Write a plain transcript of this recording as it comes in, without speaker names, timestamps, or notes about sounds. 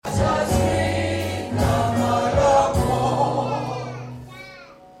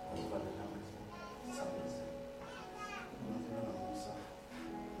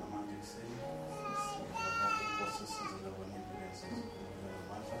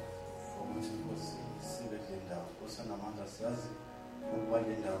namandla siyazi ukuba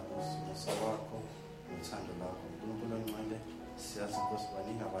le ndawo Nkosi umusa wakho nothando lakho uNkulunkulu ongcwele siyazi Nkosi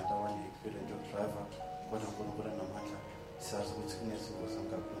baningi abantu abaneempilo driver kodwa uNkulunkulu namandla siyazi ukuthi kunezimo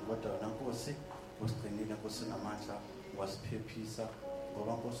zangaphezulu kodwa wena Nkosi usigcinile Nkosi namandla wasiphephisa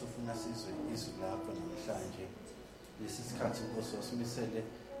ngoba Nkosi ufuna sizwe izwi lakho namhlanje lesi sikhathi Nkosi wasimisele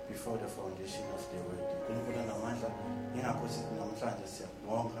before the foundation of the world. uNkulunkulu namandla ingakho sithi namhlanje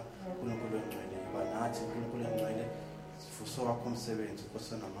siyabonga uNkulunkulu ongcwele yiba nathi uNkulunkulu ongcwele sifuso wakho umsebenzi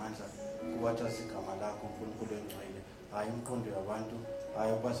Nkosi namandla kuwathi igama lakho uNkulunkulu ongcwele hayi umqondo yabantu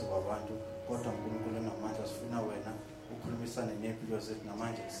hayi ukwazi kwabantu kodwa uNkulunkulu namandla sifuna wena ukhulumisane nempilo zethu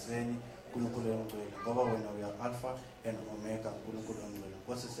namanje kuseni uNkulunkulu ongcwele ngoba wena uya alpha and omega uNkulunkulu ongcwele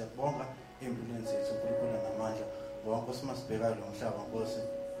Nkosi siyabonga empilweni zethu uNkulunkulu namandla ngoba Nkosi masibheka lo mhlaba Nkosi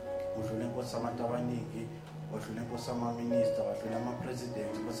udlule Nkosi abantu abaningi udlule Nkosi ama-minister wadlule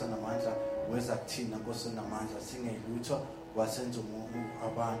ama-president Nkosi namandla weza kuthina Nkosi namandla singelutho wasenza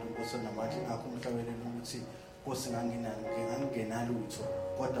abantu Nkosi namandla ingakho umhlabelele ukuthi Nkosi ngangingenalutho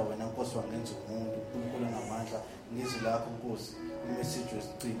kodwa wena Nkosi wangenza umuntu uNkulunkulu namandla ngizwi lakho Nkosi imessage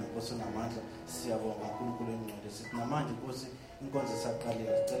wesigcina Nkosi namandla siyabonga uNkulunkulu ongcwele sithi namanje Nkosi inkonzo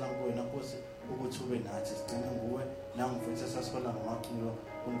saqalile sicela kuwena Nkosi ukuthi ube nathi sigcine nguwe nangifethe sasihola ngamaculo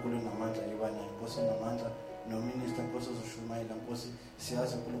uNkulunkulu namandla yibana Nkosi namandla nominister Nkosi uzoshumayela Nkosi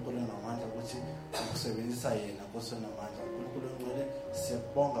siyazi uNkulunkulu namandla ukuthi ukusebenzisa yena Nkosi namandla uNkulunkulu ongcwele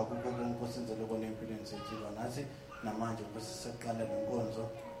siyabonga kubo Nkosi enzele kona empilweni zethu nathi namanje Nkosi saqala lenkonzo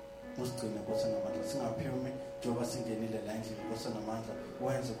usigcine Nkosi namandla singaphumi njengoba singenile la endlini Nkosi namandla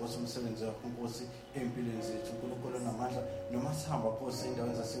wenze Nkosi umsebenzi wakho Nkosi empilweni zethu uNkulunkulu namandla noma sihamba Nkosi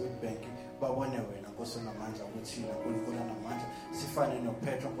endaweni zaseWitbank babone wena Nkosi namandla ukuthina uNkulunkulu namandla sifane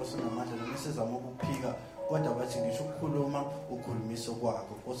noPetro Nkosi namandla noma sizama ukuphika kodwa bathi ngisho ukukhuluma ukhulumiso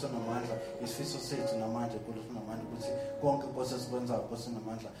kwakho Nkosi namandla isifiso sethu namanje uNkulunkulu namandla ukuthi konke Nkosi esikwenzayo Nkosi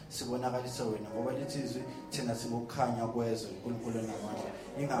namandla sibonakalise wena ngoba lithi izwi thina singokukhanya kwezwe uNkulunkulu namandla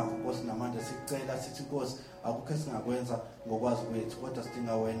ingakho Nkosi namandla sicela sithi Nkosi akukho esingakwenza ngokwazi kwethu kodwa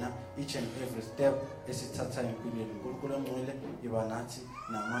sidinga wena each and every step esithathayo empilweni uNkulunkulu ongcwele yiba nathi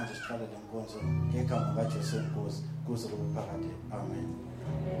namanje siqala le nkonzo ngegama kaJesu Nkosi kuze kube phakade amen.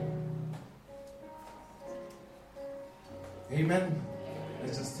 Amen.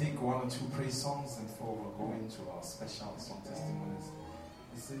 Let's just take one or two praise songs and before we'll go into our special song testimonies.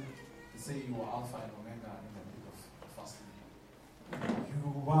 They say you are Alpha and Omega in the book of fasting.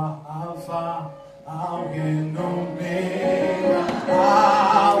 You are Alpha and Omega.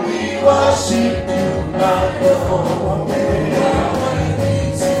 We worship you, my Omega. Worthy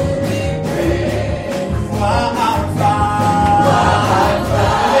to be praised. You are Alpha.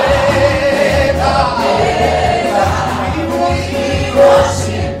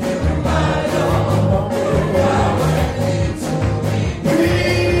 Worship you, my Lord. You are worthy to be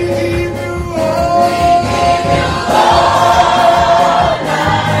praised. We give you all night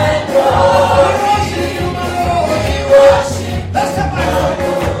long. We worship you, my Lord. We worship. Let's come back.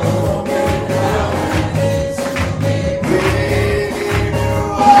 You are worthy to be praised.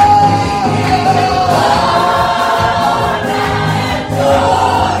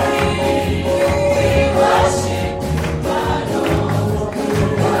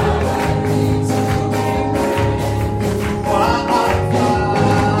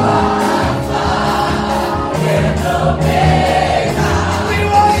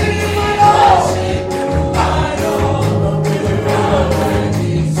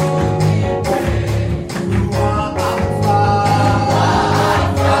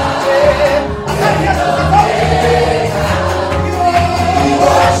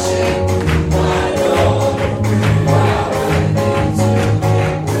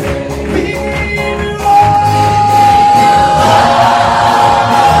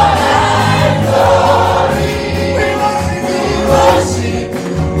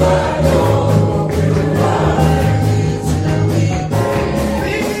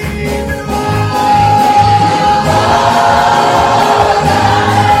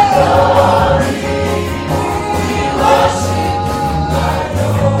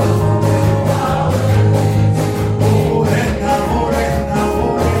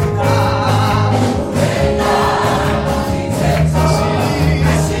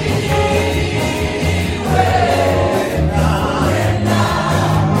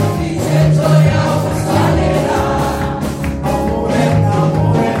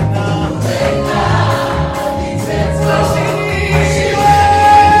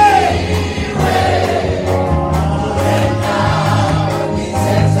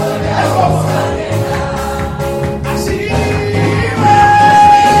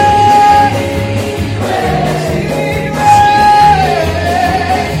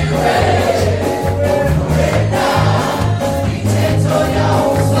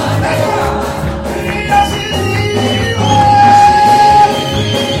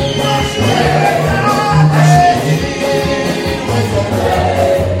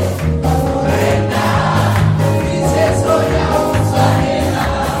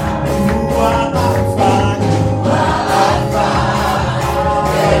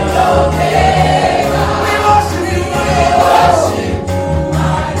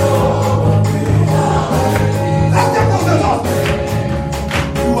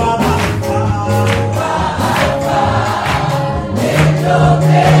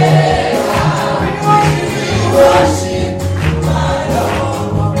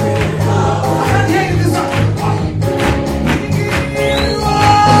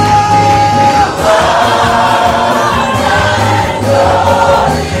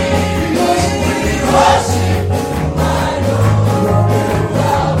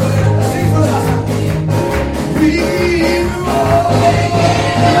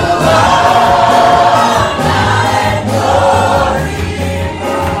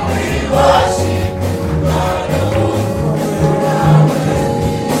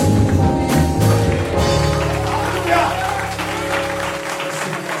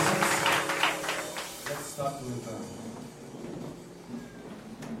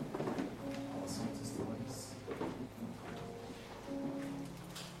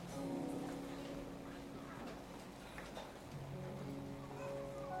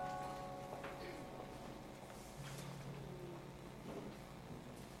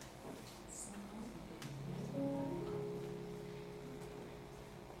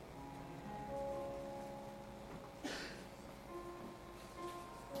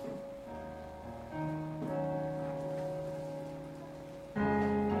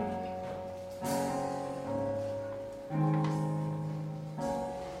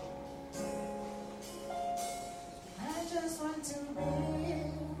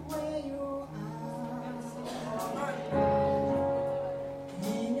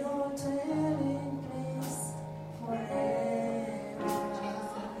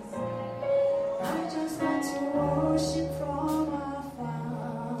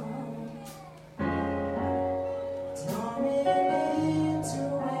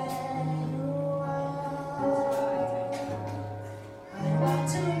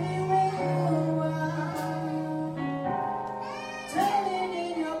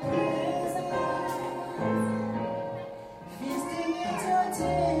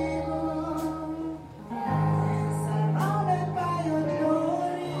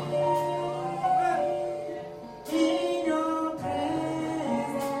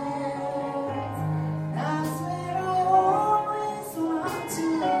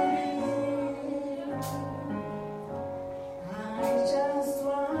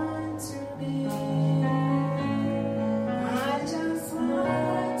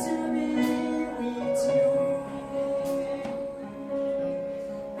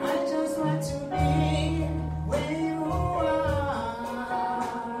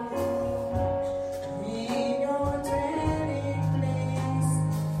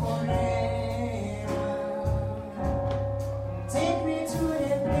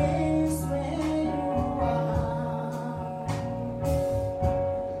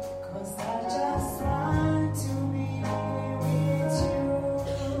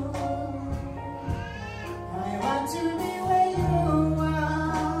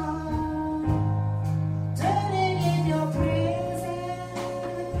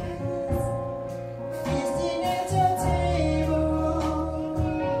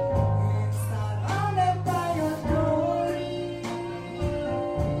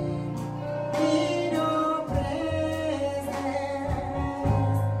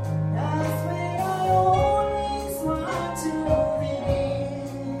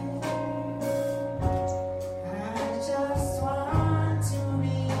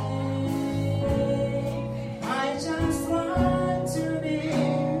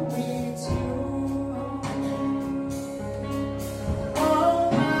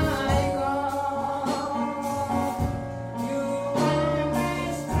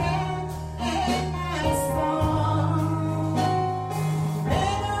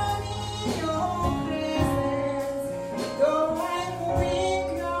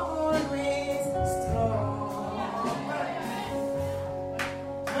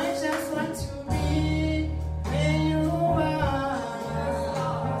 just want to be where you are.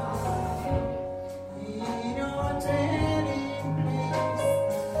 In your dwelling place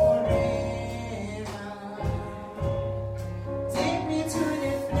forever. Take me to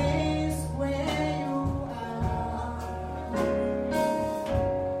the place where you are.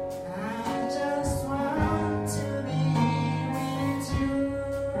 I just want to be with you.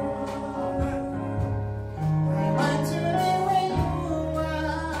 I want to be where you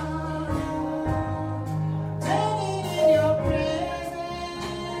are.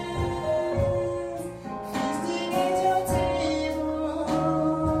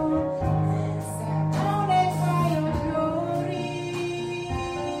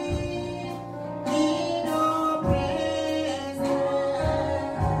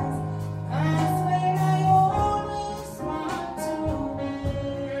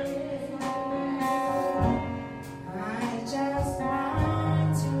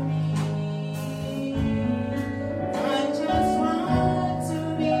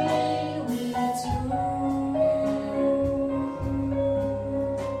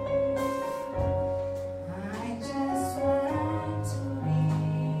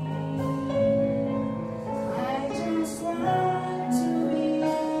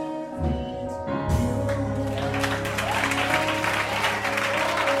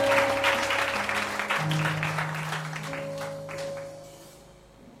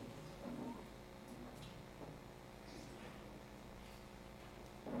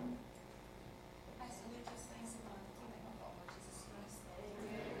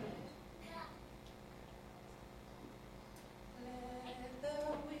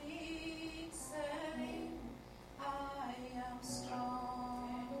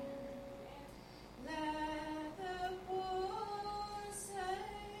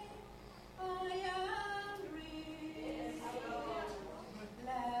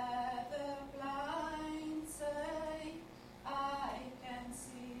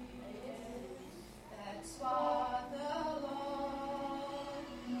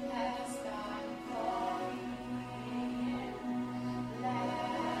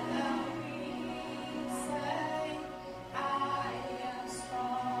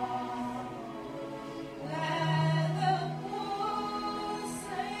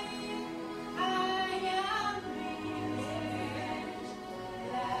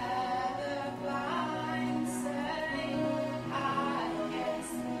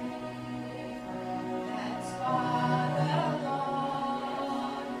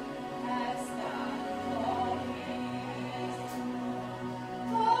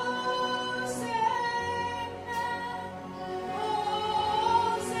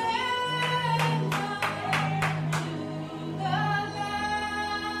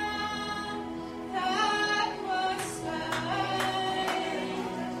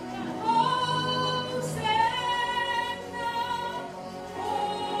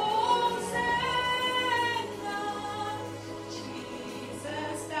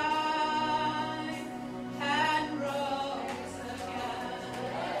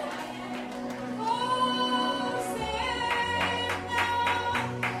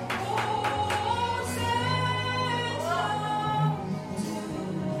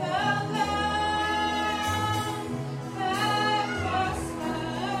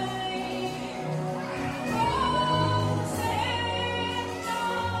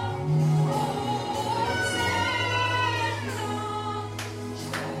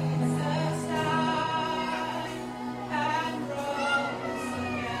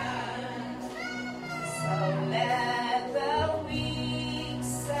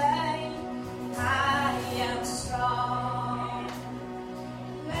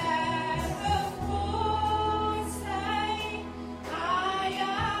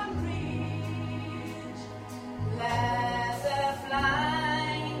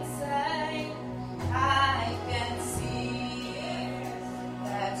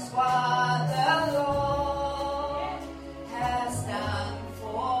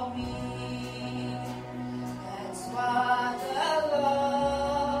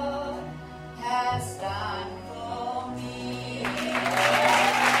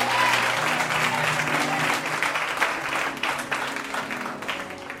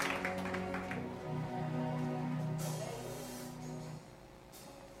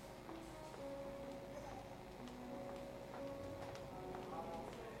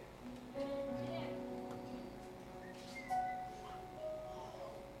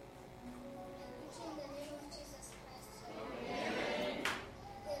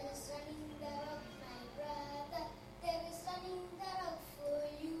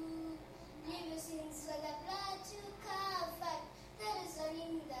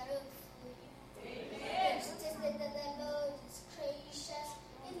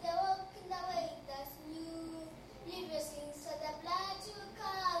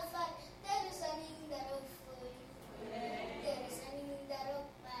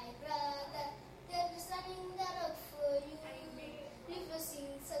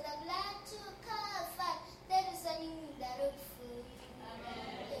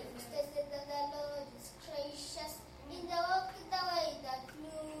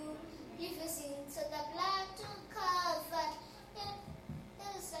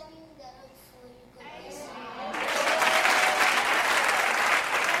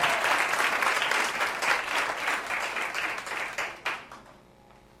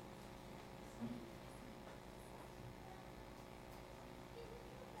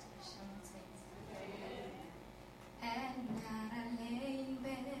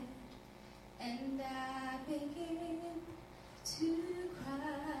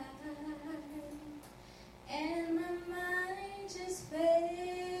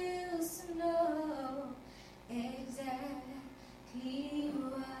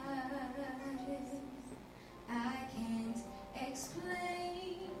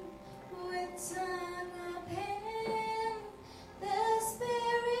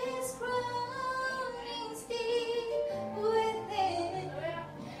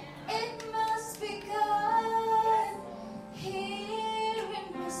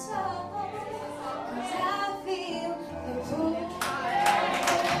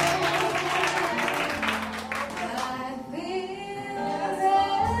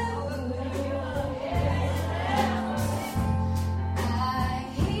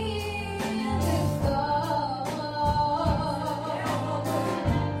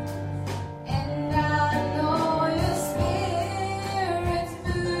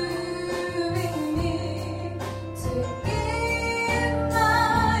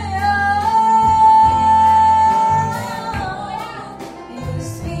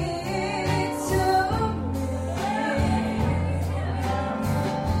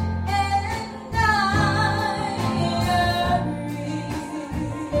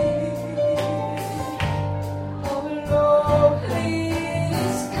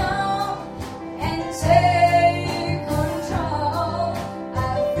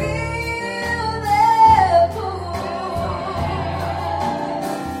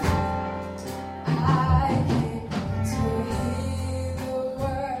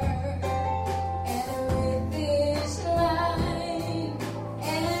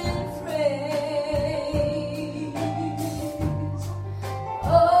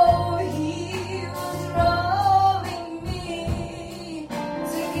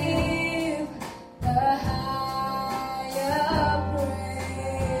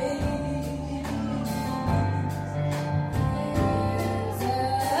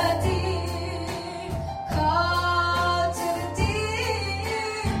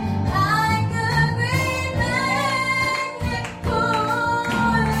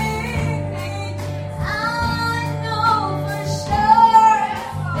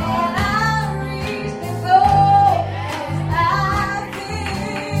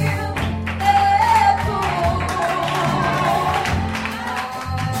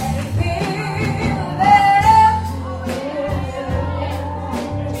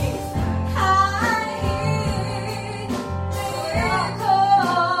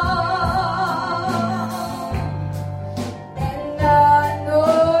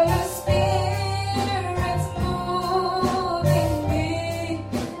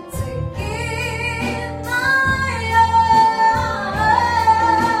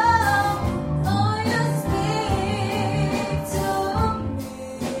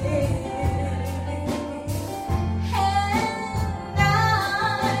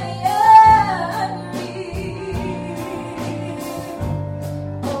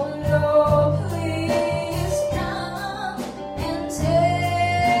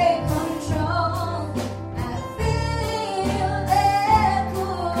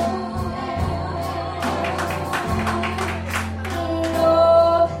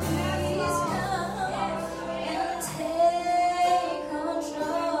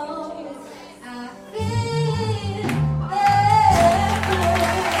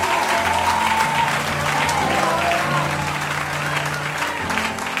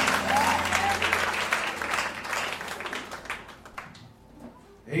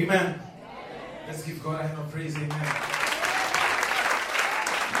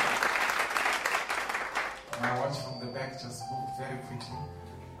 just move very quickly.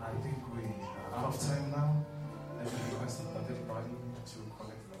 I think we are out of time now. Let me request everybody to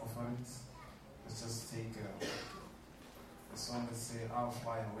collect the offerings. Let's just take the song that say, "I'll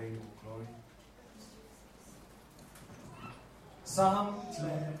fly away with glory." Some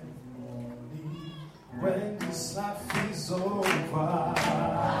clear morning when this life is over.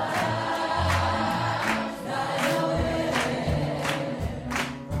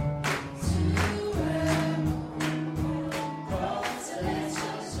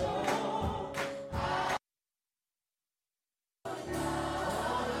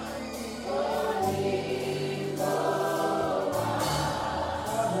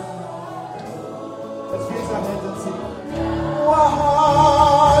 Oh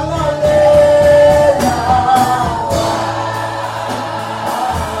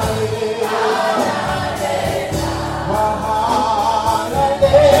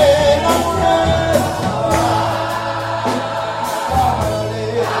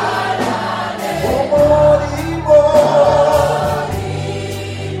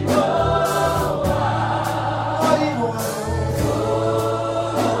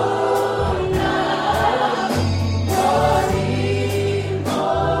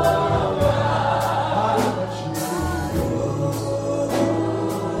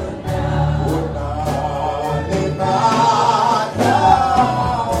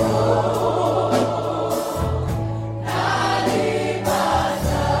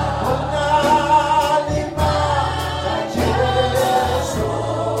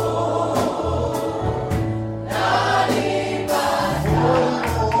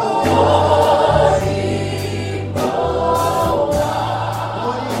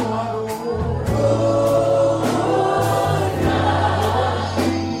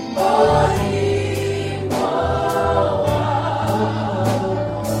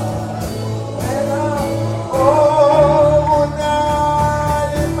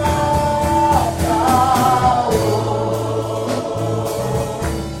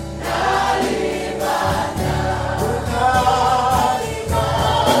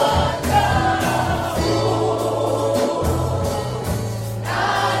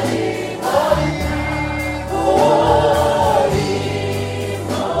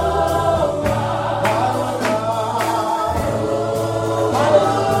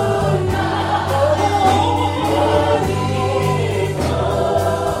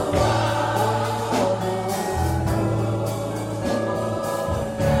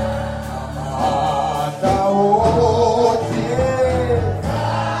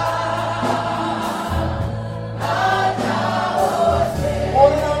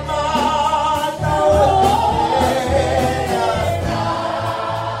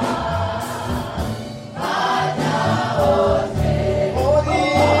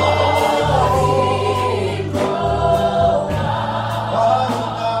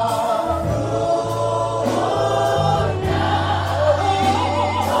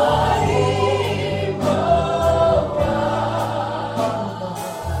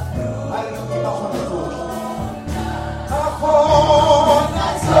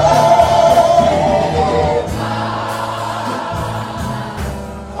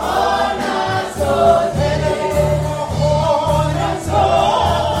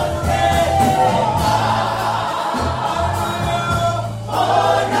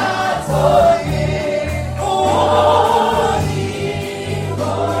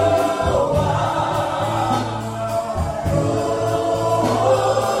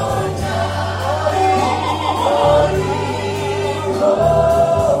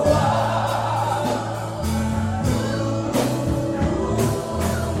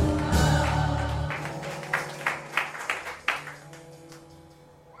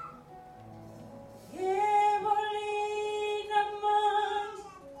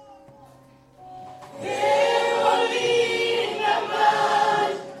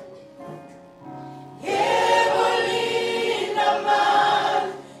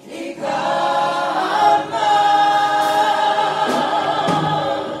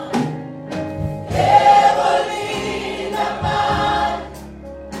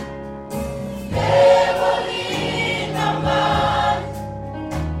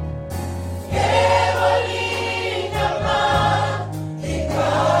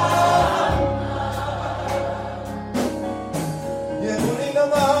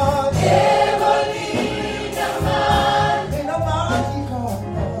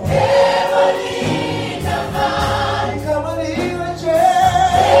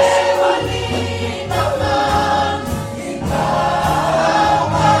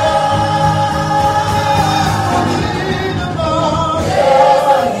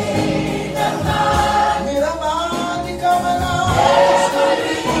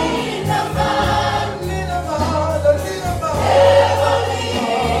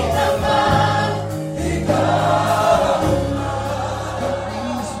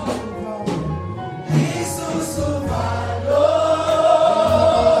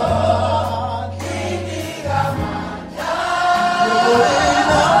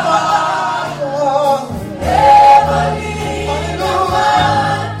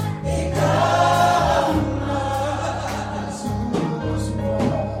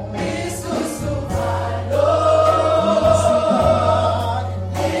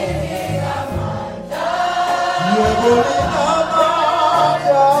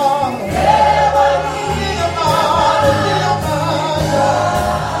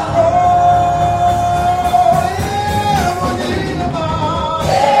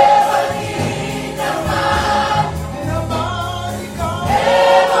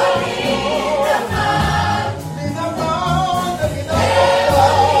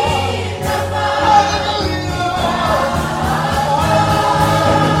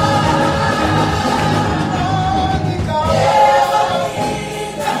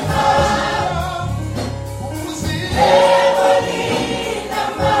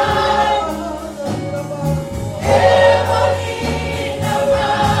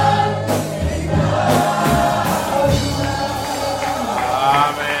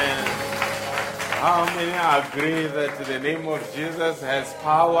How many agree that the name of Jesus has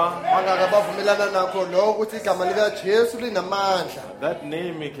power? Bangaka bavumelana nakho lokho ukuthi igama likaJesu linamandla. That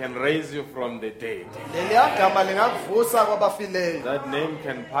name can raise you from the dead. Leliya gama lingakuvusa kwabafileyo. That name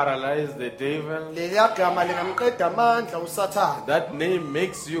can paralyze the devil. Leliya gama lingamqeda amandla uSathane. That name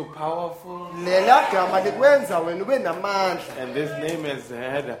makes you powerful. Leliya gama likwenza wena ube namandla. And this name has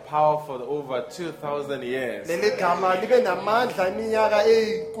had a power for over 2,000 years. Leli gama libe namandla iminyaka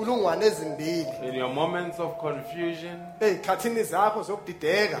eyinkulungwane ezimbili. In your moments of confusion, Ezikhathini zakho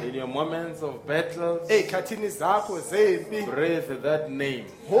zokudideka, in your moments of battles, ezikhathini zakho zempi, breathe that name.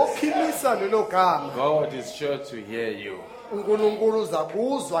 ngophimisa lelo gama. God is sure to hear you. uNkulunkulu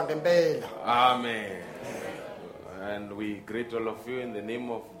uzakuzwa ngempela. Amen. And we greet all of you in the name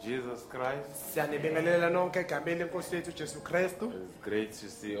of Jesus Christ. Siyanibingelela nonke egameni lenkosi yethu Jesu Kristu. It's great to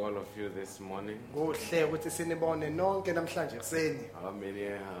see all of you this morning. Kuhle ukuthi sinibone nonke namhlanje kuseni. How many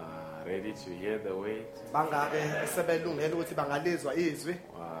are ready to hear the word? Bangake sebelungela ukuthi bangalizwa izwi.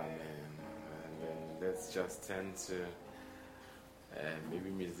 Amen. And then let's just turn to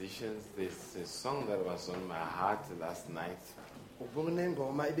maybe musicians. There's a song that was on my heart last night.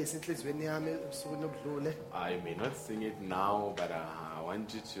 Ubunengoma ibesenhlizweni yami usuku nobudlule. I may not sing it now, but I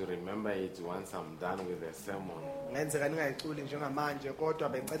want you to remember it once I'm done with the sermon. Ngenzeka ningayiculi njengamanje kodwa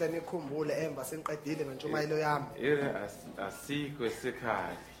bengicela nikhumbule emva seniqedile ngentshumayelo yami. Asikho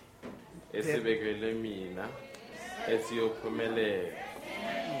esekhali esibekelwe mina esiyophumelela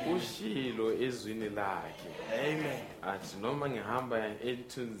ushilo ezwini lakhe. Amen. Athi noma ngihamba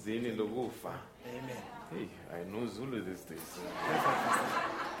ethunzini lokufa. Amen. Hey, I know Zulu these days.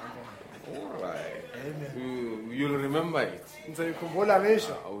 All right. Amen. You'll remember it. Ngizayikhumbula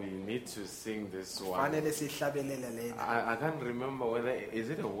ngisho. We need to sing this one. Fanele sihlabelele lena. I can't remember whether is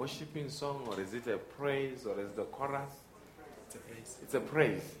it a worshiping song or is it a praise or is it the chorus? It's a praise. It's a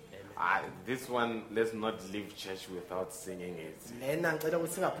praise. This one, let's not leave church without singing it. Lena ngicela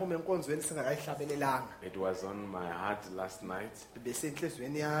ukuthi singaphuma enkonzweni singakayihlabelelanga. It was on my heart last night.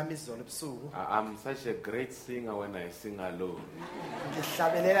 Besenhlizweni yami izolo ebusuku. I'm such a great singer when I sing alone.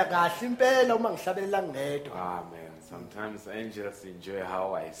 Ngihlabelela kahle impela uma ngihlabelela ngedwa. Amen. Sometimes angels enjoy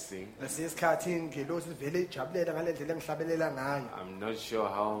how I sing. Ngesikhathi ingelosi vele ijabulela ngale ndlela engihlabelela ngayo. I'm not sure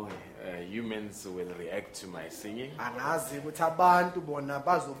how humans will react to my singing. Angazi ukuthi abantu bona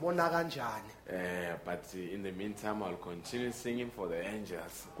bazobona kanjani. But in the meantime, I'll continue singing for the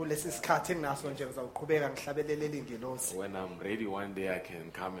angels. Kulesi sikhathi enginaso nje ngizawuqhubeka ngihlabelele ingelosi. When I'm ready one day, I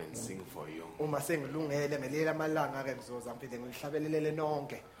can come and sing for you. Uma sengilungele ngelela amalanga ke ngizoza mphinde ngihlabelele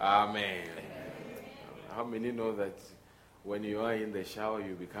nonke. Amen. How many know that when you are in the shower,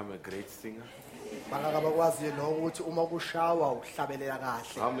 you become a great singer? Bangaka bakwazi lokho ukuthi uma kushawa uhlabelela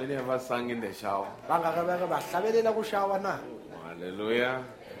kahle. How many of us sang in the shower? Bangaka bake bahlabelela kushawa na? Hallelujah.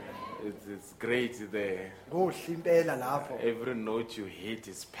 It's great there. Kuhle impela lapho. Every note you hit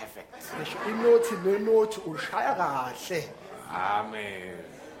is perfect. Ngisho inothi nenothi ushaya kahle. Amen.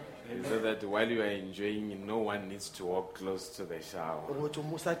 So that while you are enjoying, no one needs to walk close to the shower. Ukuthi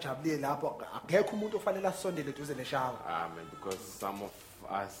uma usajabulile lapho akekho umuntu ofanele asondele eduze neshawa. Amen. Because some of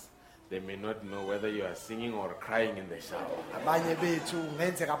us, they may not know whether you are singing or crying in the shower. Abanye bethu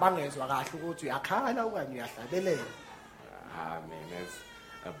ngenzeka bangezwa kahle ukuthi uyakhala okanye uyahlabelela. Amen. As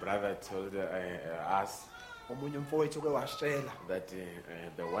a brother told us Omunye umfowethu ke washela that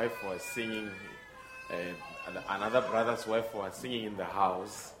the wife was singing, another brother's wife was singing in the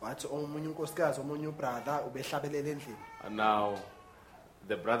house. wathi omunye unkosikazi omunye ubrother ubehlabelela endlini. And now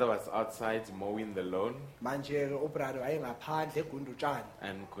the brother was outside mowing the lawn Manje ke ubrother wayengaphandle egunda utshani.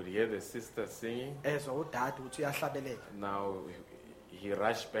 and could hear the sister singing. Ezwa udade ukuthi uyahlabelela. Now he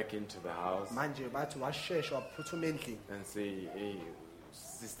rushed back into the house Manje bathi washeshwa waphuthuma endlini. and say, "Hey,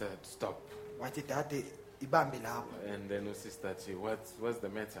 sister, stop." Wathi dade ibambe lapho. And then sister, what's the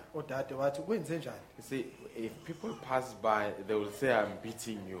matter? Udade wathi kwenze njani? You see, if people pass by, they will say, "I'm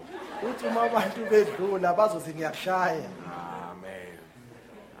beating you." Uthi uma abantu bedlula bazothi ngiyakushaya. Amen.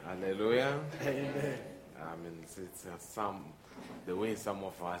 Hallelujah. Amen. Amen. It's the way some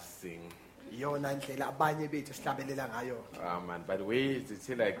of us sing. Iyona indlela abanye bethu sihlabelela ngayo. Amen. But wait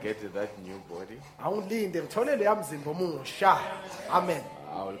until I get to that new body. Awungilinde ngithole leya mzimba omusha. Amen.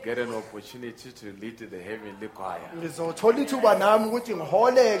 I will get an opportunity to lead the heavenly choir. Ngizothola ithuba nami ukuthi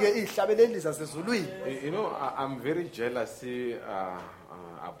ngiholeke ihlabeleli zasezulwini. You know, I'm very jealous.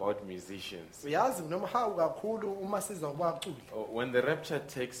 about musicians. uyazi nomhawu kakhulu uma siza kubaculi When the rapture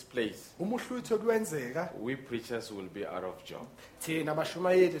takes place, uma uhlutho lwenzeka we preachers will be out of job. thina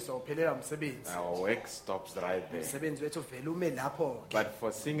abashumayeli sowuphelela umsebenzi Our work stops right there. umsebenzi wethu vele ume lapho But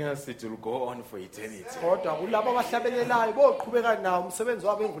for singers, it will go on for eternity. kodwa kulabo abahlabelelayo boqhubeka nawo umsebenzi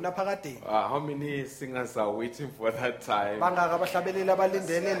wabo engunaphakadeni How many singers are waiting for that time bangaka abahlabeleli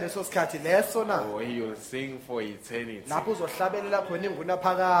abalindele leso sikhathi leso na where you'll sing for eternity? lapho uzohlabelela khona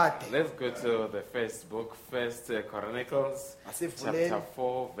ingunaphakade Let's go to the first book, First Chronicles, Asivuleni. chapter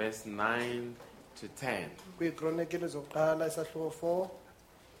 4, verse 9 to 10. kwiikronikile zokuqala isahluko 4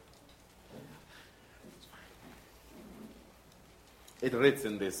 It reads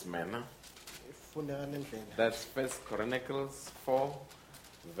in this manner. ifundeka nendlela That's First Chronicles 4,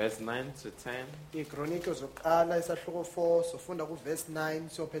 verse 9 to 10. iikronike zokuqala isahluko 4 sofunda kuverse 9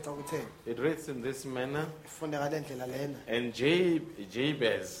 siyophetha ku-10 It reads in this manner. ifundeka le ndlela lena And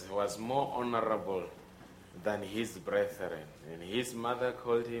Jabez was more honorable than his brethren. And his mother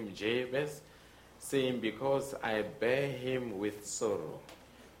called him Jabez, saying, Because I bear him with sorrow.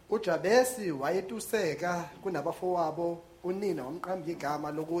 ujabesi wayetuseka kunabafowabo unina wamqamba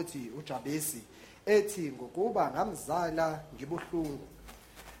igama lokuthi ujabesi ethi ngokuba ngamzala ngibuhlungu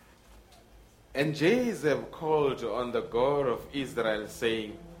And Joseph called on the God of Israel,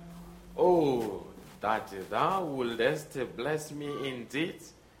 saying, Oh, that thou wouldest bless me indeed,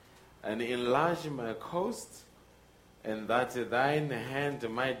 and enlarge my coast, and that thine hand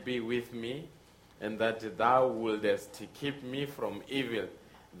might be with me, and that thou wouldest keep me from evil,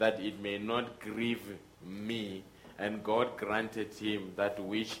 that it may not grieve me. And God granted him that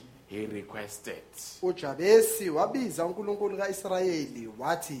which he requested. ujabesi wabiza uNkulunkulu kaIsrayeli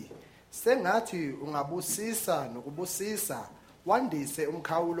wathi sengathi ungabusisa nokubusisa wandise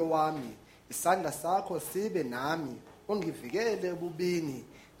umkhawulo wami isandla sakho sibe nami ungivikele ebubini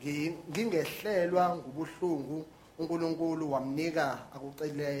ngingehlelwa ngubuhlungu uNkulunkulu wamnika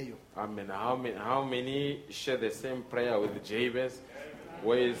akuceleyo. Amen. How many share the same prayer with Jabez,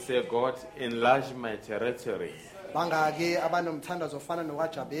 where you say, God, enlarge my territory? Bangake abanomthandazo ofana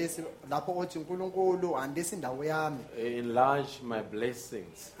nokaJabesi lapho othi uNkulunkulu andisa indawo yami Enlarge my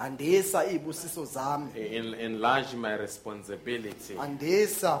blessings. andisa izibusiso zami Enlarge my responsibility.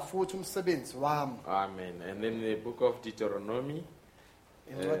 andisa futhi umsebenzi wami. Amen. And then the book of Deuteronomy,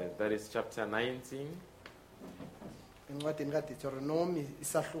 that is chapter 19, Encwadini kaDeuteronomy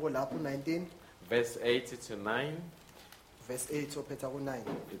isahluko lapho 19 verse 8 to 9. verse 8 ophetha ku9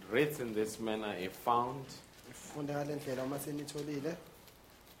 It reads in this manner, if found. ifunde ngale ndlela uma senitholile.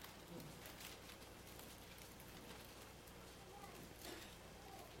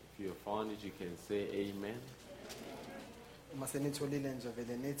 If you found it, you can say amen. Uma senitholile nje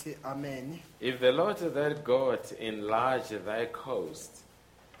vele nithi amen. If the Lord thy God enlarge thy coast,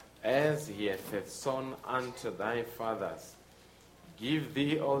 as he hath sown unto thy fathers, give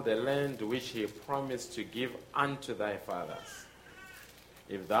thee all the land which he promised to give unto thy fathers.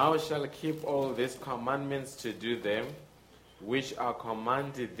 If thou shalt keep all these commandments to do them, which are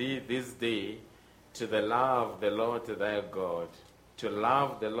commanded thee this day, to the love the Lord thy God, to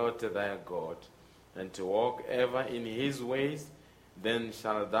love the Lord thy God, and to walk ever in his ways, then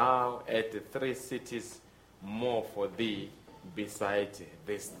shalt thou add 3 cities more for thee beside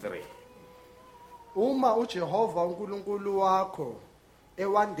these 3. Uma uJehova uNkulunkulu wakho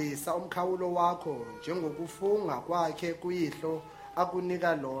ewandisa umkhawulo wakho njengokufunga kwakhe kuyihlo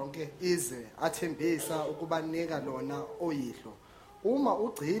akunika lonke ize athembisa ukubanika lona oyihlo, uma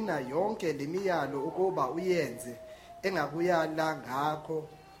ugcina yonke lemiyalo ukuba uyenze engakuyala ngakho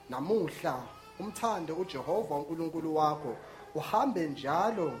namuhla umthande uJehova uNkulunkulu wakho uhambe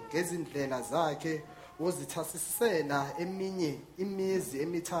njalo ngezindlela zakhe uzithasisela eminye imizi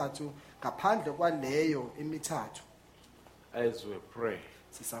emithathu ngaphandle kwaleyo emithathu. As we pray,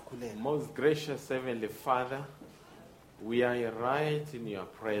 Sisakhulela. most gracious Heavenly Father, we are right in your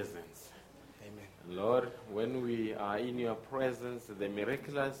presence. Amen. Lord, when we are in your presence, the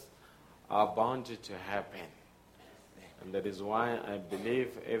miraculous are bound to happen. And that is why I believe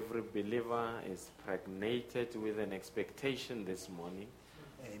every believer is pregnated with an expectation this morning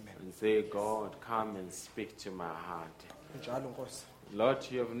Amen. and say, God, come and speak to my heart. Njalo Nkosi. Lord,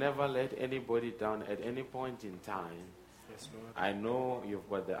 you have never let anybody down at any point in time. Yes Lord. I know you've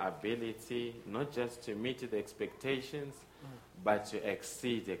got the ability not just to meet the expectations, but to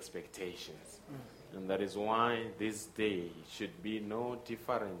exceed expectations. And that is why this day should be no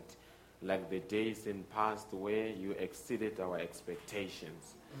different like the days in past where you exceeded our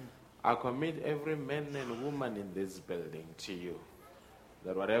expectations. I commit every man and woman in this building to you,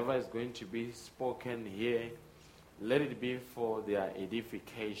 that whatever is going to be spoken here let it be for their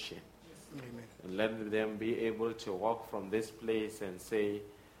edification. Amen. And let them be able to walk from this place and say,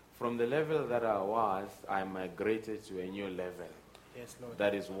 from the level that I was, I migrated to a new level. Yes, Lord.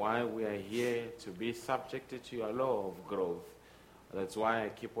 That is why we are here, to be subjected to your law of growth. That's why I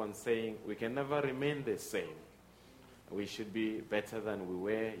keep on saying we can never remain the same. We should be better than we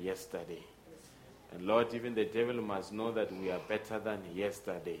were yesterday. And Lord, even the devil must know that we are better than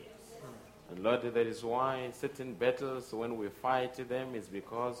yesterday. And Lord, that is why certain battles, when we fight them, is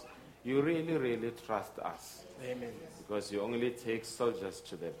because you really, really trust us. Amen. Because you only take soldiers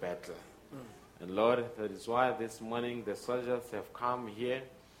to the battle. And Lord, that is why this morning the soldiers have come here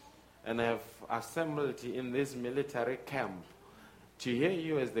and have assembled in this military camp to hear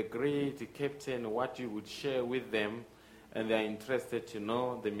you as the great captain, what you would share with them, and they are interested to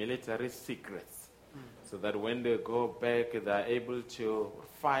know the military secrets, so that when they go back, they are able to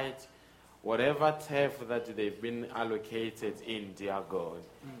fight whatever turf that they've been allocated in, dear God.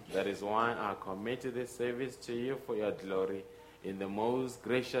 That is why I commit this service to you for your glory, in the most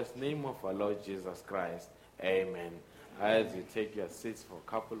gracious name of our Lord Jesus Christ. Amen. As you take your seats for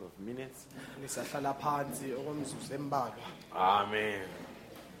a couple of minutes. Nisahlala phansi okomzuzu embalwa. Amen.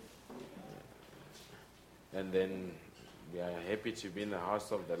 And then we are happy to be in the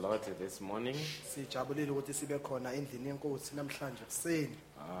house of the Lord this morning. Sijabulile ukuthi sibe khona endlini yenkosi namhlanje kuseni.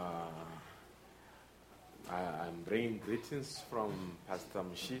 I'm bringing greetings from Pastor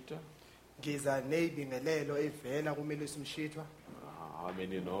Mshito. Ngiza nezibingelelo evela kuMelisi Mshitwa. How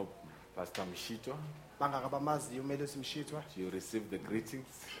many know Pastor Mshito? Bangaka bamaziyo uMelisi Mshitwa. Do you receive the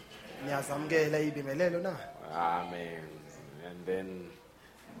greetings? Niyazamukela izibingelelo na? Amen. And then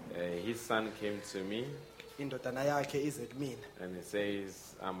his son came to me Indodana yakhe ize kumina. and he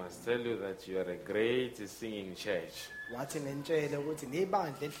says, I must tell you that you are a great singing church. Wathi ngentshele ukuthi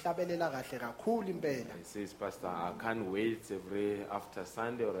nibandla elihlabelela kahle kakhulu impela. He says, Pastor, I can't wait every after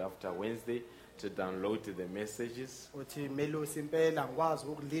Sunday or after Wednesday to download the messages. Uthi Melusi impela ngikwazi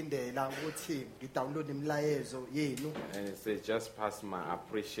ukulindela ukuthi ngidownload imilayezo yenu. And he says, just pass my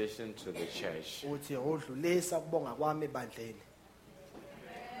appreciation to the church. Uthi udlulisa kubonga kwami ebandleni.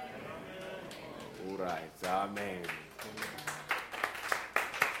 All right. Amen.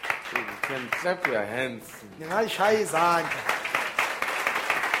 You can clap your hands. Ningayishaya izandla.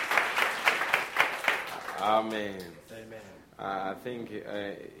 Amen. Amen. I think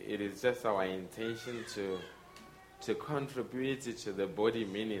it is just our intention to contribute to the body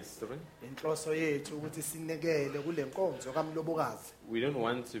ministry. Inhloso yethu ukuthi sinikele kule nkonzo kaMlobokazi. We don't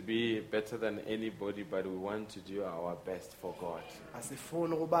want to be better than anybody, but we want to do our best for God.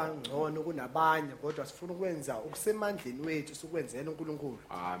 Asifuni ukuba ngcono kunabanye kodwa sifuna ukwenza okusemandleni wethu sokwenzela uNkulunkulu.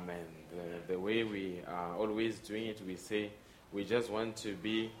 Amen. The way we are always doing it, we say we just want to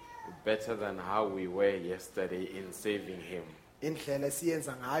be better than how we were yesterday in saving Him. Indlela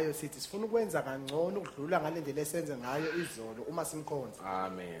esiyenza ngayo sithi sifuna ukwenza kangcono ukudlula ngalendlela esenze ngayo izolo uma simkhonza.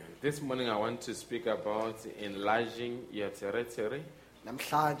 Amen. This morning I want to speak about enlarging your territory.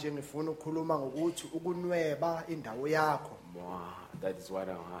 Namhlanje ngifuna ukukhuluma ngokuthi ukunweba indawo yakho. Wow, that is what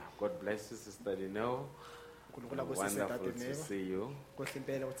God bless you, Sister Dino. uNkulunkulu akusise Wonderful to dadewethu. see you. Kuhle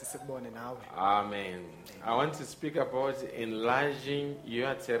impela ukuthi sikubone nawe. Amen. I want to speak about enlarging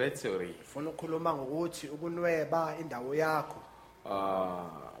your territory Ngifuna ukukhuluma ngokuthi ukunweba indawo yakho.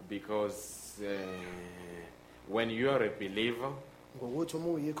 because when you are a believer, Ngokuthi uma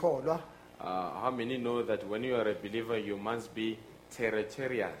uyikholwa how many know that when you are a believer you must be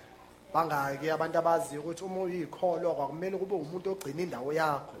territorial? bangaki abantu abaziyo ukuthi uma uyikholwa kwakumele kube umuntu ogcina indawo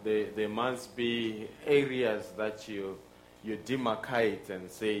yakho. There must be areas that you demarcate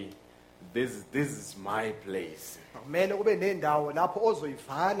and say, this is my place. Kumele kube nendawo lapho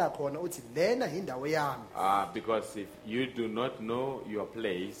ozoyivala khona uthi lena indawo yami. Because if you do not know your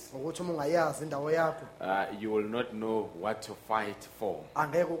place, Ngokuthi uma ungayazi indawo yakho you will not know what to fight for.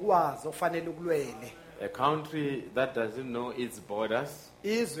 angeke ukwazi okufanele ukulwele. A country that doesn't know its borders,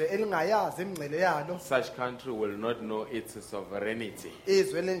 Izwe elingayazi imingcele yalo, such country will not know its sovereignty.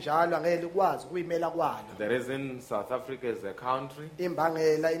 izwe lenjalo angeke likwazi ukuyimela kwalo. The reason South Africa is a country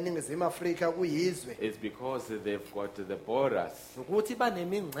Imbangela iningizimu Afrika kuyizwe is because they've got the borders ukuthi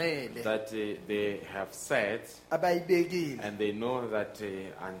banemingcele that they have set, abayibekile and they know that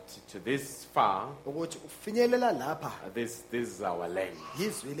to this far, ukuthi ufinyelela lapha this is our land.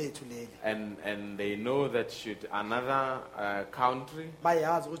 yizwe lethu leli. And they know that should another country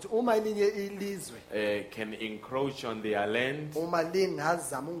bayazi ukuthi uma elinye ilizwe can encroach on their land, uma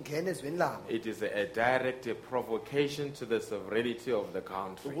lingazama ukungena ezweni labo it is a direct provocation to the sovereignty of the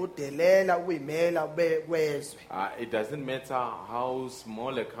country. ukudelela ukuyimela kwezwe. It doesn't matter how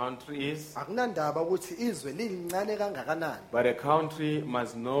small a country is, Akunandaba ukuthi izwe lilincane kangakanani. but a country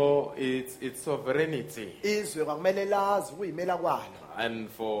must know its sovereignty. Izwe kwakumele lazi ukuyimela kwalo. And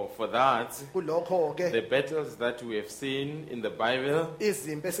for that, Kulokho ke the battles that we have seen in the Bible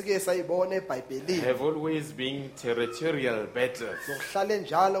izimpi esike sayibona eBhayibhelini have always been territorial battles. zokuhlale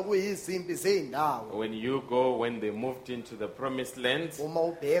njalo kuyizimpi zeindawo. When they moved into the promised land, Uma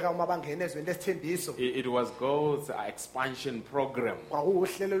ubheka uma bangena ezweni lesithembiso it was God's expansion program.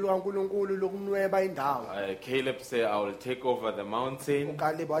 kwakuhlelo lukaNkulunkulu lokunweba indawo. Caleb said, I will take over the mountain.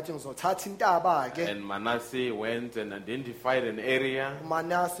 uKalebi wathi ngizothatha intaba ke. And Manasseh went and identified an area.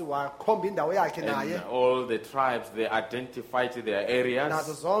 uManase wakhomba indawo yakhe naye. And all the tribes, they identified their Nazo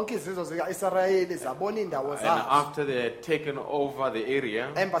areas. zonke izizwe zika-Israyeli zabona indawo And zazo. after they had taken over the area,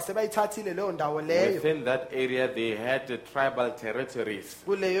 Emva sebayithathile leyo ndawo leyo. within that area they had the tribal territories.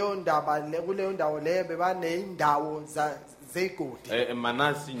 Kuleyo ndawo leyo bebaneyindawo zegodi.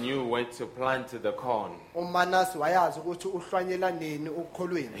 Manasseh knew where to plant the corn. uManase wayazi ukuthi uhlwanyela nini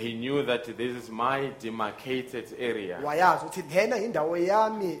ukholweni. He knew that this is my demarcated area. Wayazi ukuthi lena indawo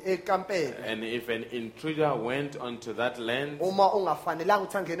yami ekampela. And if an intruder went onto that land, Uma ungafanelanga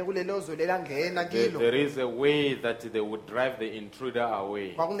ukuthi angene kulelo zwe lelangena kilo. there is a way that they would drive the intruder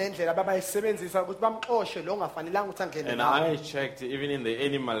away. Kwakunendlela ababayisebenzisa ukuthi bamxoshe lo ongafanelanga ukuthi angene And lapho. I checked even in the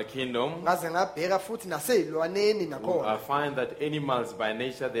animal kingdom, Ngaze ngabheka futhi naseyilwaneni I nakhona. find that animals by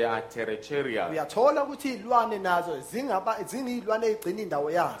nature they are territorial. Uyathola ukuthi izilwane nazo zingiyilwane ezigcina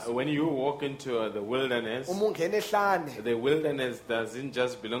indawo yazo. When you walk into the wilderness, Uma ungena ehlane, the wilderness doesn't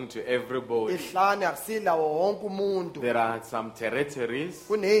just belong to everybody. ihlane akusilawo wonke umuntu. There are some territories.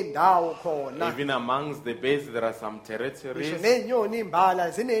 Kuneyindawo khona. Even amongst the birds, there are some Ngisho territories. nezinyoni imbala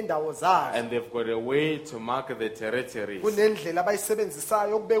zineyindawo zazo. And they've got a way to mark the territories. Kunendlela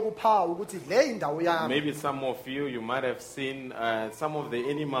abayisebenzisayo ukubeka uphawu ukuthi le indawo yami. Maybe some of you might have seen some of the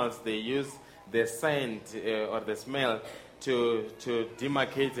animals, they use the scent or the smell to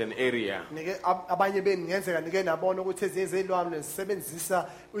demarcate an area. Nike abanye beni ngenzeka nike nabona ukuthi ezinye zezilwane zisebenzisa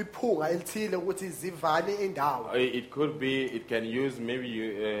iphunga elithile ukuthi zivale indawo. It can use maybe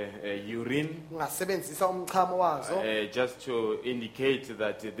urine Ungasebenzisa umchamo wazo just to indicate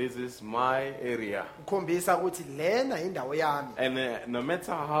that this is my area. ukukhombisa ukuthi lena indawo yami. And no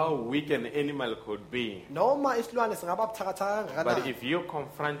matter how weak an animal could be, Noma isilwane singaba buthakathaka but kangakanani. if you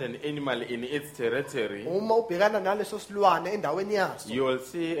confront an animal in its territory, Uma ubhekana naleso silwane endaweni yaso, you will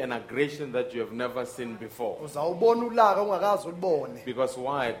see an aggression that you have never seen before. uzawubona ulaka ungakazi ulibone. Because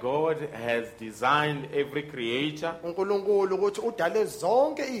why? God has designed every creature uNkulunkulu ukuthi udale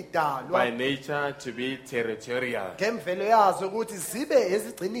zonke by idalwa nature to be territorial. ngemvelo yazo ukuthi zibe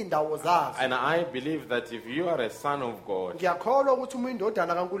ezigcina indawo zazo. And I believe that if you are a son of God, Ngiyakholwa ukuthi uma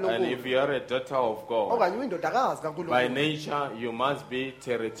indodana and if kaNkulunkulu you are a daughter of God, okanye uyindodakazi by kaNkulunkulu, nature you must be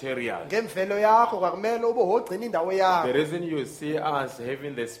territorial. ngemvelo yakho kwakumele ube ogcina indawo The yakho. reason you see us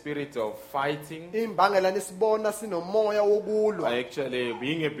having the spirit of fighting, Imbangela nisibona sinomoya wokulwa. actually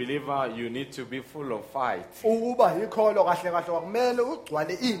being a believer, you need to be full of fight. Ukuba yikholo kahle kahle kwakumele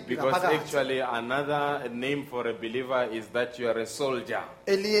ugcwale impi Because ngaphakathi. actually another name for a believer is that you are a soldier.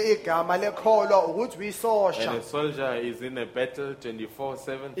 Elinye igama lekholwa ukuthi And uyisosha. a soldier is in a battle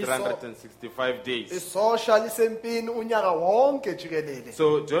 24/7, 365 days. Isosha lisempini unyaka wonke jikelele.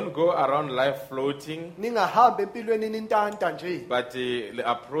 So don't go around life floating, Ningahambi empilweni nintanta nje. but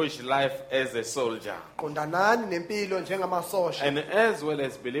approach life as a soldier. Qondanani nempilo njengamasosha. And as well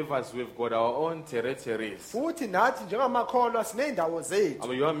as believers, we've got our own territories. Futhi nathi njengamakholwa sineyindawo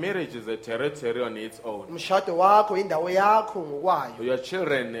zethu. Your marriage is a territory on its own. Umshado wakho indawo yakho ngokwayo. Your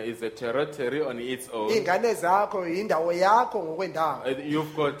children is a territory on its own. Ingane zakho indawo yakho ngokwendawo.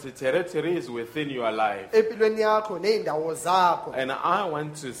 You've got territories within your life. Empilweni yakho neyindawo zakho. And I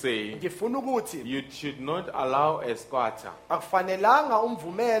want to say, Ngifuna ukuthi you should not allow a squatter akufanelanga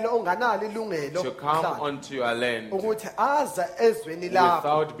umvumelo onganalo ilungelo to come onto your land ukuthi aza ezweni lakho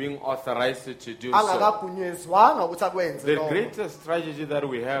without being authorized to do so. angakagunyezwanga ukuthi akwenze The lokho. greatest tragedy that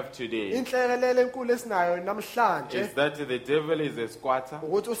we have today Inhlekelele enkulu esinayo namhlanje is that the devil is a squatter,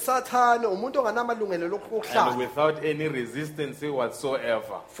 ukuthi uSathane umuntu onganamalungelo and lokuhlala without any resistance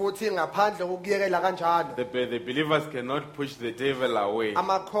whatsoever. futhi ngaphandle kokuyekela kanjalo The believers cannot push the devil away.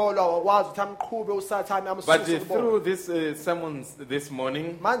 amakholwa wakwazi ukuthi amqhube uSathane But amsuse kubona. through this sermons this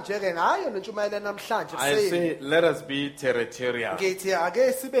morning, Manje ke ngayo nentshumayelo namhlanje manje I kuseni say, let us be territorial. ngithi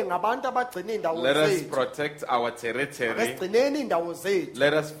ake sibe ngabantu abagcina indawo Let us zethu protect our territory. akesigcineni indawo zethu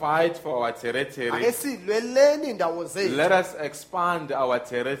Let us fight for our ake territory. silweleni indawo zethu Let us expand our ake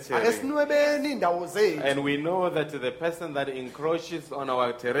territory. sinwebeni indawo zethu And we know that the person that encroaches on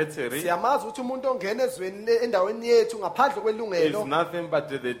our territory siyamazi ukuthi umuntu ongena ezweni endaweni yethu ngaphandle is kwelungelo nothing but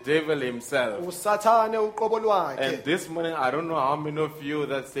the devil himself. usathane uqobo lwakhe And this morning, I don't know how many of you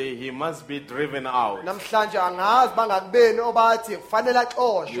that say he must be driven out. namhlanje angazi bangakubeni obathi kufanele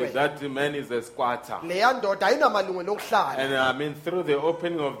axoshwe That man is a squatter. leya ndoda ayinamalungelo okuhlala And I mean, through the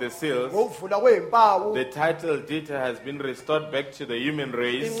opening of the seals, ngokuvula kwezimpawu the title deed has been restored back to the human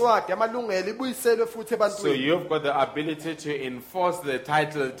race. incwadi yamalungelo ibuyiselwe futhi So ebantwini you've got the ability to enforce the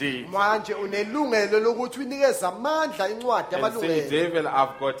title deed manje unelungelo lokuthi uyinikeze amandla incwadi and say, yamalungelo devil,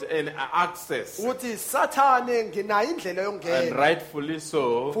 I've got an access. ukuthi sathane nginayo indlela And yokungena rightfully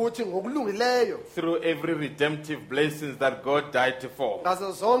so, futhi ngokulungileyo through every redemptive blessings that God died for.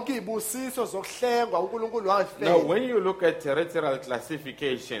 ngazo zonke izibusiso zokuhlengwa uNkulunkulu Now, wangifela when you look at territorial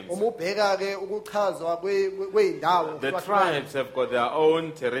classifications, uma ubheka ke ukuchazwa kweindawo the tribes have got their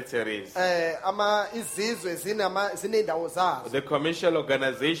own territories. izizwe zinendawo zazo The commercial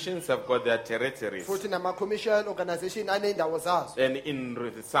organizations have got their territories. futhi nama-commercial organization aney'ndawo zazo And in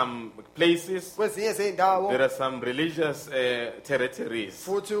some places, kwezinye zey'ndawo there are some religious territories.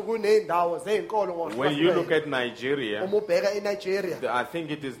 futhi kuney'ndawo zey'nkolo When you look ngohlukahlukene. at Nigeria, uma ubheka inigeria I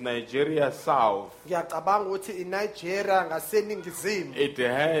think it is Nigeria South. ngiyacabanga ukuthi inigeria ngaseningizimu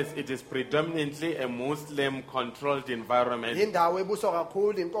It is predominantly a Muslim-controlled environment. yindawo ebuswa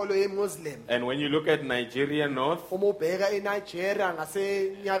kakhulu inkolo yemuslim And when you look at Nigeria North, uma ubheka inigeria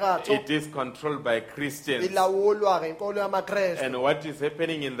ngasenyakatho it is controlled by Christians. ilawulwa ngenkolo yamakrestu And what is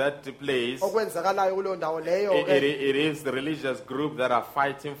happening in that place, okwenzakalayo kuleyo ndawo leyo it is the religious group that are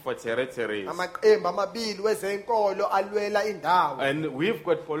fighting for territories. amaqembu amabili wezenkolo alwela indawo And we've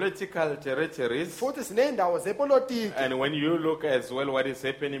got political territories. futhi siney'ndawo zepolitiki And when you look as well what is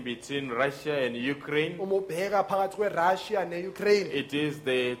happening between Russia and Ukraine, uma ubheka phakathi kwerussia ne-ukraine it is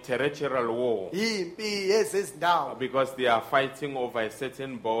the territorial war yimpi yezezindawo because they are fighting over a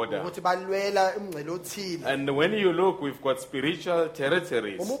certain border. ukuthi balwela umngcele othile And when you look, we've got spiritual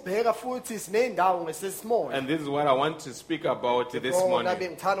territories. uma ubheka futhi siney'ndawo ngesesimoya And this is what I want to speak about this kona morning.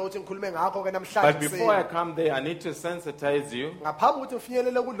 bengithanda ukuthi ngikhulume ngakho-ke But namhlanje before I kuseni. come there, I need to sensitize you ngaphambi kokuthi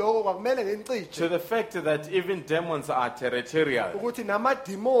ngifinyelele kuloko kwakumele to ngincicije the fact that even demons are territorial. ukuthi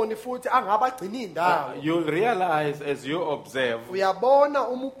namadimoni futhi angabagcina iy'ndawo You'll realize as you observe, uyabona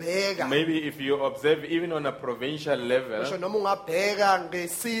uma ubheka maybe if you observe even on a provincial ngisho level, noma ungabheka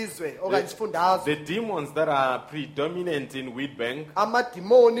ngesizwe okanye isifundazwe the demons that are predominant in Wheatbank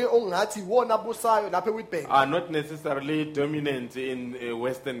amadimoni ongathi iwona abusayo lapha ewitbank are not necessarily dominant in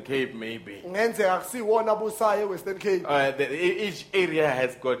Western Cape, maybe. kungenzeka kusiyiwona abusayo e-western cape Each area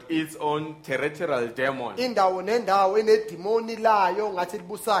has got its own territorial demon. indawo nendawo enedimoni layo ongathi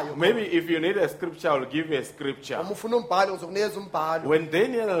libusayo Maybe if you need a scripture, I'll give you a scripture. uma ufuna umbhalo ngizokunikeza umbhalo When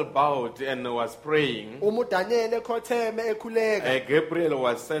Daniel bowed and was praying, uma uDaniel ekhotheme ekhuleka Gabriel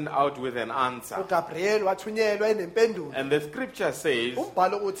was sent out with an answer. uGabriel wathunyelwa enempendulo And the scripture says,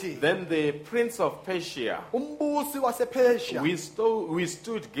 umbhalo uthi then the prince of Persia umbusi wasePersia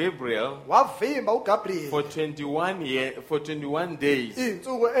withstood Gabriel wavimba uGabriel for 21 days.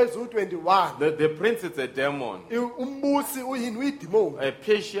 izinsuku ezu21 The prince is a demon. umbusi uyini uyidimoni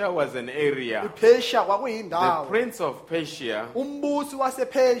Persia was an area. iPersia The kwakuyindawo prince of Persia umbusi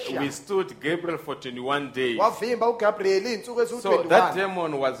wasePersia withstood Gabriel for 21 days. wavimba uGabriel izinsuku So that ezu21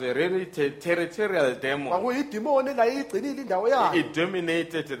 demon was a really territorial demon. kwakuyidimoni la igcinile indawo yayo It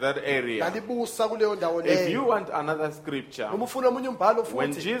dominated that area. lalibusa kuleyo ndawo If you leyo want another scripture, uma ufuna omunye umbhalo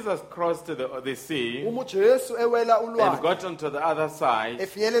when futhi Jesus crossed the sea uma uJesu ewela and ulwandle got onto the other side,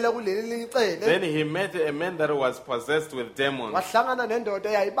 efinyelela kuleli licele then he met a man that was possessed with demons. wahlangana nendoda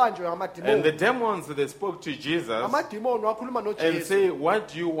eyayibanjwe And the ngamadimoni demons, they spoke to Jesus amadimoni wakhuluma and noJesu say, what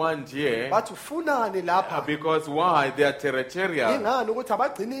do you want here? bathi ufunani lapha Because why? They are territorial. ingani ukuthi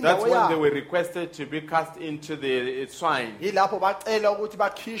abagcina That's indawo when they yabo were requested to be cast into the swine. yilapho bacela ukuthi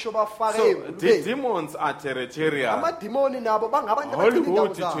bakhishwe bafake So the ey'ngulubeni demons are territorial. amadimoni nabo bangabantu abagcina indawo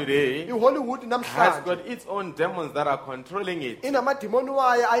Hollywood zabo today iHollywood has namhlanje got its own demons that are controlling it. inamadimoni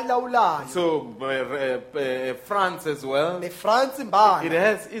wayo ayilawulayo So France as well, neFrance it imbala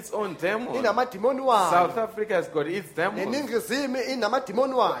has its own demons. inamadimoni South wayo Africa has got its demons. neningizimu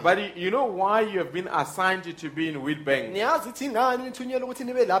inamadimoni wayo But you know why you have been assigned to be in Wheatbank? niyazi ukuthi ingani nithunyelwe ukuthi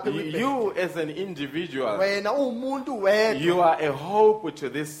nibe lapha eWitbank You as an individual, wena uwumuntu wedwa you are a hope to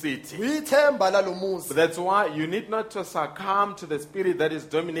this city. uyithemba lalo muzi That's why you need not to succumb to the spirit that is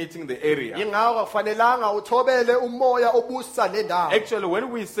dominating the area. ingakho akufanelanga uthobele umoya obusa le ndawo. Actually,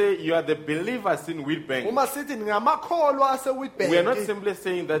 when we say you are the believers in Wheatbank, Uma sithi ningamakholwa we are not ase-Witbank, simply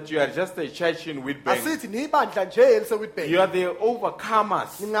saying that you are just a church in Wheatbank. asithi niyibandla nje elise-Witbank. You are the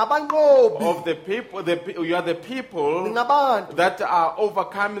overcomers Ningabanqobi, of the people. You are the people ningabantu that are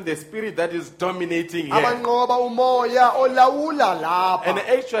overcoming the spirit that is dominating here. abanqoba umoya olawula And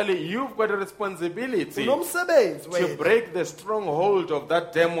lapha. actually, you've got a responsibility Unomsebenzi to wena break the stronghold of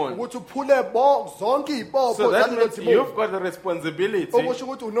that demon. ukuthi uphule zonke iy'bopho So that zalelo means you've demon. got the responsibility Okusho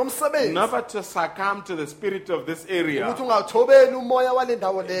ukuthi unomsebenzi never to succumb to the spirit of this area. ukuthi ungathobeli umoya wale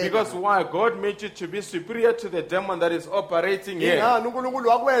ndawo leyo. Because why? God made you to be superior to the demon that is operating here. Ingani uNkulunkulu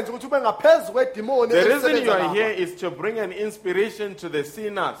wakwenza ukuthi ube ngaphezu kwedimoni The reason you elisebenza are lapha. here is to bring an inspiration to the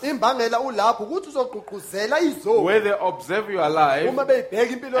sinners. Imbangela ulapho ukuthi uzogqugquzela izolo Where they observe your life uma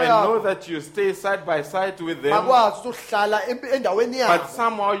beyibheka impilo and know yakho that you stay side by side with them, bakwazi ukuthi uhlala endaweni but yakho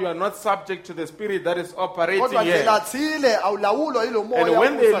somehow you are not subject to the spirit that is operating kodwa here. ndlela thile awulawulwa yilo moya And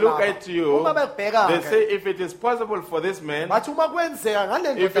when they obusa look lapha. at you, Uma bekubheka they ke, say, if it is possible for this man, bathi uma kwenzeka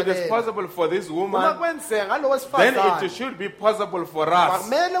ngale if it is ndoda possible for this uma woman, kwenzeka ngalo then it wesifazane should be possible for us.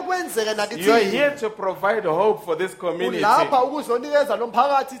 kumele kwenzeke nakithi. You are here to provide hope for this community. ulapha ukuzonikeza lo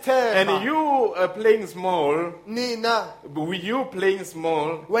mphakathi And ithemba. you playing small, Nina with you playing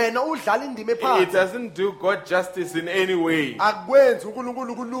small, wena udlala indima it ephansi doesn't do God justice in any way. akwenzi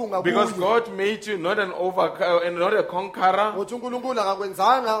uNkulunkulu kulunga Because kuye. God made you not not a conqueror, Ngothi uNkulunkulu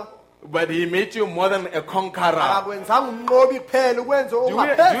akakwenzanga but He made you more than a conqueror. akakwenzanga umnqobi kuphela ukwenze Do you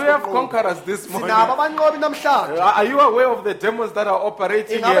ongaphezu have komnqobi. conquerors this morning? Sinabo abanqobi namhlanje. Are you aware of the demons that are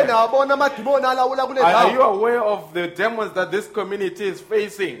operating Ingabe here? nawabona amadimoni alawula kule Are you ndawo. aware of the demons that this community is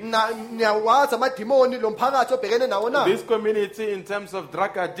facing? Niyawazi amadimoni lo mphakathi obhekene nawo na. This community, in terms of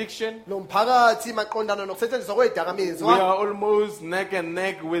drug addiction, Lo mphakathi maqondana nokusetshenziswa we kwezidakamizwa. are almost neck and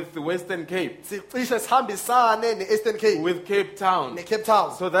neck with the Western Cape, Sicishe sihambisane ne-Eastern Cape with Cape Town. ne-Cape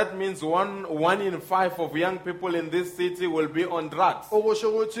Town. So that means one in 5 of young people in this city will be on drugs. Okusho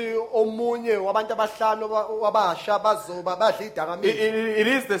ukuthi omunye wabantu abahlanu wabasha bazoba badla idakamizwa. It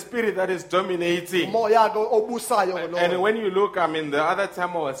is the spirit that is dominating. Umoya ke obusayo And lo. when you look, the other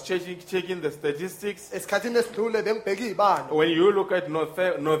time I was checking the statistics. Esikhathini esidlule bengibheka izibalo. When you look at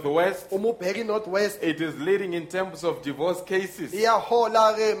Northwest, Uma ubheka iNorthwest it is leading in terms of divorce cases.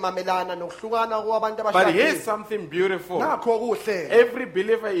 iyahola ke mamelana nokuhlukana kwabantu But here's abashadile. something beautiful. Nakho kuhle. Every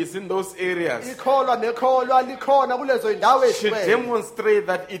believer is in those areas Ikholwa nekholwa likhona kulezo indawo to ezihlwele. demonstrate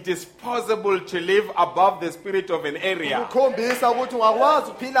that it is possible to live above the spirit of an area. Ukukhombisa ukuthi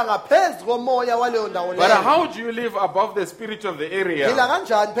ungakwazi ukuphila ngaphezu komoya waleyo ndawo But leyo. how do you live above the spirit of the Phila area?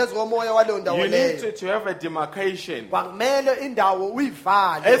 kanjani phezu komoya waleyo ndawo You need leyo? to have a demarcation. Kwakumele indawo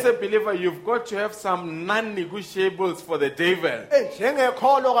uyivale. As a believer, you've got to have some non-negotiables for the devil.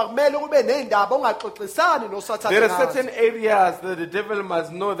 Njengekholwa kwakumele kube nezindaba ongaxoxisani noSathane. There are ngazo. certain areas that the devil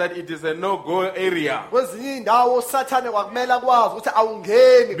must know that it is a no-go area. Kwezinye indawo uSathane kwakumele akwazi ukuthi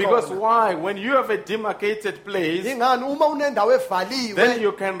awungeni Because khona. why? When you have a demarcated place, Ingani uma unendawo then evaliwe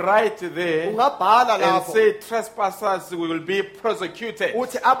you can write there ungabhala and lapho say trespassers will be prosecuted.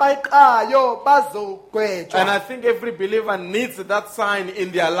 uthi abayiqayo bazogwetshwa. And I think every believer needs that sign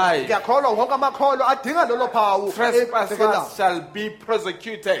in their life. Ngiyakholwa wonke amakholwa adinga lolo phawu. Trespassers shall be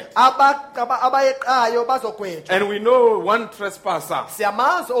prosecuted. Abayeqayo bazogwetshwa. And we know one trespasser.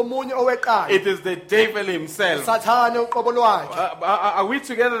 Siyamazi omunye oweqayo. It is the devil himself. Sathane uqobo lwakhe. Are we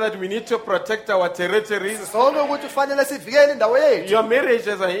together that we need to protect our territories? Sonke ukuthi kufanele sivikele indawo yethu. Your marriage,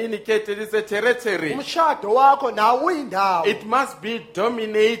 as I indicated, is a territory. Umshado wakho nawo uyindawo. It must be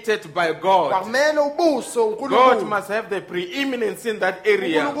dominated by God. Kwakumele ubuso God uNkulunkulu. must have the preeminence in that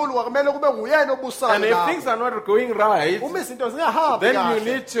area. uNkulunkulu kwakumele kube nguyena obusayo And if lapho. things are not going right, Uma izinto zingahambi then you kahle.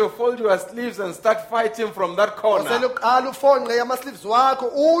 need to fold your sleeves and start fighting from that Usele corner. uqala ufonqe ama-sleeves wakho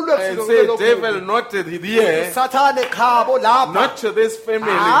ulwe And kusukela say, kulokhu. devil, not here, Sathane khabo lapha. not to this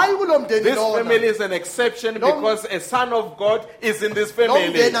family. Hayi kulo mndeni This lona. family is an exception No. because a son of God is in this Lo family.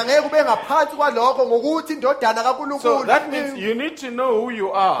 mndeni angeke ube ngaphansi kwalokho ngokuthi indodana So kaNkulunkulu. that means you need to know who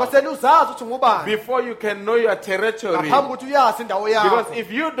you are Kwasele uzazi ukuthi ngubani. before you can know your territory. Ngaphambi ukuthi uyazi indawo Because yakho.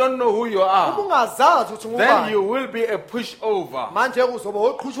 if you don't know who you Uma are, ungazazi ukuthi then ngubani. you will be a pushover. Manje uzoba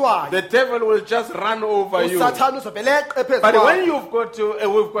oqhutshwayo. The devil will just run over you. uSathane uzovele eqe phezu But when kwakho. you've got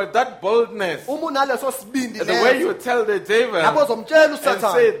we've got that boldness, uma unaleso sibindi the way you leso tell the devil yabo zomtshela and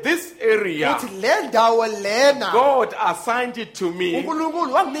uSathane say, this area, uthi le ndawo lena God assigned it to me,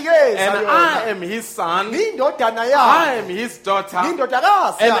 uNkulunkulu wanginikeza and I yona am his son, ngindodana I yakhe am his daughter,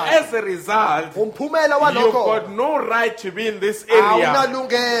 ngindodakazi and yakhe as a result, umphumela you've walokho got no right to be in this area,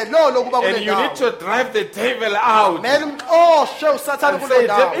 awunalungelo lokuba kule and you need ndawo to drive the devil out. mele umxoshe uSathane And kulo say,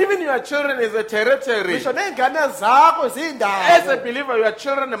 ndawo even your children is a territory. ngisho nengane zakho As a zindawo believer, your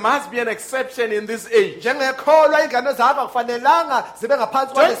children must be an exception in this age. njengekholwa ingane zakho akufanelanga zibe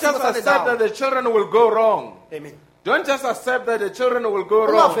ngaphansi Don't just kwalesimo sale accept that ndawo the children will go wrong. amen Don't just accept that the children will go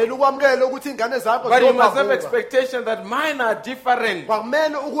wrong. ungaveli ukwamukela ukuthi ingane zakho But you must have ziyophambuka. expectation that mine are different.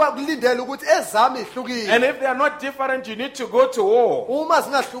 kwakumele ukulindela ukuthi ezami ihlukile And if they are not different, you need to go to war. uma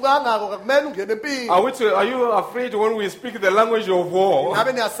zingahlukangako kakumele ungene empini Are you afraid when we speak the language of war?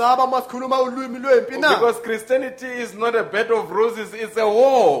 ngabe niyasaba uma sikhuluma ulwimi lwempi na Because Christianity is not a bed of roses, it's a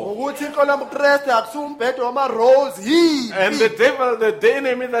war. ukuthi inkolo yobukreste akusumbhedo wama-rose And the yimpi devil, the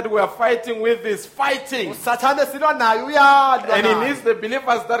enemy that we are fighting with is fighting. usathane silwa naye uyalwa And he naye. needs the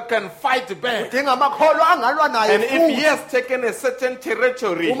believers that can fight back. udinga amakholwa angalwa naye And if futhi. he has taken a certain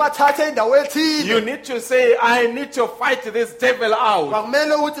territory, uma thathe indawo you ethile need to say, I need to fight this devil out.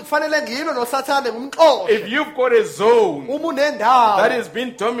 kwakumele ukuthi kufanele ngilwe nosathane ngumxoshe If you've got a zone uma unendawo that is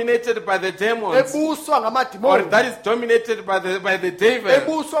being dominated by the demons, ebuswa or ngamadimoni that is dominated by the devil,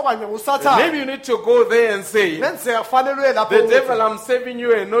 ebuswa kanye ngusathane maybe you need to go there and say, kungenzeka kufanele uye lapho the uthi, devil, I'm serving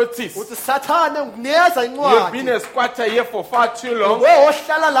you a notice. uthi sathane ngikunikeza You've been incwadi a squatter here for far too long. we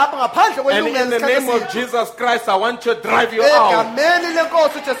ohlala lapha ngaphandle And in kwelungelo the name of esithathe Jesus Christ, I want to drive you out. egameni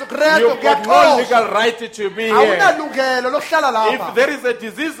lenkosi ujesu kristu You've got no ngiyaxosha legal right to be here. awunalungelo lokuhlala If lapha there is a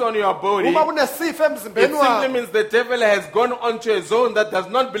disease on your body, uma it kunesifo emzimbeni simply wakho means the devil has gone onto a zone that does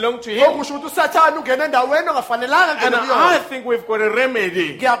not belong to him. okusho ukuthi usathane ungene endaweni ongafanelanga And ngene I kuyona think we've got a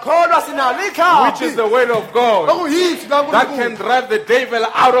remedy, ngiyakholwa sinalo which is ikhapi the word of God, okuyizwi that can kankulunkulu drive the devil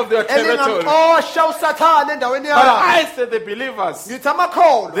out of their territory. elingamxosha usathane endaweni But yakho I say the believers, ngithi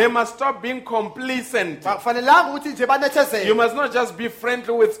amakholwa they must stop being complacent. akufanelanga ukuthi nje You banethezele must not just be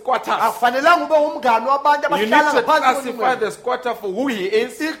friendly with squatters. akufanelanga ube umngane wabantu You need abahlala to ngaphansi classify kwelungelo the squatter for who he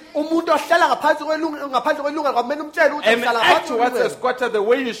is umuntu ohlala ngaphandle kwelungelo kwamele umtshele ukuthi and uhlala act ngaphansi towards the kwelungelo squatter the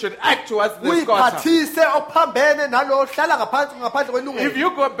way you should act towards the squatter. uyiphathise okuphambene nalo ohlala ngaphandle If kwelungelo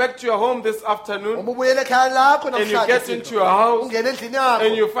you go back to your home this afternoon uma ubuyele ekhaya lakho and you namhlanje get into your house ungene endlini and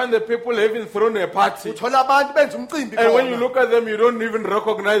yakho you find the people having thrown a party, uthola abantu benza umcimbi and when you khona look at them, you don't even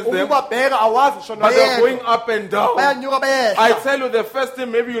recognize them, ukubabheka awazi ngisho but they're noyedwa going up and down. bayanyuka I bayehla tell you, the first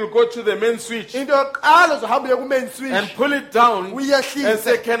thing, maybe you'll go to the main switch into yokuqala uzohamba uye ku-main and switch pull it down and say,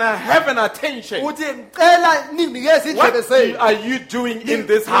 uyehlise can I have an attention? uthi ngicela ninginikeze indlebe What zenu are you doing in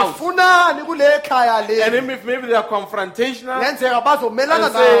this house? nifunani kule khaya And leli if maybe they are confrontational ngenzeka bazomelana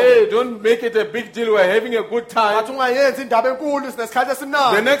and say, nawe hey, don't make it a big deal, we're having a good time. athi ungayenzi indaba enkulu sinesikhathi The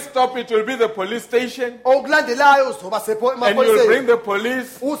esimnandi next stop, it will be the police station, okulandelayo uzoba and you'll bring emaphoyiseni the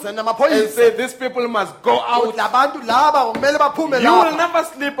police uze and namaphoyisa say, these people must go out. uthi labantu laba kumele baphume You will lapha never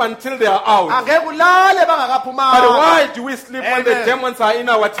sleep until they are out. angeke ulale But bangakaphumanga why do we sleep when the Amen. demons are in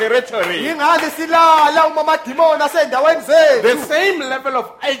our territory? yingani silala uma amadimoni asey'ndaweni The zethu same level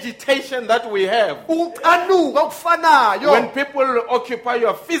of agitation that we have ukucanuka okufanayo when people occupy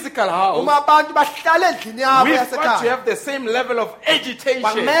your physical house, uma abantu bahlala endlini yabo we've got to yasekhaya have the same level of agitation.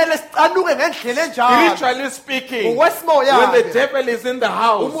 kumele sicanuke ngendlela enjalo Spiritually speaking, ngokwesimoya when the devil is in the uma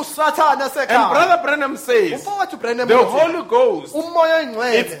house. usathane And asekhaya Brother Branham says, umfowethu Branham the uthi, Holy Ghost, umoya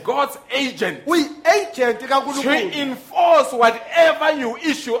it's oyingcwele God's agent uyi-agent to kankulunkulu enforce whatever you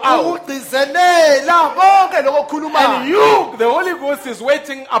issue out. ukugcizelela konke lokho And okukhulumayo you, the Holy Ghost, is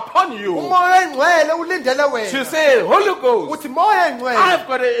waiting upon you umoya oyingcwele ulindele to wena say, Holy Ghost, uthi moya oyingcwele I've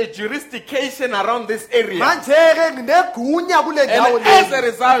got a jurisdiction around this area. manje-ke nginegunya kule ndawo And as a leli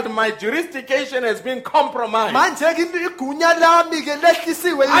result, my jurisdiction has been compromised. manje-ke igunya lami-ke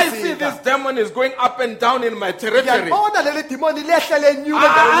lehlisiwe I see izinga this demon is going up and down in my territory. ngiyalibona leli dimoni lehle lenyuka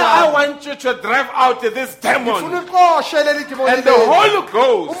endaweni I yami want you to drive out this ngifuna demon. uqoshe leli dimoni And the leli Holy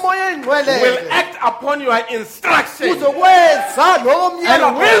Ghost umoya oyingcwele will act upon your instruction uzokwenza lowo myalo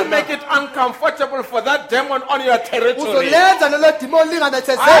and will make it uncomfortable for that demon on your territory. uzolenza lelo dimoni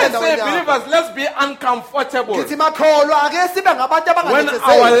linganethezele I say, endaweni yami believers, let's be uncomfortable ngithi makholwa ake sibe ngabantu when our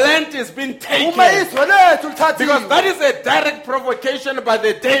abanganethezeli land is being uma taken. izwe lethu lethu Because lithathiwe that is a direct provocation by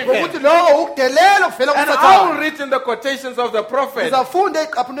the ngokuthi devil. lokho ukudelela kuvela And I will kusathane read in the quotations of the prophet. sizafunda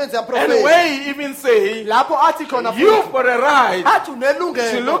eziqaphelweni And zikaprofethi where he even say, lapho athi khona you for a right athi to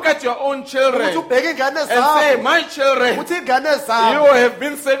unelungelo look at your own ukuthi children ubheke ingane and say, zakho my children, ukuthi ingane you zakho have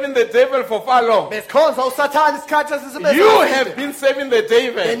been serving the devil for far long. besikhonza usathane isikhathi You have been serving the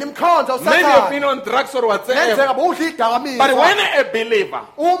devil. yena imkhonza Maybe you've usathane been on drugs or whatever. nenzeka bowudla But idakamizwa when a believer,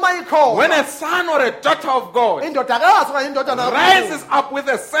 uma ikhona when a son or a daughter of God indodakazi okanye indodana rises up with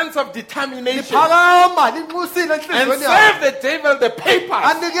a sense of determination liphakama linxusile and enhliziyweni yakhe serve the devil the papers,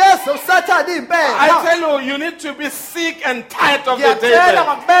 anikeze usathane I impela tell you, you need to be sick and tired of the ngiyacela devil.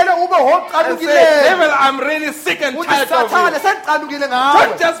 ngakumele ube And say, hocalukileyo devil, I'm really sick and uthi tired of sathane you. sengicalukile Don't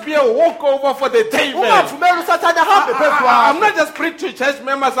ngawe just be a walkover for the devil. ungavumeli usathane ahambe phezu I'm kwakho not just preaching to church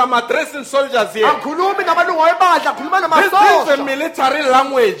members, I'm addressing soldiers here. angikhulumi namalungu ebandla ngikhuluma This is a namasosha military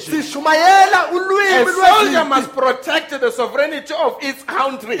language. sishumayela A ulwimi soldier lwezimpi must protect the sovereignty of its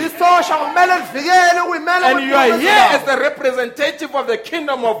country. isosha kumele livikele ukuyimela And you are here as the representative of the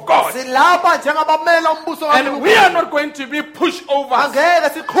kingdom of God. silapha njengabamela umbuso And we are not going to be pushovers. angeke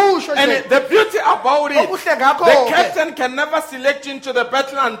sikhushwe And nje the beauty about it, okuhle ngakho the captain can never select you into the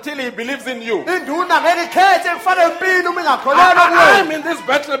battle until he believes in you. induna ngeke ikhethe kufake empini uma ingakholelwa I'm kuwe in this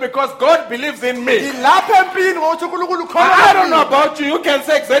battle because God believes in me. ngilapha empini ngokuthi uNkulunkulu I don't know ukholelwa about you, you can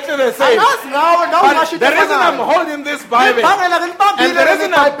say exactly the same. angazi ngawe nawe But ungasho the into reason I'm efanayo. holding this Bible Imbangela and ngilibambile the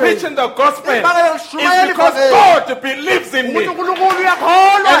reason I'm preaching the gospel is because God believes in me. ukuthi uNkulunkulu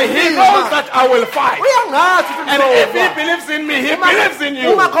uyakholwa And He knows that I will fight. uyangazi And if He believes in me, He believes in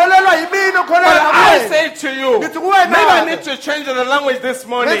you. But ungakholelwa yimini ukholelwa I ngawe say to you, Ngithi kuwe maybe I nawe. need to change the language this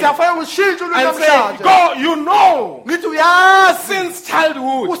morning ngithi afanele ushintshe ulwimi and say, namhlanje God, you know, ngithi uyazi since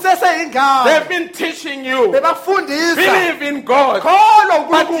childhood, useseyingane they've been teaching you, bebakufundisa believe in God. kholwa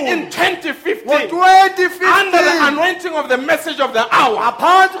But uNkulunkulu in 2015, ngo-2015 under the anointing of the message of the hour,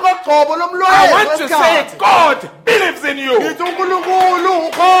 ngaphansi kogcobo I lomlwazi want to say, God believes in you. ngithi uNkulunkulu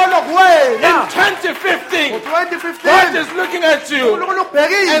ukholwa In kuwena 2015, God ngo-2015 is looking at you uNkulunkulu and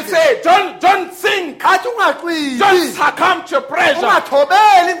ubhekile say, don't think, athi don't ungaqindi succumb to pressure.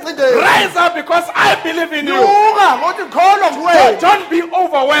 ungathobeli ingcindezi Rise up because I believe in you. nyuka ngokuthi ngikholwa kuwena Don't be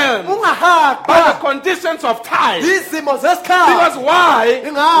overwhelmed by the ungahaqwa conditions of time. izimo zesikhathi Because why?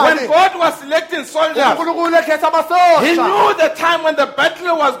 Ingani? When God was selecting soldiers, uNkulunkulu ekhetha He amasosha knew the time when the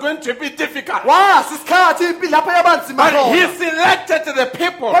battle was going to be difficult. wazi isikhathi impi lapho yabanzima But He khona selected the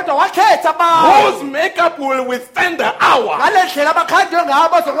people kodwa wakhetha abantu whose makeup will withstand the hour. ngale ndlela abakhandwe ngabo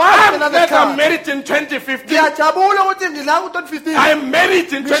bazokwazi I'm phela glad I'm nesikhathi married in 2015. ngiyajabula ukuthi ngila ku-2015 I'm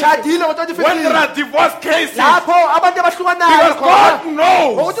married in 2015. ngishadile When there ngo-2015 are divorce cases, lapho abantu abahlukanayo because khona God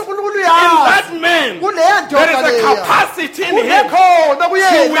knows ngokuthi uNkulunkulu in uyazi that man kuleya there is ndoda a leya capacity in him unekhona to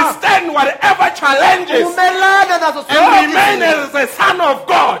kuyena withstand whatever challenges umelana nazo and remain zonke as a son of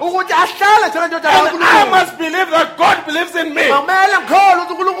God. ukuthi ahlale njengendoda And I kaNkulunkulu must believe that God believes in me. mamele ngikholwa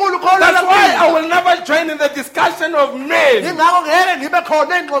ukuthi uNkulunkulu That's why I ukholwa will never join in the discussion of men ingakho ngeke ngibe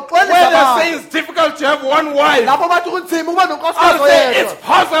khona ey'ngxoxweni where they say zabantu it's difficult to have one wife. lapho bathi kunzima ukuba I'll nonkosikazi say it's oyedwa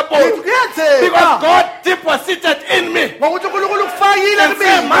possible kuyenzeka because God deposited in me. ngokuthi uNkulunkulu kufakile And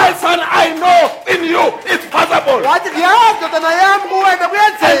say, my son, I know in you it's possible. wathi ngiyazi ndodana yami kuwena And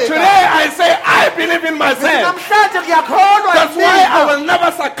kuyenzeka today I say, I believe in myself. namhlanje ngiyakholwa That's why I yimina. will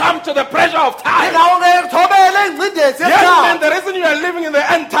never succumb to the pressure of time. ingawo ngeke ngithobele ingcindezi Yes, man, yesikhathi the reason you are living in the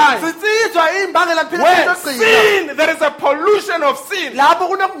end time, sitsizwa imbangela where ngiphila sin, there is a pollution of sin. lapho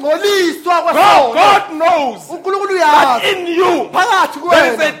kunokungcoliswa God, kwesono God knows uNkulunkulu that uyazi in you phakathi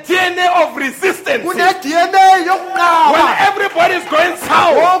there is kwena a DNA of resistance. kune-DNA When yokunqaba everybody is going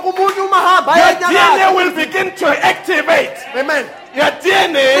south, wonke umuntu uma hamba your DNA enyakatho will begin to activate. amen Your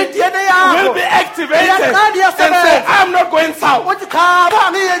DNA i-DNA will yakho be activated Iyaqala and say, iyasebenza. I'm not going south. uthi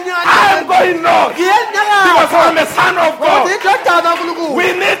khaba I'm going north because ngiyenyakatho I'm a son of ngokuthi God. indodana kaNkulunkulu We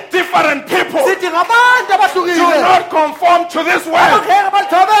need different people. sidinga abantu Do abahlukile not conform to this world. angeke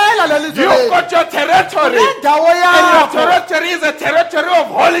balithobela leli You've zwe got your territory, indawo and your yakho territory is a territory of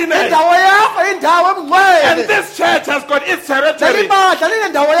holiness. indawo yakho indawo And ebungcwele this church has got its leli territory. badla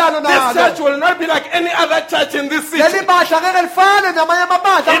linendawo yalo This church nalo will not be like any other church in this leli city. badla ngeke lifane namanye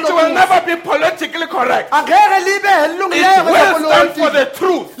amabandla It will never be politically correct. angeke libe It elilungileyo will stand for kwezepolitiki the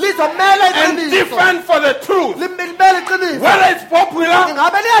truth. lizomela and iqiniso defend for the truth. limele iqiniso Whether it's popular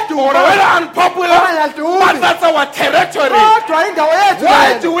ingabe or liyaduma whether unpopular, Ayadumi. but that's our territory. kodwa indawo yethu Why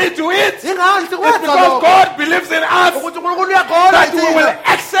lena. do we do it? ingani It's sikwenza because lokho God believes in us ukuthi uNkulunkulu uyakholwa that we will kithina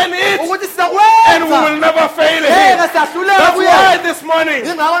action it ukuthi and we will sizakwenza never fail ngeke Him. siyahluleka That's kuye why this morning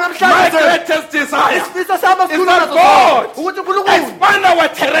ingakho my namhlanje greatest desire isifiso sami is esikhulu that naso God sonke, ukuthi uNkulunkulu expand our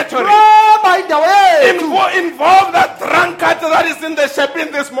territory. roba indawo yethu Involve that drunkard that is in the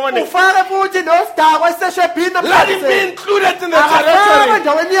shepherd this morning. ufake futhi nosidakwa esiseshebhini Let him be included in the akafakwe territory.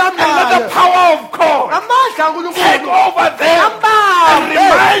 endaweni And let the yami power of God amandla take kaNkulunkulu over them and Ambambe.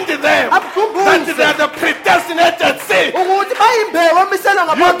 remind them that Akukhumbuze. they are the predestinated seed. ukuthi bayimbewu emiselwa You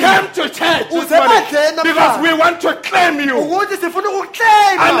ngaphambili came to church this Uze morning badleni because namhlanje. we want to claim you ukuthi sifuna under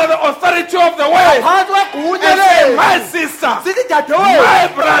ukukleyima the authority of the word phakathi kwegunya and say, lethu my sister, sithi dadewethu my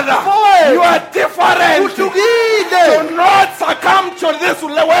brother, Mfowethu. you are different. uhlukile Do not succumb to this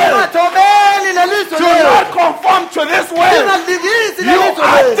world. ungathobeli lelizwe Do lethu not conform to this world. ingalingisi You lelizwe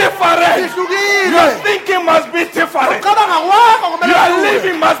are lethu different. sihlukile Your thinking must be different. ucabanga kwakho kumele Your uhluke.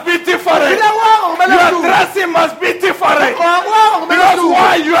 living must be different. uphila kwakho kumele Your uhluke. dressing must be different. Ugqoka kwakho kumele Because uhluke.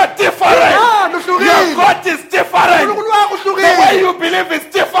 why? You are different. Ingani Your uhlukile God is different. uNkulunkulu wakho The way uhlukile you believe is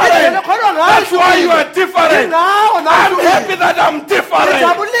indlela different. ekholwa ngayo That's why you are different. Ingawo nawe I'm uhlukile. happy that I'm different.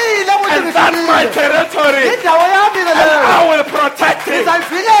 ngijabulile ukuthi And that's my ngihlukile territory. indawo yami And leyo I will protect it.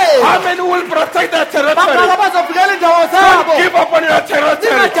 ngizayivikela How many will protect that baqala territory? bazovikela indawo Don't zabo give up on your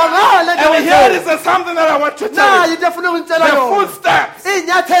territory. ningadangali endawo And here zabo is something that I want to tell nayo you. into efuna ukungitshela The yona footsteps,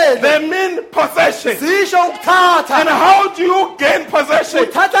 iy'nyathelo they mean possession. zisho ukuthatha And how do you gain possession?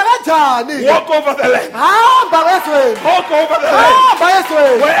 uthatha kanjani Walk over the land. hamba ezweni Walk over the land. hamba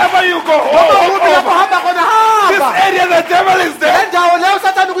ezweni Wherever you go, noma walk kuphi lapho over. hamba khona This hamba area, the devil is there. endawo leyo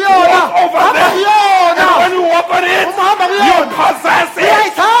usathanda kuyona Walk over hamba there. kuyona And when you walk on it, uma hamba you kuyona possess it. We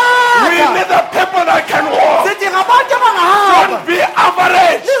uyayithatha need the people that can walk. sidinga abantu abangahamba Don't be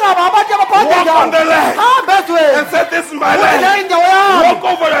average. lingaba abantu abaphatha Walk on the land. hamba ezweni And say, this is my uthi le land. indawo yami Walk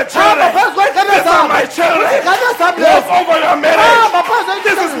over your hamba children. phezu kwey'ngane These are zami my children. iy'ngane zami Walk lezi over your marriage. hamba phezu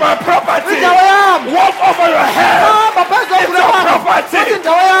This is my property. indawo yami Walk over your head. hamba phezu It's your property. futhi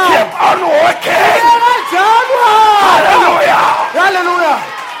indawo yami Keep on walking. kanjalo Hallelujah. haleluya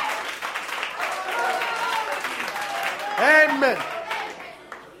amen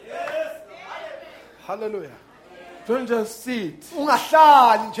haleluya Don't just sit.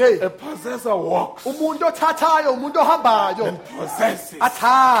 ungahlali nje A possessor walks umuntu othathayo umuntu ohambayo and possesses.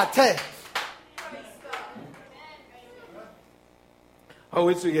 athathe Are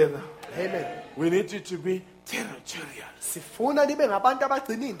we together? amen We need you to be territorial. sifuna nibe ngabantu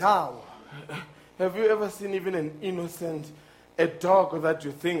abagcina iy'ndawo Have you ever seen even an innocent, a dog that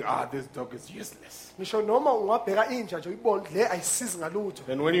you think, this dog is useless? ngisho noma ungabheka inja nje uyibone le ayisizi ngalutho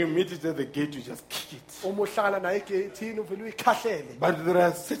And when you meet it at the gate, you just kick it. uma uhlangana naye egethini uvele uyikhahlele But there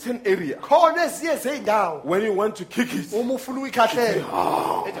are certain areas khona ezinye zey'ndawo when you want to kick it. uma ufuna uyikhahlele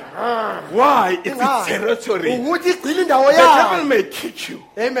Why? It's its Ingani? territory. ukuthi igcina indawo The devil yayo may kick you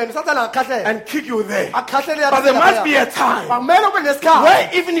amen usathana angakhahlele and kick you there. akhahlele But there must be a time kumele kube nesikhathi where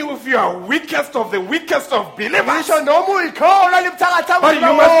even if you are weakest of the weakest of believers, ngisho noma uyikholwa libuthakathaka but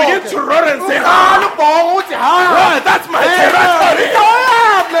you must begin to roar and say, uqala ubhongo uthi Well, that's my territory. indawo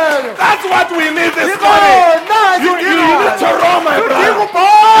yami leyo That's what we need this morning. ikhona You need to roar, my udinga brother. And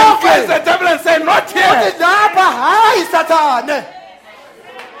ubhongo face the devil and say, Not uthi here. lapha hayi sathane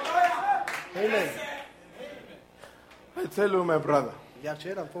amen I tell you, my brother,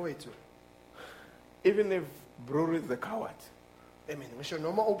 ngiyakutshela mfowethu even if Brewer is the coward, amen ngisho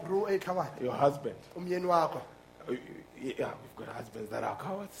noma ubru ekhawani your husband, umyeni wakho yeah, we've got husbands that are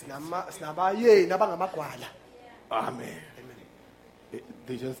cowards. sinabayeni abangamagwala Amen.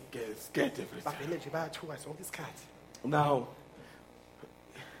 They just get scared every time. bavele nje bayathuka sonke isikhathi Now,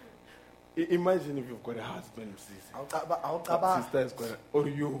 imagine if you've got a husband, awucabanga sister has got or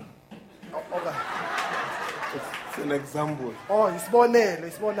you. It's an example.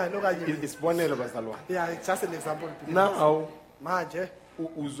 isibonelo okanye It's bonelo bazalwane. yeah it's just an example Now, manje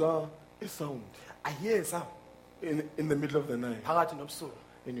uzwa a sound ayeza in the middle of the night, phakathi nobusuku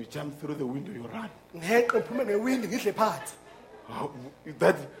and you jump through the window, you run. ngeqe ngiphume ngewindi ngidle phansi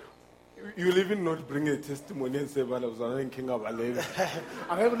That you'll even not bring a testimony and say, "Well, I was on King of Alevi."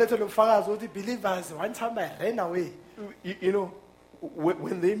 angeke ulethe lobufakazi ukuthi believers one time I ran away You know,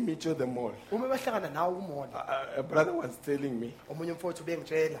 when they meet you at the mall, uma behlangana nawe kumona a brother was telling me, omunye umfowethu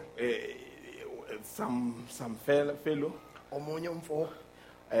bengitshela some fellow, omunye umfo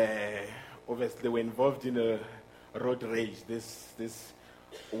obviously they were involved in a road rage. This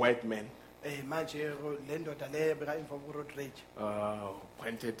white man, Manje le ndoda leyo beka emva ku-road rage.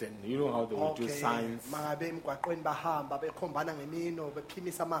 Pointed, and you know how they would do signs. Mangabe emgwaqweni bahamba bekhombana ngemino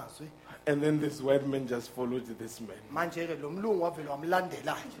bephimisa amazwi. And then this white man just followed this man. Manje ke lo mlungu wavela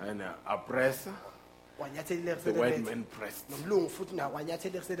wamlandela nje. And a presser, Wanyathela the white kuselele. man pressed. Nomlungu futhi na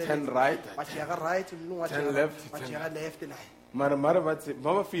wanyathela kuselele. Turn right. Wajika right umlungu Turn left, wajika left naye. Mara bathi,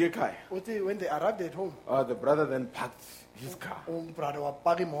 Mama fike ekhaya. Uthi when they arrived at home, The brother then parked his car umbrother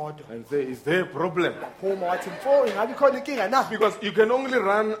wapaka imoto. and say, is there a problem? Phuma wathi mfo ingabe khona inkinga na? Because you can only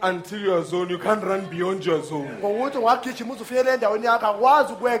run until your zone. You can't run beyond your zone. Ngokuthi ungagijima uzufikele endaweni yakho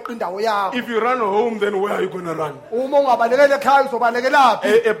akwazi ukweqa indawo yakho. If you run home, then where are you going to run? Uma ungabalekela ekhaya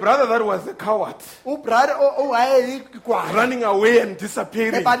uzobalekelaphi? A brother that was a coward, Ubrother owayeyigwala running away and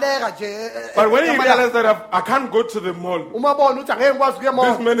disappearing. ebaleka nje. But when he realized that I can't go to the mall, uma bona uthi angeke ngikwazi ukuya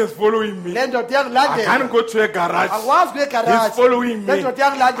this emall, man is following me. le ndoda I iyangilandela. can't go to a garage. Akwazi ukuya He's egarage. following Le me. ndoda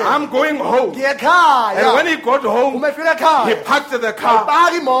iyangilandela. I'm going home. Ngiye ekhaya. And when he got home, uma efika he ekhaya parked the car.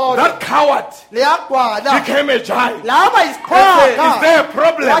 paka imoto That coward leyagwala became a giant. laba He said, is there isikhwaka a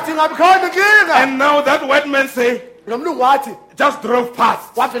problem? wathi ngabe khona inkinga. And now that white man say, Lo mlungu wathi just drove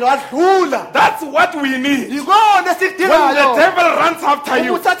past. wavela wadlula. That's what we need. Yikona When the esikudingayo. devil runs after Uma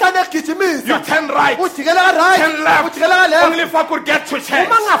you, usathane you egijimisa turn right, ujikela ka right turn left. ujikela ka left. Only if I could get to church.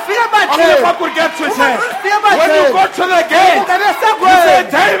 Uma ngafika Only if I ebandleni could get to Uma church. ngafika When you ebandleni go to the gate, ungane you say,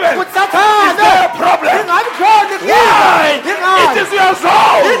 esegweni David, uthi is there a sathane problem? ingabe khona Why? inkinga. It is your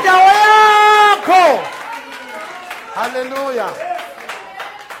zone. indawo yakho. Hallelujah.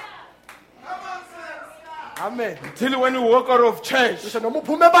 Amen. Till when you walk out of church, Ngisho noma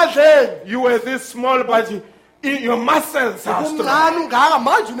uphuma ebandleni you were this small, but your muscles are strong. umncane ungaka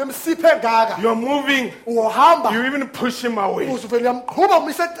manje unemsipho engaka You're moving. uhamba You even push him away. uzuvele uyamqhuba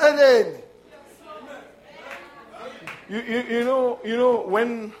umisa eceleni. You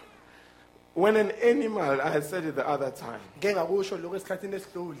know when an animal, I said it the other time, Ngeke ngakusho lokho esikhathini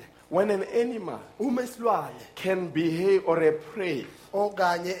esidlule. when an animal Uma isilwane can behave, or a prey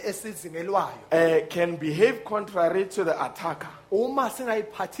okanye esizingelwayo can behave contrary to the attacker, uma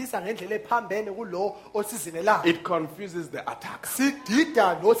singayiphathisa ngendlela ephambene kulo osizingelayo it confuses the attacker.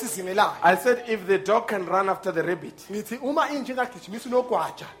 sidida lo sizingelayo. I said if the dog can run after the rabbit, Ngithi uma inje ingagijimisa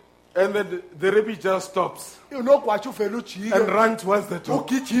unogwaja and then the rabbit just stops unogwaja uvela and ujike run towards the dog,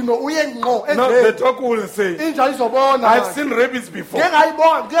 ugijime uye ngqo now the endleni dog will say, inja izobona. I've seen rabbits before, Ngeke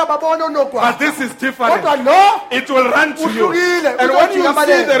ngayibona ngiyababona but unogwaja this is different. kodwa lo It will run to you. uhlukile. And when you Uzojika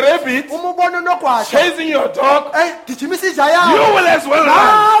see the balele. rabbit Uma ubona unogwaja chasing your dog, gijimisa inja you yawo will as well run.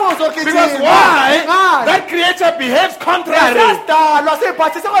 nawe Because uzogijima. why? Ngani? That creature behaves contrary. Sasidalwa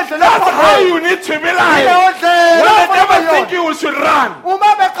siphathisa ngendlela That's how ephambene. you need to be Leyo like. ndlela When the devil ofanele thinks you should run,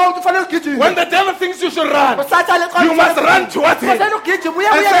 uma beqawuthi ufanele ugijime when the devil thinks you should run, usathane eqawuthi you must ufanele run ugijime. towards him. Ufanele ugijime uye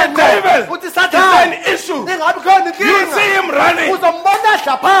And uye say, ngqo. David, Uthi is there sathane an issue? ingabe khona You inkinga. see him running. Uzombona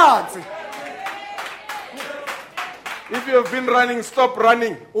adla phansi. If you have been running, stop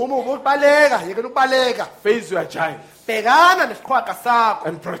running. Uma ukubaleka yekela ukubaleka. Face your giant Bhekana nesiqhwaga sakho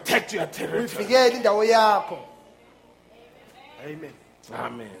and protect your territory. uyivikele indawo yakho. Amen.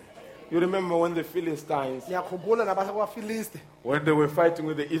 Amen. You remember when the Philistines, Ngiyakhumbula nabakwaFilisti when they were fighting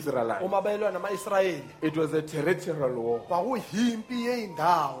with the Israelites, uma belwa nama-Israyeli it was a territorial war. kwakuyimpi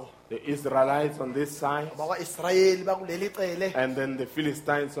yey'ndawo. The Israelites on this side, Abakwa-Israyeli bakuleli cele, and then the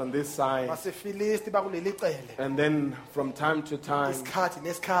Philistines on this side. baseFilisti bakuleli cele. And then from time to time, Isikhathi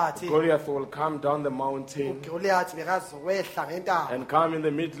nesikhathi Goliath will come down the mountain uGoliath bekazokwehla ngentaba, and come in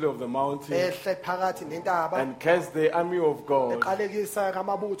the middle of the mountain ehle phakathi nentaba, and curse the army of God. eqalekisa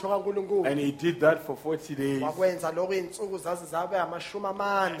kamabutho kaNkulunkulu. And he did that for 40 days. Wakwenza lokho iy'nsuku zaze zabe amashumi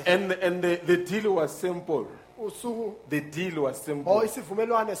amane. And the deal was simple. Usuku The deal was simple.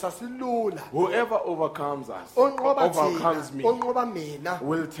 isivumelwano sasilula. Whoever overcomes us, Onqoba overcomes thina, me, onqoba mina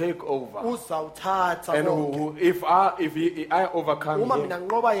will take over. uzawuthatha And konke. if I overcome Uma him, mina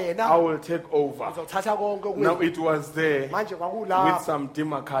nginqoba I yena will take over. uzawuthatha konke Now kuwena. it was there Manje with kwakulapho some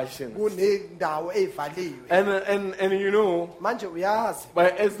demarcation. kunendawo ey'valiwe. And you know, Manje uyazi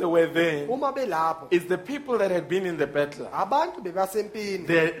but as they were there, uma belapho it's the people that had been in the battle. abantu bebasempini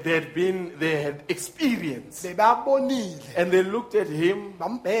They had experience. bebabonile And they looked at him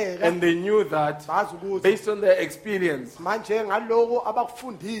bambheka and they knew that bazi ukuthi based on their experience, manje ngaloko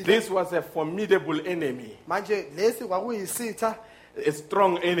abakufundile this was a formidable enemy, manje lesi kwakuyisitha a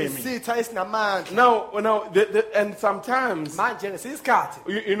strong enemy. isitha esinamandla. Now, and sometimes, Manje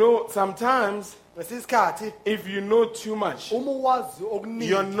ngesisikhathi you know, sometimes ngesinye isikhathi if you know too much, uma uwazi your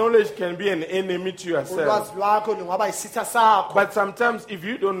okuningi knowledge can be an enemy to yourself. ulwazi lwakho lungaba yisitha sakho. But sometimes if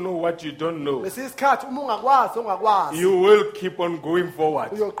you don't know what you don't know, Ngesinye isikhathi uma ungakwazi ongakwazi you will keep on going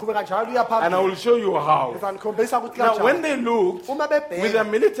forward. uyoqhubeka njalo uya And I phambili. will show you how. Ngizanikhombisa ukuthi Now, when kanjani. they looked Uma with their bebheka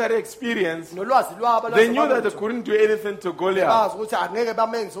military experience, nolwazi lwabo they knew that they lwasebamutho, couldn't do anything to Goliath. bazi ukuthi angeke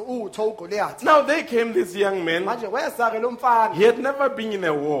bamenze utho uGoliath. Now, there came this young man. Manje weza-ke lo mfana He had never been in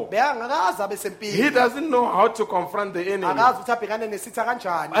a war. bekangakaze abe He sempini, doesn't know how to confront the enemy. akazi ukuthi abhekane nesitha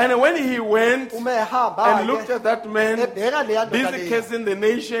kanjani. And when he went Uma ehamba and looked at that man, ebheka leya ndoda busy leya, cursing the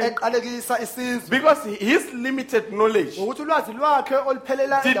nation, eqalekisa isizwe because his limited knowledge ngokuthi ulwazi lwakhe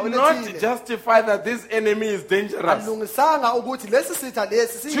oluphelela did endaweni not ethile justify that this enemy is dangerous. alungisanga ukuthi lesi sitha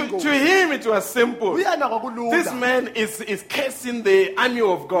lesi To siyingozi. him, it was simple. Uyena This kwakulula man is cursing the army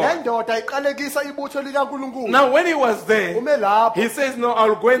of le God. ndoda iqalekisa ibutho likaNkulunkulu. Now, when he was there, Ume lapho he says, "No,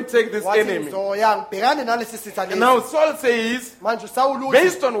 I'll go and take this wathi enemy." ngizoya ngibhekane nalesi sitha lesi. Now, Saul says, Manje uSawuli uthi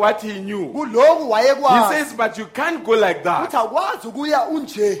based on what he knew, kulokhu he wayekwazi says, "But you can't go like ukuthi that. akwazi ukuya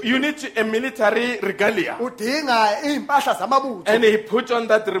unje, You need a military regalia." udinga impahla zamabutho. And he put on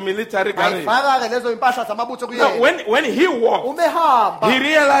that military regalia. Ayifaka-ke lezo impahla zamabutho Now, kuyena. when he walked, Uma ehamba he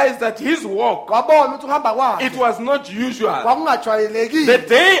realized that his walk, wabona ukuthi uhamba it kwakhe was not usual. The kwakungajwayelekile.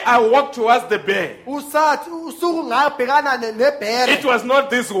 day I walked towards the bear, Usathi usuku ngabhekana nebhere it was not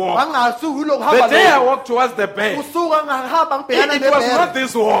this walk. kwakungasuku lo The kuhamba day I lo. walked towards the bear, Usuku ngahamba ngibhekana it was not nebhere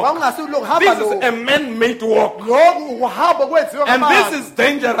this walk. kwakungasuku lo kuhamba This lo. is a man-made walk. Lokhu ukuhamba kwenziwa And this ngabantu. is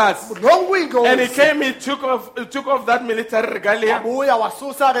dangerous. Lokhu And he kuyingozi. came, he took off that military regalia Wabuya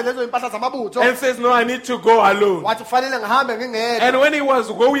wasusa-ke lezo impahla zamabutho and says, "No, I need to go alone." wathi kufanele ngihambe ngingedwa. And when he was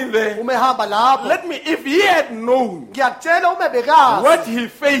going there, Uma ehamba lapho if he had known ngiyakutshela uma bekazi what he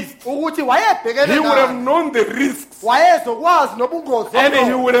faced, ukuthi wayebhekene he would have nani, known the risks. wayezokwazi nobungozi And he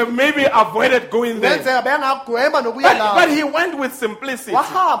obukhona. would have maybe avoided going there. Kungenzeka bengakugwema nokuya But lapho. he went with simplicity.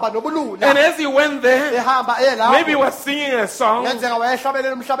 Wahamba And nobulula. as he went there, Ehamba eye maybe he lapho. was singing a song, Kungenzeka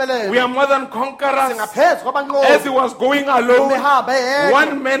wayehlabelela "We umhlabelelo. are more than conquerors." Singaphezu As he kwabanqobi. was going Uma alone, ehamba eyedwa.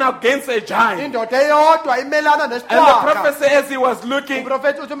 one man against a giant. Indoda eyodwa imelana And the nesitwaka. prophet said, as he was looking,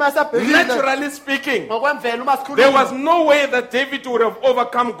 Uprofethi uthi uma esebhekile naturally speaking, ngokwemvelo uma there was sikhuluma no way that David would have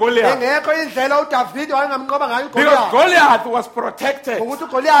overcome Goliath. engekho indlela uDavide wayengamnqoba ngayo Because uGoliath. Goliath was protected. Ngokuthi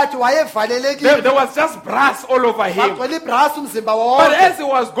uGoliath wayevalelekile. There was just brass all over him. Wagcwele ibrasi umzimba But wonke. as he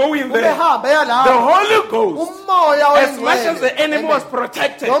was going Uma there, ehamba eya the lapho. Holy Ghost, Umoya as much as the enemy was oyingcwele.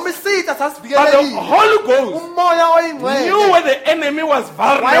 protected, Noma isitha but the sasivikelekile. Holy Ghost Umoya knew oyingcwele. where the enemy was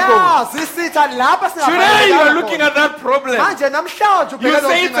vulnerable. Wayazi isitha lapha Today you are singafanelekanga looking khona. at that problem. Manje namhlanje You ubhekene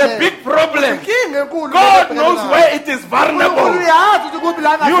say it's nenkinga a leyo. big problem. Inkinga enkulu God ubhekene knows nayo. where it is uNkulunkulu vulnerable. uyazi ukuthi kuphi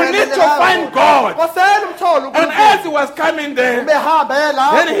la You need to angafanelekanga find khona. God. Kosele umthole And uNkulunkulu. as he was coming there, Uma ehamba eya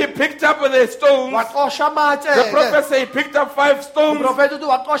lapho. then he picked up the stones. Waqosha amatshe. The prophet said he picked up 5 stones, Uprofethi uthi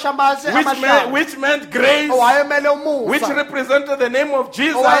waqosha amatshe amahlanu. which meant grace, Owayemele which umusa. represented the name of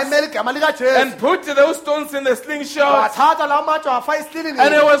Jesus, Owayemele igama likaJesu. and put those stones in the slingshot. Wathatha lawo matshe wafaka esililini.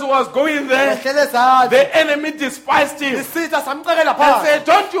 And he was going there. Wehlele ezantsi. The enemy despised him Isitha samcekela and phansi. said,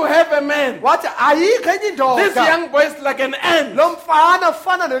 "Don't you have a man? Wathi ayikho enye This indoda. young boy is like an ant." Lo mfana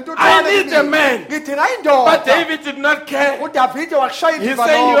ufana nentutwane. I need a man. Ngidinga indoda. But David did not care. uDavide wakushaya He indiva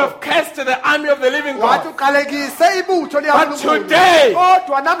said, "You lo. have cast the army of the living Wathi God. uqalekise ibutho But likaNkulunkulu. today,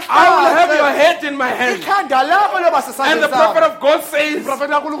 Kodwa I will have your namhlanje head in my hand." ikhanda lakho loba And the sesandleni prophet sami. of God says, Uprofethi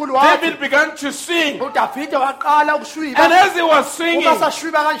kaNkulunkulu wathi David began to sing. uDavide waqala ukushwiba. And as he was singing, Uma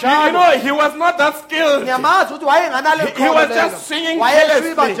sashwiba you kanjalo. know, he was not that skilled. Ngiyamazi ukuthi wayenganalo He was just singing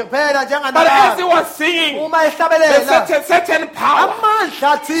wayeshwiba carelessly. nje kuphela But as he njenganabanye. was singing, Uma a ehlabelela certain power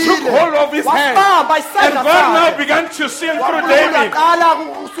amandla athile took hold of his hand. wabamba And isandla God now sakhe. began to sing through uNkulunkulu David. aqala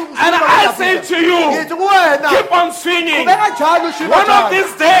And I say to you, ngithi kuwena keep on singing. ubeka njalo ushwiba One of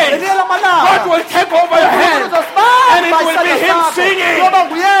these days, ngelinye lamalanga God will take over your hand. And it will be him singing.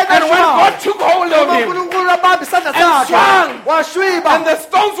 And when God took hold of him, uNkulunkulu abamba isandla and swung, sakhe washwiba and the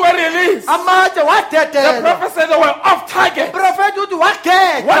stones were released, amatshe the wadedela. prophet said they were off target. Uprofethi uthi One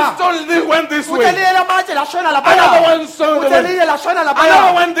wageda stone went this uthe way, elinye lamatshe lashona another laphaya one stone uthe went, elinye lashona another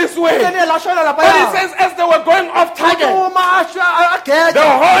laphaya went this uthe way. elinye lashona But he laphaya. says, as they were going off target, uma the ageda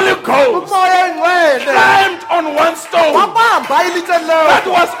Holy Ghost umoya engcwele climbed on one stone wabamba ilitshe that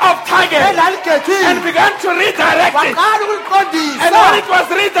lo was off target and elaligethile began to redirect it. waqala And when it ukuliqondisa was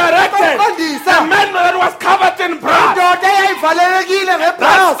redirected, the uqondisa man that was covered in brass, indoda eyayivalelekile that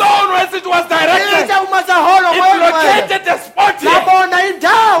ngebrasi stone, as it was directed, ilitshe uma saholwa it moya engcwele located the spot here labona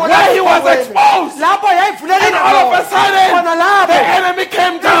indawo where he was lapho exposed. lapho And yayivulekile all of a sudden, khona the lapho enemy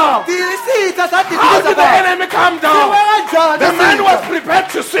came down. isitha How sadiliza did the enemy come down? kanjani The man was prepared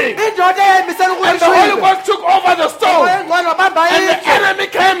to to sing. indoda eyimisela And the Holy ukuyishwila Ghost took over the stone. engcwele wabamba And the itshe enemy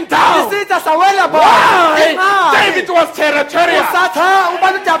came down. isitha sawela Why? phansi David was territorial. usatha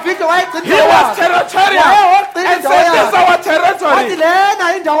ubani udavide He was territorial. And said, this is our wathi territory. lena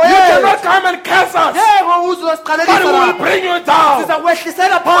indawo You yethu cannot come and curse us. yebo But we uzosiqalekisa will lapha bring you down. siza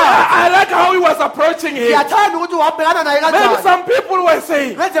kwehlisela phansi I like how he was approaching him. ngiyathanda ukuthi wabhekana naye Maybe kanjani some people were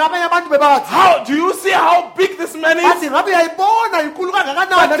saying, ngenzeka abanye abantu bebathi how do you see how big this man is? bathi ngabe uyayibona inkulu But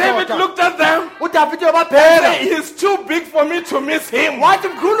kangakanani David ndoda looked at them udavide and wababheka said, he's too big for me to miss him. wathi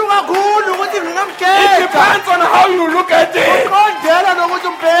mkhulu kakhulu ukuthi It ngingamkhetha depends on how you look at it. uqondela nokuthi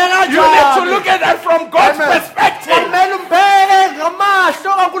umbheka You need to look at that from God's perspective. kumele umbheke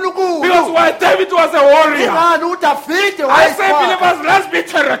ngamahlo kankulunkulu Because while David was a warrior, ingani udavide I say, believers, let's be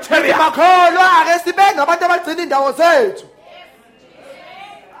territorial. makholwa ake sibe ngabantu abagcina indawo zethu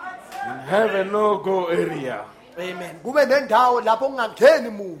Have a no-go area. amen kube nendawo lapho kungangeni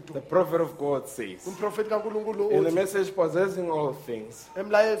muntu The prophet of God says, umprofeti kankulunkulu in the uthi message possessing all things,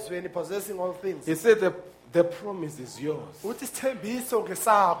 emlayezweni possessing all things he said the promise is yours. uthi isithembiso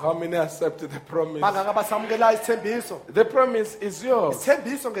ngesakho How many accept the promise? bangaka abasamukelayo isithembiso The promise is yours.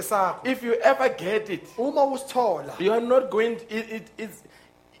 isithembiso ngesakho If you ever get it, uma usithola you are not going.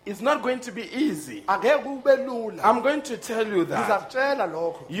 It's not going to be easy. angeke kube lula I'm going to tell you that ngizakutshela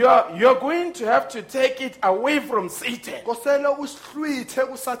lokho you're going to have to take it away from Satan. kosele usihlwithe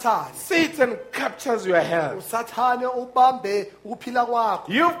kusathane Satan captures your health. usathane ubambe ukuphila kwakho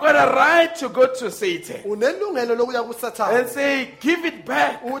You've got a right to go to Satan unelungelo lokuya and kusathane say, give it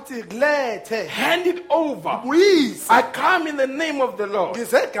back, uthi kulethe hand it over. buyise I come in the name of the Lord,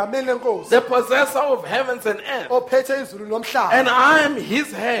 ngizegameni lenkosi the possessor of heavens and earth, ophethe izulu nomhlaba and I am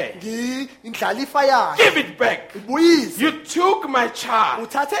his head. ngindlalifa yakhe Give it back. buyise You took my child.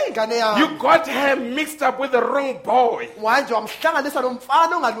 uthathe ingane yami You got her mixed up with the wrong boy. manje wamhlanganisa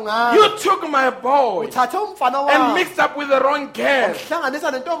nomfana ongalunganga You took my boy uthathe umfana and wami mixed up with the wrong girl.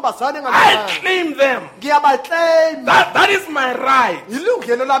 wamhlanganisa nentombazane I engalunganga claim them. ngiyabakleyima That is my right.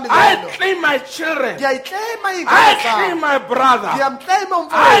 ilungelo lami I lelo claim my children. ngiyayikleyima I ingane claim zami my brother. ngiyamkleyima I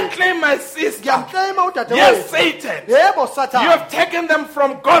umfowethu claim my sister. ngiyamkleyima udade Yes, wethu Satan. yebo You sathane have taken them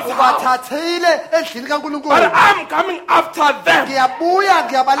from God's house. ubathathile endlini But kankulunkulu I'm coming after them. ngiyabuya I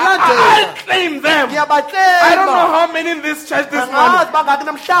ngiyabalandela claim them. I don't know ngiyabakleyima how many in this church this morning angazi bangaki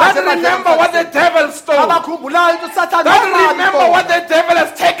namhlanje that remember what the devil stole. abakhumbulayo ukuthi usathane That wabamba remember what the devil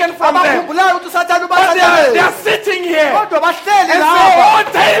has taken from them. abakhumbulayo ukuthi usathane But they are ubathathe sitting here kodwa bahleli and say, lapha oh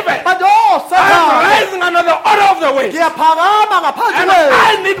David, bathi oh I'm sathane rising another order of the way. ngiyaphakama ngaphansi And kwenu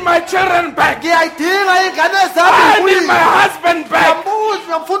I need my children back. ngiyayidinga ingane I zami need my husband back.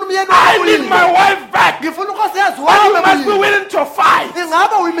 ngiyamfuna umyeni I need my wife back. ngifuna unkosikazi But you must be wami willing to fight.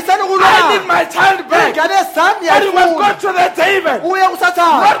 ingabe uyimisela I ukulwa need my child back. ingane zami But you must go ngiyayifuna to the David. uye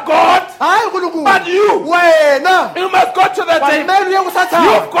kusathane Not God, hayi unkulunkulu but you. wena You must go to the David. kwamele uye kusathane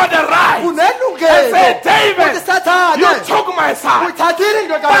You've got a right. unelungelo Say, David, uthi sathane you took my son. uyithathile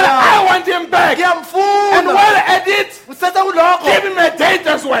indoda But I yami want him back. And ngiyamfuna while at it, usethe kulokho give him a date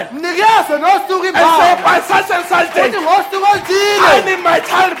as well. mnikeze nosuku And say, impama by such and such uthi date, ngosuku I oluthile need my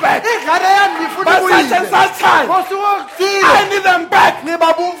child back. ingane yami ngifuna By such and ukuyile such time, ngosuku I oluthile need them back.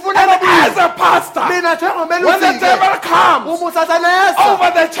 ngibabumfuna And as babuyile a pastor, mina when the njengomeluzike devil comes uma usathanesa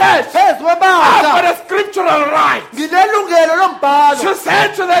over the church, phezu I've got kwebandla a scriptural right nginelungelo lombhalo to say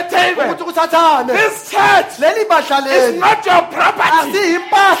to the David, ukuthi kusathane this church leli badla is leli not your property,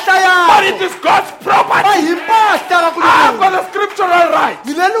 asiyimpahla but yakho it is God's property. bayimpahla I've got kankulunkulu a scriptural right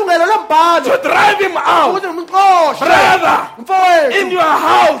nginelungelo to lombhalo drive him out. ukuthi ngimxoshe Brother, in mfowethu your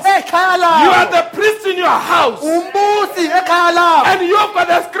house, ekhaya you are lakho the priest in your house, umbusi ekhaya lakho and you've got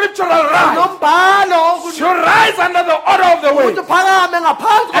a scriptural right nombhalo to rise under the order of the way ukuthi uphakame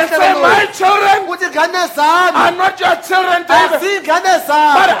ngaphansi and say, kohlelo my lolu. children ukuthi ingane zami are not your children, David, asiyingane but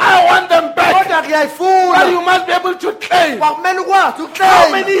zami I want them back. kodwa But ngiyayifuna you must be able to claim. kwakumele ukwazi How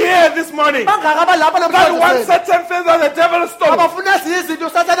many ukukleyima here this morning bangaka abalapha that want namhlanje certain things that the devil stole? abafuna ezinye izinto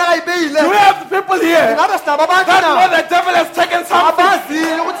usathane Do akayibile we have people here ngabe sinabo abantu that know na the devil has taken something?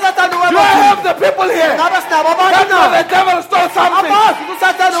 abazile ukuthi usathane Do I have webazile the people here ngabe sinabo that abantu know the na devil stole something? abazi ukuthi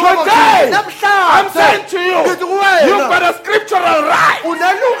usathane Today, I'm namhlanje saying to you, ngithi you've kuwena got a scriptural right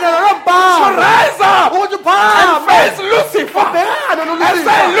unelungelo to lombhalo rise up ukuthi and uphakame face Lucifer ubhekane and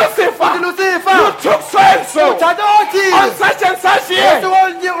say, Lucifer, uthi Lucifer you took so and so uthathe on othile such and such year, usuku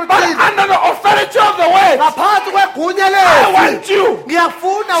oluthile but under the authority of the word, ngaphansi kwegunya I lezi want you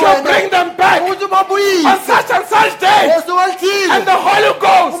ngiyafuna to bring wena them back ukuthi on ubabuyise such and such day, ngosuku oluthile and the Holy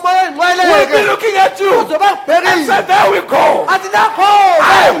Ghost umoya will be engcweleke looking at you uzoba and say, kubhekile there we go. athi I nakhona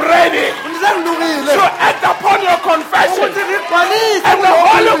am ready. sengilungile to act upon your confession. ukuthi ngigcwalise And the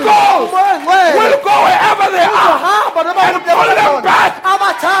Holy Ghost Umoya Ngcwele will go wherever they are uhamba noma and pull them back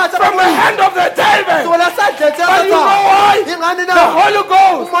abathatha from the hand of the devil. kusukela sandleni But you know why? ingani The na Holy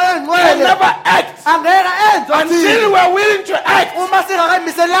Ghost Umoya can Ngcwele never act angeke enze until we're willing to act. uma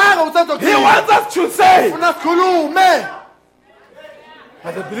singakamiselanga ukuthi He wants us to say, ufuna sikhulume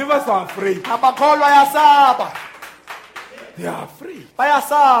but the believers are afraid. abakholwa yasaba They are afraid.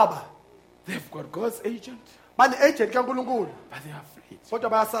 bayasaba They've got God's agent, bane agent kaNkulunkulu but they are afraid. kodwa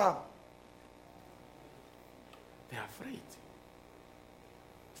bayasaba They are afraid.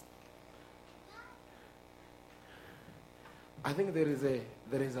 I think there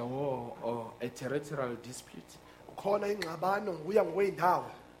is a war or a territorial dispute khona ingxabano nguya ngokweindawo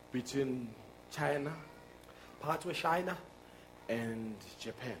between China phakathi kweChina and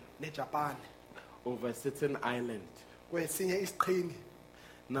Japan neJapan over a certain island. kwesinye isiqhingi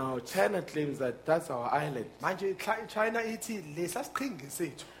Now China claims that that's our island, manje iChina ithi lesa siqhingi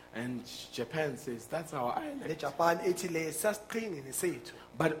sethu and Japan says that's our island. neJapan ithi lesa siqhingi sethu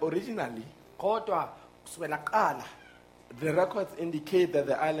But originally, kodwa kusukela kuqala the records indicate that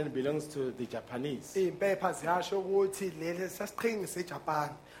the island belongs to the Japanese. impepha ziyasho ukuthi lesa siqhingi seJapan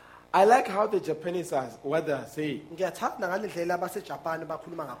I like how the Japanese are what they are saying. ngiyathanda ngalendlela abaseJapan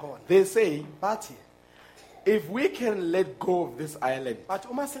bakhuluma ngakhona They say, bathi if we can let go of this island bathi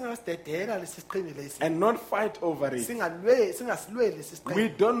uma singasidedela lesi siqhingi lesi and not fight over it, singasilweli lesi we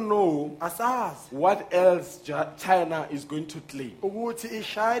siqhingi don't know asazi what else China is going to claim. ukuthi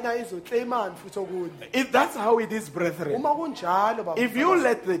iChina izoclaimani futhi okunye If that's how it is, brethren, uma kunjalo baba if you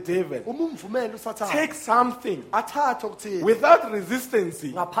let the devil uma umvumela usathana take something athathe okuthile without resistance,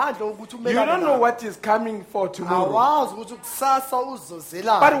 you ngaphandle kokuthi don't know what is coming for tomorrow. awazi ukuthi kusasa But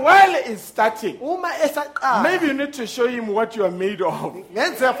uzozelana while it's starting, uma esaqala maybe you need to show him what you are made of.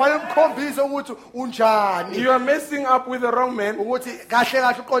 ngenzeka fanele umkhombise ukuthi unjani You are messing up with the wrong man. ukuthi kahle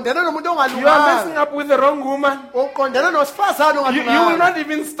kahle uqondene nomuntu You are messing ongalunganga up with the wrong woman. uqondene nosifazane You will ongalunganga not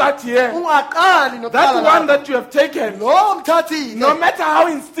even start here. ungaqali That one noqala that you have taken, lo mthathile no matter how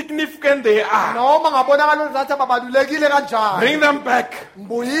insignificant they are, noma ngabonakala ngathi ababalulekile kanjani bring them back.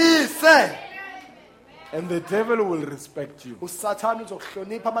 mbuyise And the devil will respect you. usathana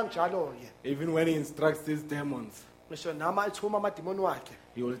uzokuhlonipha manjalo ke Even when he instructs these demons, ngisho nama ethuma amadimoni wakhe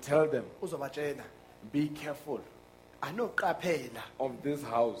he will tell them, uzobatshela be careful anoqaphela of this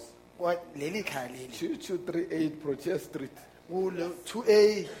house. leli khaya leli 2238 Protea Street. kulo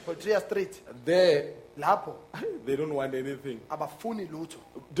 2A Potria Street There, lapho they don't want anything. abafuni lutho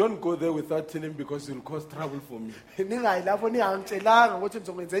Don't go there without telling because it will cause trouble for me. ningayi lapho ningangitshelanga ukuthi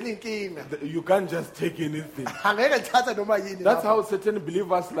ngizokwenzela inkinga You can't just take anything. angeke ngithatha noma yini That's lapho. how certain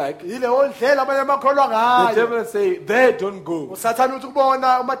believers like. yileyo ndlela abanye bakholwa The ngayo devil say, there don't go. usathana uthi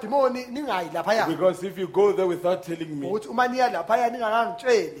kubona amadimoni ningayi laphaya Because if you go there without telling me, ukuthi uma niya laphaya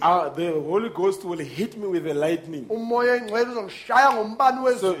ningakangitsheli the Holy Ghost will hit me with the lightning. umoya engcwele uzongishaya ngombani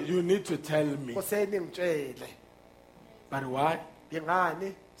So wezulu you need to tell me. koseni ngitshele But why?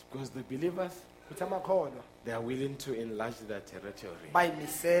 ngingani It's because the believers, ukuthi amakholwa they are willing to enlarge their territory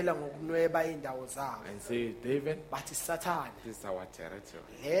bayimisela ngokunweba indawo zabo and say, David, bathi sathane this is our territory.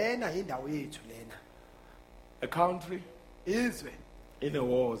 lena indawo yethu lena A country izwe in a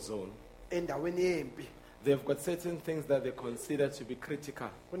war zone, endaweni yempi they've got certain things that they consider to be critical.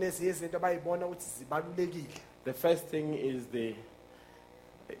 kunezinye izinto abayibona ukuthi zibalulekile The first thing is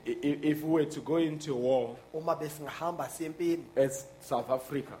if we were to go into war uma besingahamba siyempini as South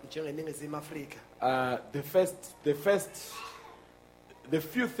Africa, njengeningizimu Afrika the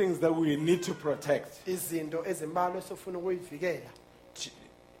few things that we need to protect. izinto ezimbalwa esofuna ukuyivikela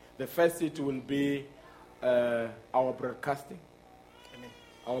The first it will be our broadcasting.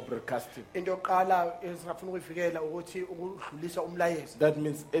 Our broadcasting. into yokuqala esingafuna ukuyivikela ukuthi ukudlulisa umlayezo That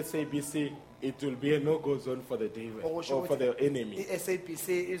means SABC, it will be a no-go zone for the devil okusho or for the enemy. i-SABC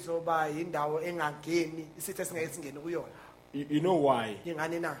izoba yindawo engangeni isithe singeke singene kuyona You know why?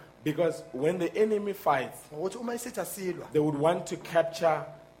 ingani na Because when the enemy fights, ngokuthi uma isitha silwa they would want to capture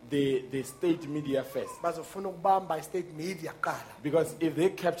the state media first. bazofuna ukubamba i-state media kuqala Because if they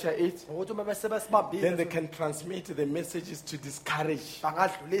capture it, ngokuthi uma bese then besibambile they can transmit the messages to discourage.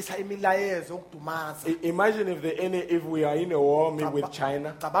 bangadlulisa imilayezo okudumaza Imagine if we are in a war maybe with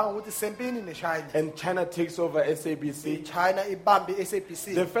China cabanga ukuthi sempini neChina and China takes over SABC. iChina ibambe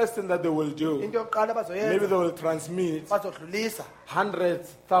i-SABC The first thing that they will do, into yokuqala maybe they bazoyenza will transmit bazodlulisa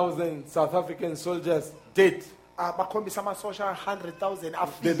 100,000 South African soldiers dead. bakhombisa amasosha 100,000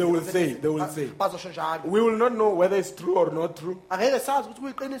 They will say, bazosho njalo. we will not know whether it's true or not true, Angeke sazi ukuthi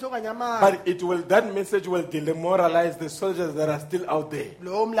kuyiqiniso okanye amanga. but that message will demoralize the soldiers that are still out there.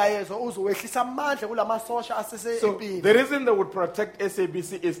 Lo mlayezo uzowehlisa amandla kulamasosha asese So empini. the reason they would protect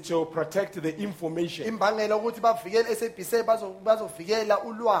SABC is to protect the information. Imbangela ukuthi bavikele SABC bazovikela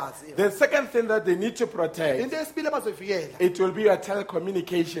ulwazi. The second thing that they need to protect, Into yesibili bazovikela it will be your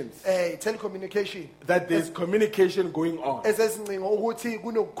telecommunications, telecommunication. that there's communication going on. Esesincingo ukuthi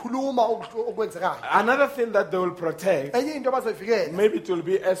kunokukhuluma okwenzekayo. Another thing that they will protect, Enye into bazoyivikela maybe it will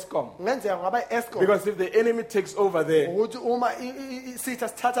be ESCOM, kungenzeka ngaba Eskom because if the enemy takes over there, ukuthi uma sitha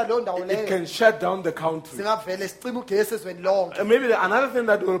sithatha leyo ndawo it leyo can shut down the country. singavele sicima ugesi ezweni lonke. Maybe another thing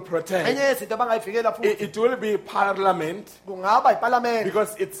that will Enye protect, yezinto abangayivikela futhi it will be Parliament, kungaba iparlamente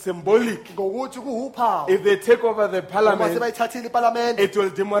because it's symbolic. ngokuthi kuwuphawu. If they take over the Uma Parliament, sebayithathile iparlamente it will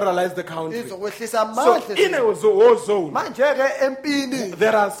demoralize the country. izokwehlisa So amandla. in a war zone, Manje ke empini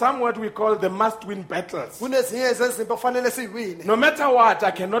there are some what we call the must-win battles. kunezinye zezimpi okufanele siyiwine. No matter what,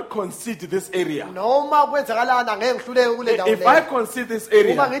 I cannot concede this area. Noma kwenzakalana ngeke ngihluleke kule ndawo If I leyo. concede this Uma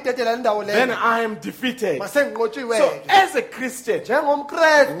area, ngidedela le ndawo then leyo I am defeated. mase ngiqotshiwe. So as a Christian,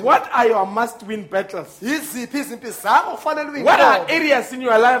 Njengomkrestu what are your must-win battles? yiziphi izimpi zakho kufanele What are uyinqobe? areas in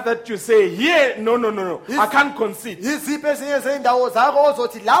your life that you say, here, no, I can't concede. Yiziphi ezinye zey'ndawo zakho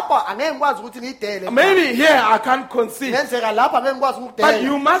ozothi lapha angeke ngikwazi ukuthi ngiyidele. Maybe here I can't concede. Ngenzeka lapha angeke ngikwazi But ukudela.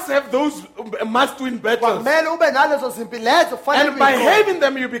 you must have those must-win battles. Kumele ube nalezo zimpi lezo kufanele And by uyinqobe. having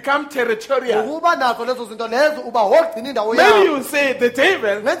them, you become territorial. Ukuba nazo lezo zinto lezo uba wogcina indawo Maybe yakho. you say, the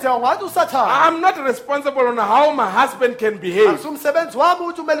devil, Ngenzeka ngathi usathane. I'm not responsible on how my husband can behave. Akusumsebenzi wami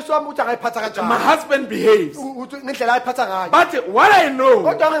ukuthi umelisi wami ukuthi angayiphatha My kanjani. husband behaves. Ukuthi ngendlela ayiphatha ngayo. But what I know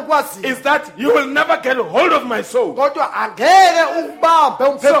Kodwa ngikwazi is that you will never get hold of my soul. kodwa angeke ukubambe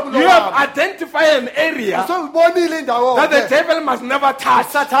So umphefumulo you have wami. identified an area Usuyibonile indawo that the yonke. devil must never touch.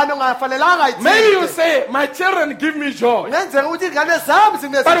 Usathane ungafanelanga ayithinte. Maybe you say, my children give me joy. Ngenzeka ukuthi ingane zami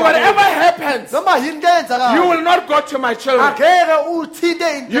But whatever zinezindaba. happens, Noma yini eyenzekayo. you will not go to my children. Angeke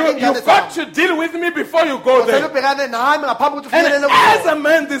uthinte You've ingane got zami. to deal with me before you go Usele there. ubhekane nami ngaphambi ukuthi And ufinyelele as kuwo. a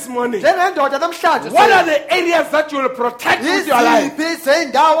man this morning, Njengendoda namhlanje. what are the areas that you will protect with your life? Yiziphi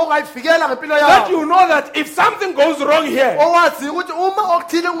zey'ndawo ongayivikela ngempilo That yakho. you know that if something goes wrong here, Owazi ukuthi uma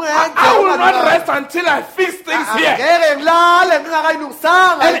okuthile I will not rest until I fix things here. Angeke ngilale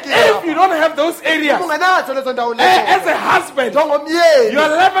ngingakayilungisanga And inkinga. if you don't have those areas, Uma ungenazo lezo ndawo as lezo. a husband, Njengomyeni. your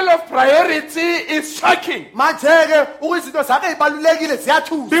level of priority is shocking. Manje-ke izinto zakho ey'balulekile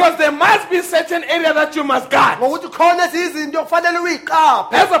ziyathusa. Because there must be certain area that you must guard. Ngokuthi khona izinto okufanele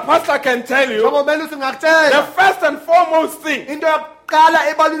uyiqaphe. As a pastor, I can tell you, Njengomeli uthi the ngakutshela. first and foremost thing Into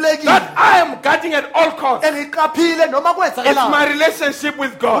yokuqala ebalulekile. that I am guarding at all costs Engiqaphile noma is my kwenzakalani. relationship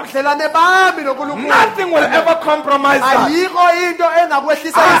with God. Ubudlelwane bami noNkulunkulu. Nothing will ever compromise that. Ayikho into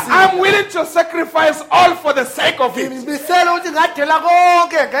engakwehlisa I'm willing to sacrifice all for the sake of it. Ngimisele ukuthi ngadela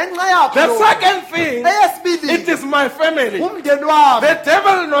konke ngenxa yakho. The second thing, Eyesibili. it is my family. Umndeni wami. The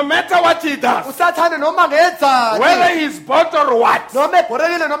devil, no matter what he does, Usathane noma ngenzani. whether he's bought or what, Noma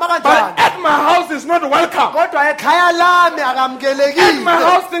ebhorekile noma but kanjani. at my house is not welcome. Kodwa ekhaya lami At my akamukelekile.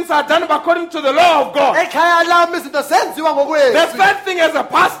 house, things are done according to the law of God. Ekhaya lami izinto senziwa The ngokwethu. third thing as a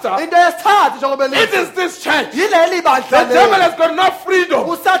pastor, Into yesithathu it njengobelisi. is this church. Yileli The bandla devil leli. has got no freedom.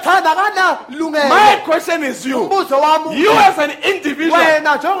 Usathane My akanalungelo. question is you. Umbuzo wami. You as an individual,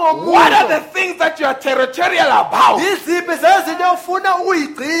 Wena what are the njengomuntu. things that you are territorial about? Yiziphi zezinto ofuna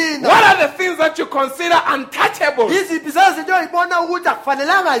ukuyigcina. What are the things that you consider untouchable? Yiziphi zezinto oyibona ukuthi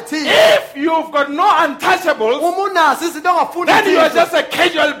akufanelanga ayithini. If you've got no untouchables, Uma unazo izinto ongafuni then you are ukuyithini. just a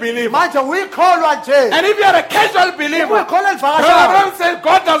casual believer. Manje uyikholwa nje. And if you are a casual believer, Uyikholwa Brother elivakashayo. Abraham said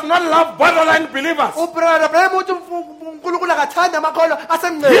God does not love borderline believers. Ubrother Abraham uthi uNkulunkulu akathanda amakholwa He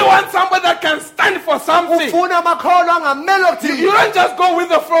asemncane. wants somebody that can stand for something. Ufuna amakholwa angamele You okuthini. don't just go with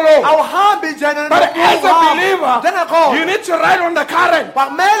the flow. Awuhambi nje But as a believer, you njengakholwa. need to ride on the current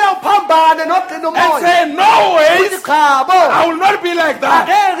Bakumele uphambane nogcina and umoya. say, no Uthi ways, cha bo. I will not be like that.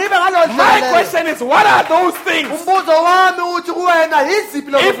 Angeke ngibe ngalo My hlelo. question is, what are those things? Umbuzo wami uthi kuwena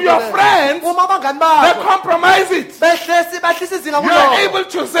yiziphi lezo If your zinto lezo? friends, Uma abangani they bakho compromise it, behlisa izinga you are kulokho. able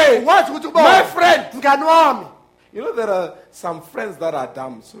to say, Wathi ukuthi my ubona friend. mngani wami. You know, there are some friends that are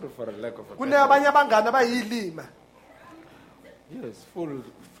dumb. Sorry for the lack of a Kune better word. abanye abangani abayilima. Yes,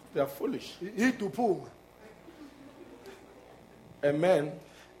 they are foolish. Iduphunga. A man,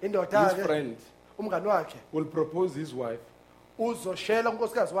 Indoda his ke friend, umngani wakhe will propose his wife, uzoshela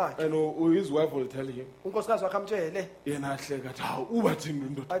unkosikazi wakhe. and his wife will tell him, Unkosikazi wakhe amtshele "Yena ahleka athi, "Hawu, uba thini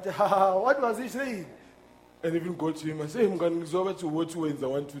ndoda?" athi ha what was he saying? and even go to him and say, "Mngani, ngizoba to what wins I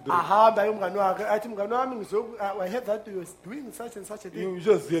want to do." ahamba umngani wakhe athi mngani wami I heard that you were doing such and such a thing. You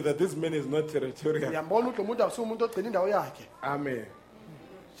just hear that this man is not territorial. Uyambona ukuthi umuntu akusiwo umuntu ogcina indawo yakhe. Amen.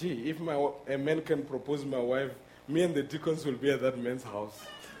 Gee, if a man can propose my wife, me and the deacons will be at that man's house.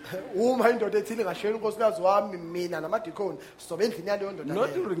 Uma indoda ethile ngashela unkosikazi wami mina namadikoni sizobe endlini yaleyo ndoda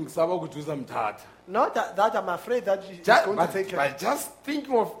Not leyo. ngisaba ukuthi uzamthatha. Not that I'm afraid that she's Just, going to take care. but just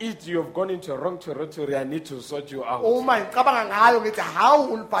thinking of it, you have gone into wrong territory. I need to sort you out. Uma ngicabanga ngayo ngithi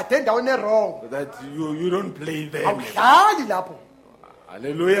hawu ulibhade endaweni errong. That you don't play there. Awudlali lapho.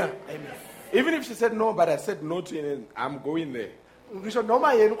 Hallelujah. Amen. Even if she said no, but I said no to it, I'm going there. Ngisho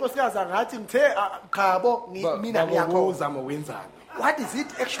noma yena unkosikazi angathi ngithe chabo mina ngiyakho. Uzama wenzani? What is it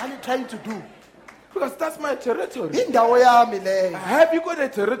actually trying to do? Because that's my territory. Indawo yami leyo. Have you got a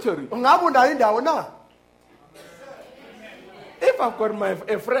territory? Ungabe unayo indawo na? If I've got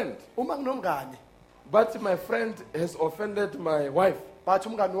a friend, Uma nginomngane but my friend has offended my wife, bathi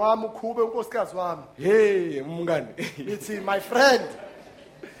umngane wami ukhube unkosikazi wami. hey, mngani. It's my friend.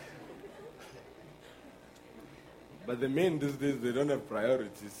 But the men these days, they don't have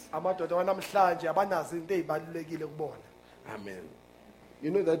priorities. Amadoda wanamhlanje abanazo into ezibalulekile kubona. Amen. You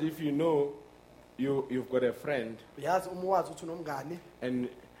know that if you know you've got a friend Uyazi uma wazi ukuthi unomngane and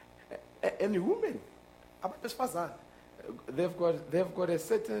women, abantu besifazane they've got a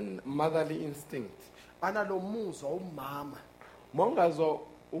certain motherly instinct. banalomuzwa umama. Mongazo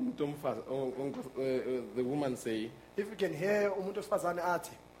the woman say, If you can hear umuntu wesifazane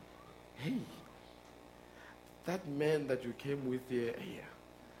athi, hey, that man that you came with here,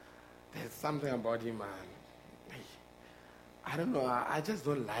 there's something about him, man. Hey, I don't know, I just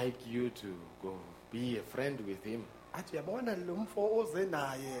don't like you to go be a friend with him. athi uyabona lo mfo oze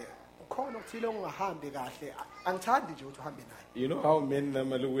naye ukhona okuthile ongahambi kahle angithandi nje ukuthi uhambe naye. You know how men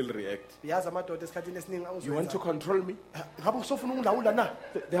normally will react. Uyazi amadoda esikhathini esiningi You want to control me? ngabe usofuna ungilawula na?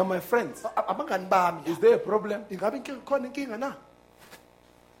 They are my friends. Abangani bami. Is there a problem? Ingabe khona inkinga na?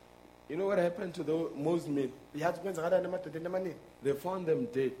 You know what happened to most men? Uyazi kwenzakalani emadodeni amaningi? They found them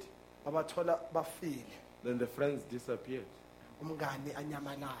dead. Babathola bafile. Then the friends disappeared. Umngane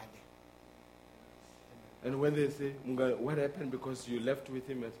anyamalale. And when they say, "Munga, what happened because you left with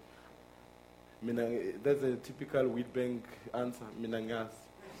him?" That's a typical Wheatbank answer. Minangas.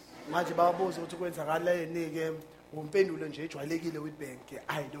 Manje babuza ukuthi kwenzakaleni ke umpendulo nje ejwayelekile with bank.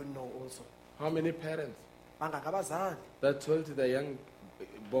 I don't know also. How many parents Bangaka abazali that told the young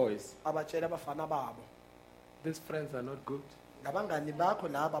boys, abatshela abafana babo. these friends are not good? Nabangani bakho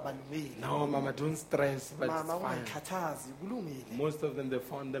laba balungile. No, Mama, don't stress, but Mama it's fine. ungakhathazi kulungile. Most of them, they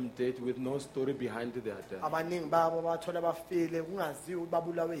found them dead with no story behind their death. Abaningi babo bathola bafile kungaziwa ukuthi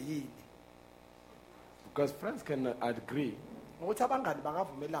babulawe yini. Because friends can agree, Ukuthi abangani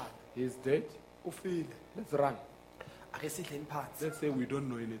bangavumelana. he's dead, Ufile. let's run. Ake sidleni phansi. Let's say we don't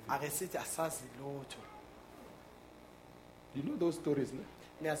know anything. Ake sithi asazi lutho. You know those stories, no?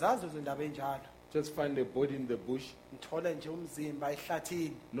 Niyazazi izo ndaba enjalo. Just find a body in the bush, Ngithola nje umzimba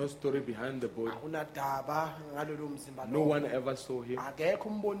ehlathini. no story behind the body. Akunadaba ngalolu mzimba No one ever saw him, Akekho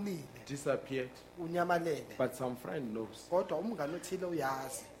umbonile. disappeared, Unyamalele. but some friend knows. Kodwa umngane othile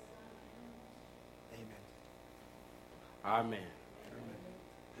uyazi. Amen. Amen.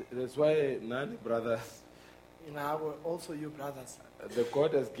 That's why, none brothers, Ngakho also you brothers. the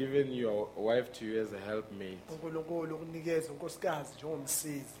God has given your wife to you as a helpmate. uNkulunkulu ukunikeza unkosikazi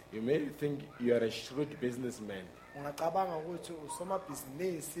njengomsizi. You may think you are a shrewd businessman. Ungacabanga ukuthi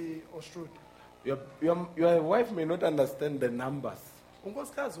usomabhizinisi oshrewd. Your wife may not understand the numbers,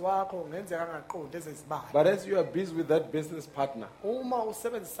 Unkosikazi wakho ngenzeka angaqondi ezezibali. but as you are busy with that business partner, Uma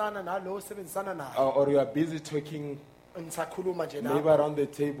usebenzisana nalo usebenzisana naye. or you are busy talking Ngisakhuluma nje maybe la. around the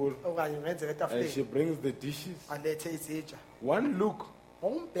table, Okanye ngenzeka and she etafuleni. brings the dishes, Alethe izitsha. one look,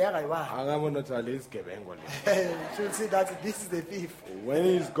 Umbheka yiwayo. angabona ukuthi ale isigebengu le. Should see that this is the thief. When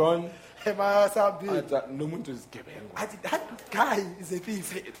he's gone, Emasambi. nomuntu isigebengu. That guy is a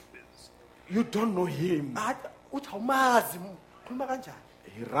thief. You don't know him. Uthi awumazi khuluma kanjani?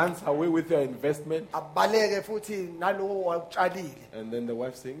 He runs away with your investment, Abaleke futhi nalo wakutshalile. and then the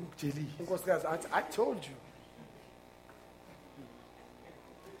wife saying, "Jelly, Unkosikazi athi I told you.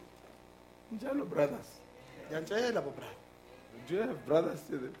 njalo brothers." Ngiyantshela bo brother. Do you have brothers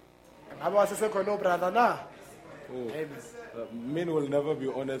still? Ngabe wasesekhona brother na? Oh, Amen. men will never be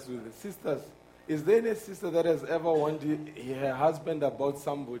honest with it. Sisters, is there any sister that has ever warned her husband about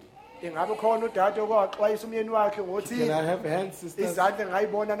somebody? Ingabe khona udade okwaxwayisa umyeni wakhe ngothi Can I have hands, sisters? izandla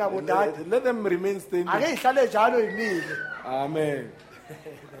ngayibona nabo dade. Let them remain standing. Ake ihlale njalo yimile. Amen.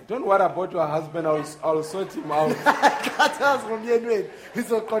 Don't worry about your husband, I'll sort him out. Khathazi ngomyeni wenu.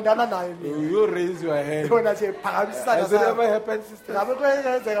 Ngizoqondana naye mina. You raise your hand. Yona nje phakamisana Has it ever sakho. happened, sister? Ngabe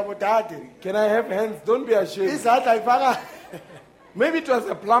kwenzeka bodade. Can I have hands? Don't be ashamed. Izandla ifaka. Maybe it was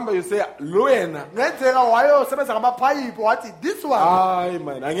a plumber, you say, Luena. Ngenzeka wayosebenza ngamaphayiphi wathi this one. Hayi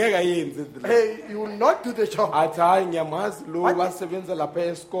man, angeke ayenze. Hey, you will not do the job. Athi hayi ngiyamazi lo What? wasebenza lapha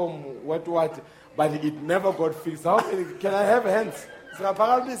Eskom what but it never got fixed. How can I have hands?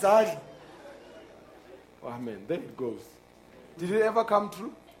 Singaphakamisa izandla. Amen. There it goes. Did it ever come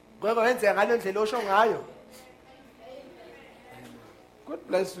true? Kweke wenzeka ngale ndlela osho ngayo. God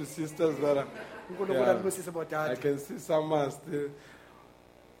bless you, sisters. That uNkulunkulu Yeah. anibusise I bodade. can see some are still,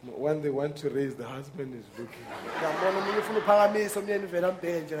 when they want to raise, the husband is looking. Ngiyabona umuntu ufuna uphakamisa umyeni vele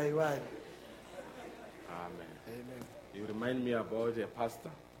ambheke nje kayiwani. Amen. Amen. You remind me about a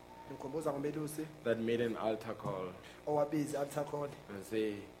pastor Ngikhumbuza ngomelusi that made an altar call owabizi altar call. and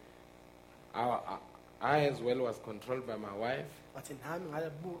say, I as well was controlled by my wife. Wathi nami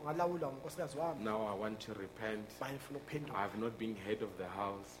ngalawulwa ngunkosikazi wami. Now I want to repent. Manje ngifuna ukuphendula. I have not been head of the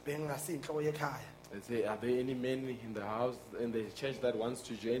house. Bengingasi inhloko yekhaya. And say, are there any men in the house, in the church that wants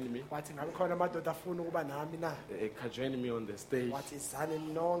to join me? Wathi ngabe khona amadoda afuna ukuba nami na. They can join me on the stage. Wathi izane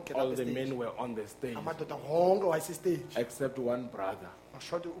nonke All lapha the stage. men were on the stage Amadoda wonke wayese stage. except one brother.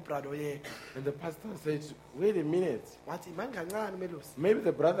 Washoda ubrother oyedwa. And the pastor said, wait a minute. Wathi manje kancane umelusi. Maybe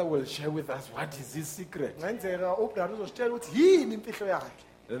the brother will share with us what is his secret. Ngenzeka ubrother uzositshela ukuthi yini imfihlo yakhe.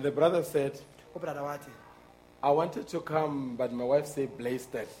 Then the brother said, Ubrother wathi I wanted to come, but my wife said,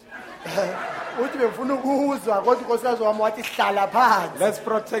 blasted. uthi bengifuna ukuzwa kodwa unkosikazi wami wathi hlala phansi. Let's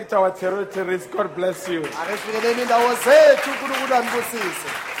protect our territories. God bless you. Ake sifikeleni indawo zethu uNkulunkulu anibusise.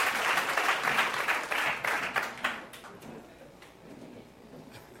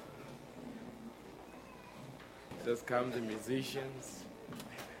 Just come the musicians.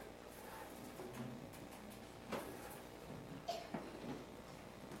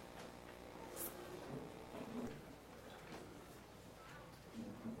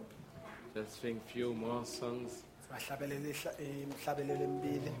 Just sing few more songs. Sibahlabelele imhlabelelo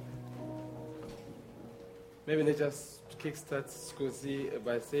emibili. Maybe let's just kickstart Skosi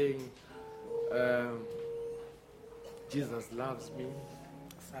by saying, Jesus loves me,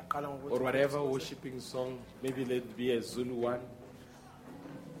 Siyaqala ngokuthi or whatever worshiping song. Maybe let it be a Zulu one.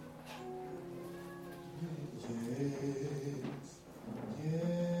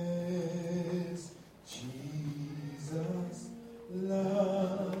 Yes, Jesus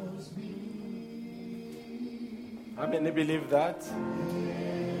loves me. How many believe that?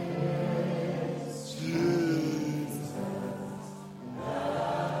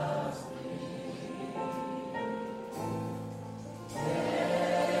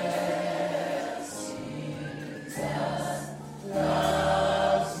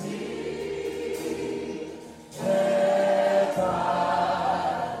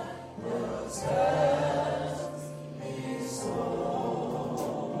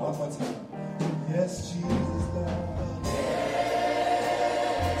 One more time. Yes, Jesus loves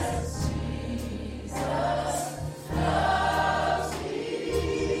me.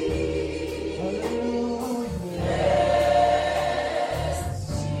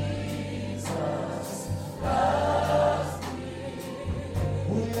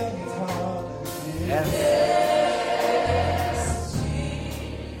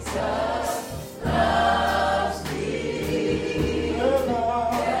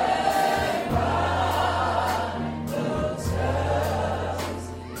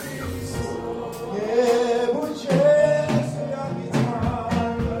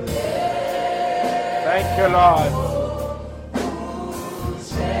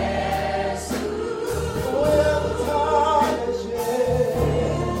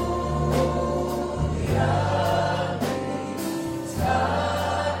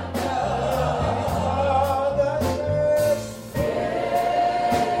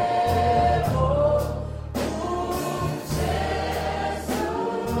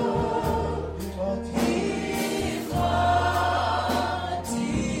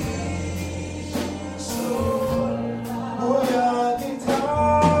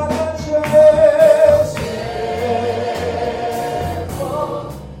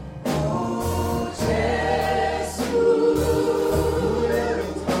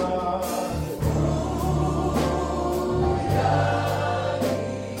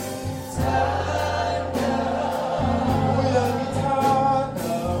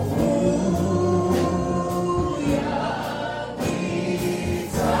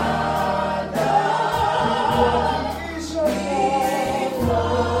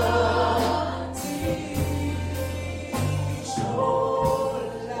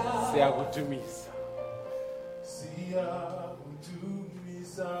 Siyakutumisa.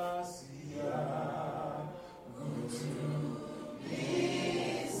 Siyakutumisa,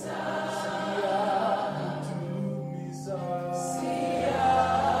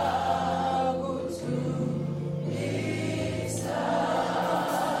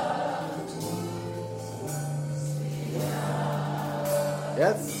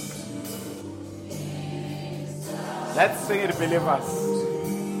 Yes. Let's sing it, believers.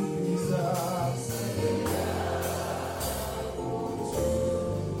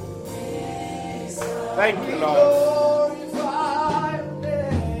 Thank you, Lord.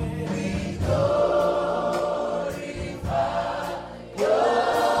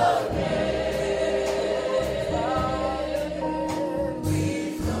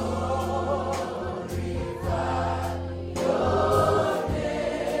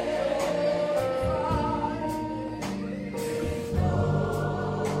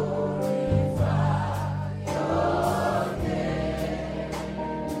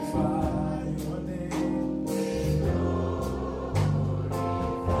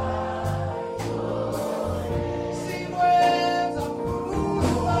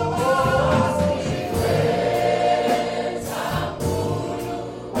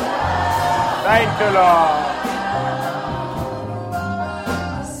 Thank you, Lord.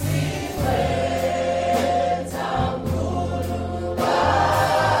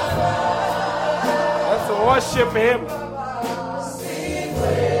 Let's worship Him.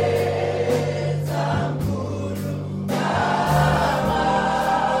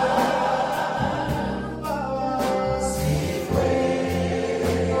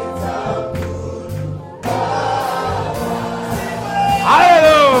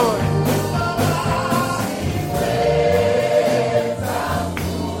 Hallelujah.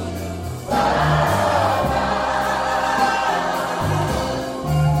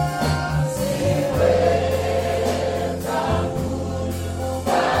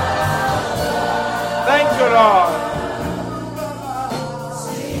 Thank you, Lord.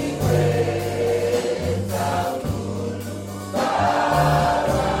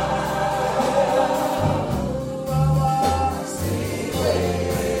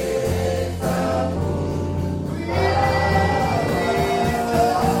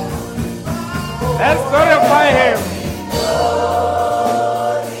 Let's glorify Him.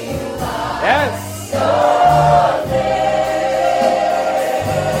 Yes.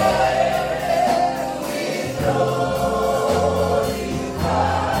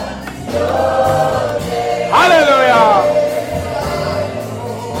 Hallelujah.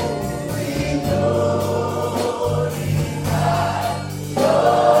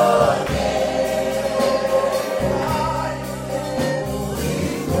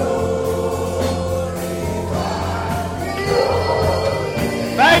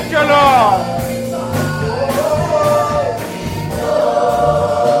 Thank you, Lord.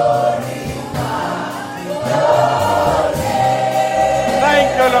 Thank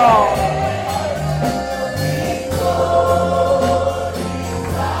you, Lord.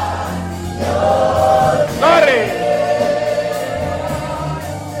 Glory.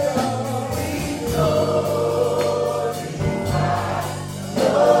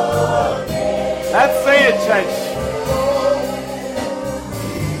 Let's say it, church.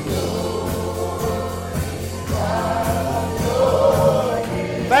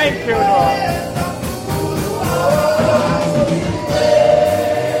 Thank you, Lord.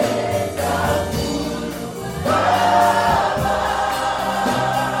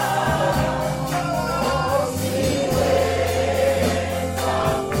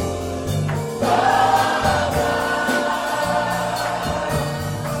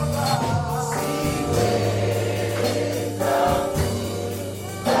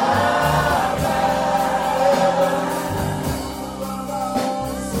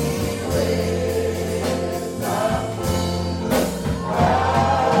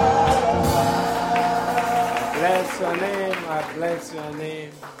 Bless your name, I bless your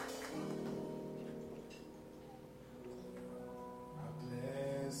name.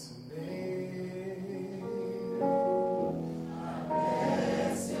 bless your name.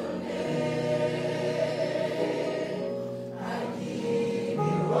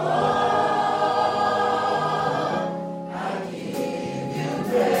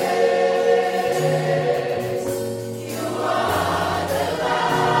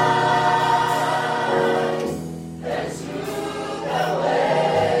 Let's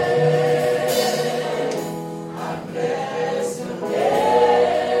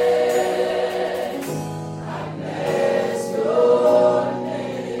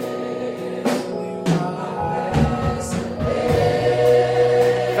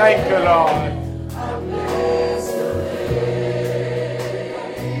Thank you, Lord.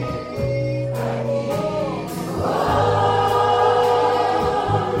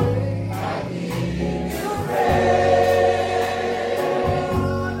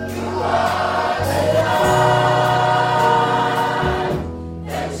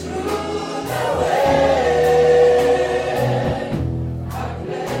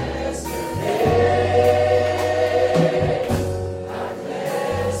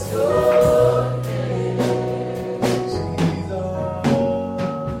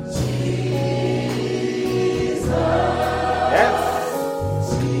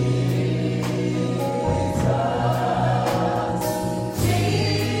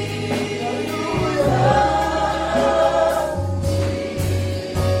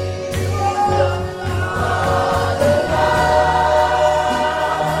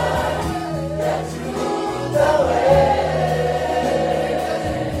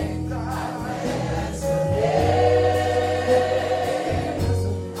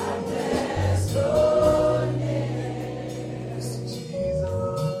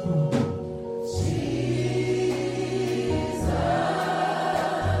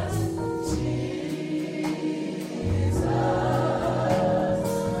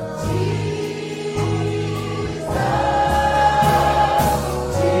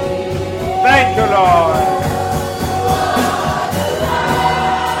 Thank you, Lord.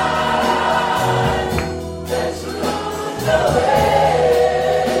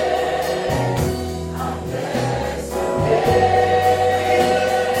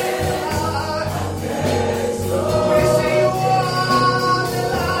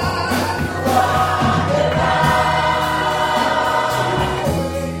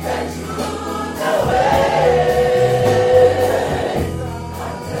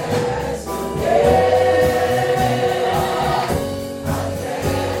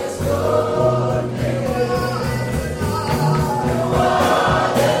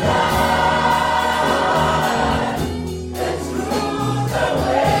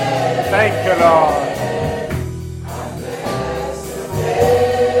 Thank you, Lord.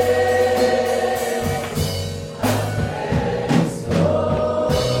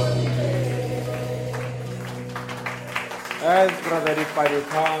 As Brother Ripari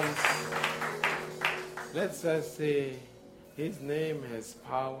comes, let's just say his name has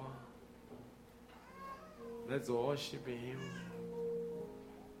power. Let's worship him.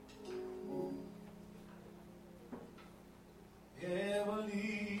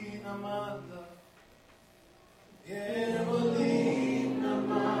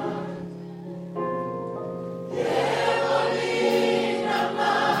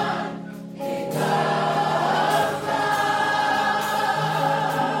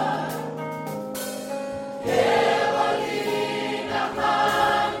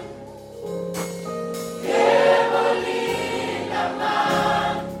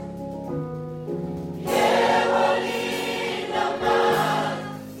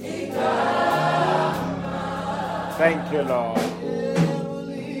 Thank you, Lord.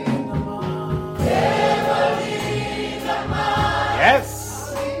 Yes.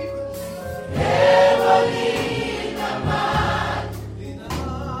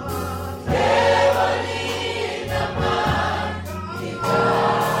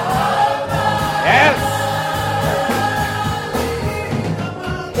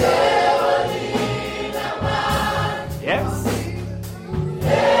 Yes.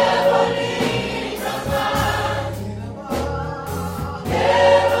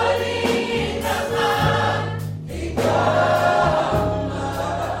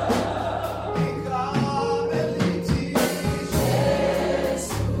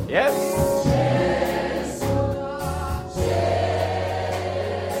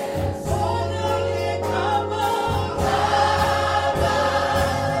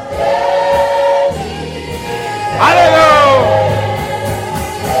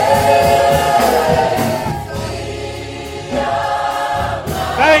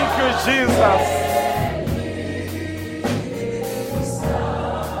 Jesus.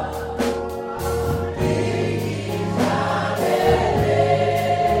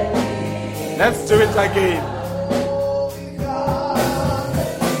 Let's do it again.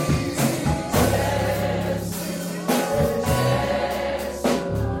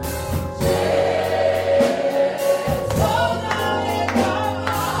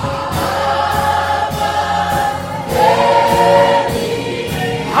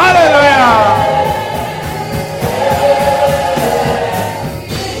 Hallelujah.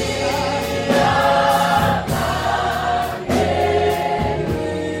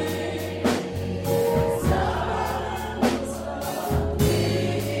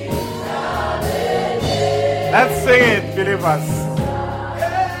 Let's sing it, believers.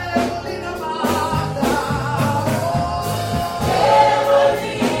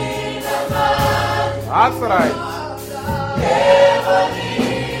 That's right.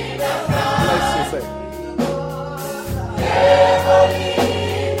 Let's just say.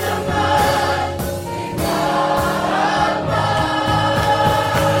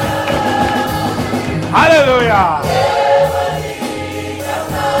 Hallelujah.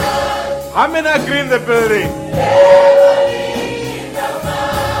 How many agree in the building?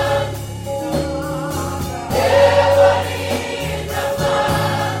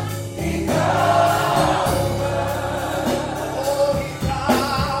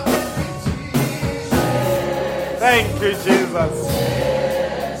 Thank you, Jesus.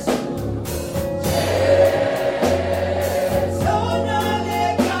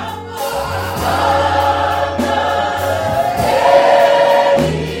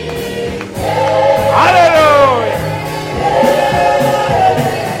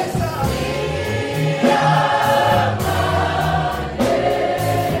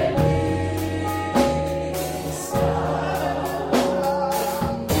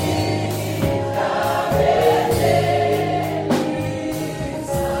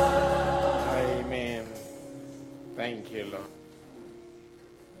 Amen. Thank you, Lord.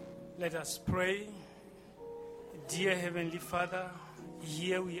 Let us pray. Dear Heavenly Father,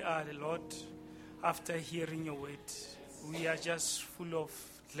 here we are, Lord, after hearing your word. We are just full of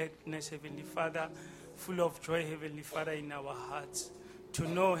gladness, Heavenly Father, full of joy, Heavenly Father, in our hearts. To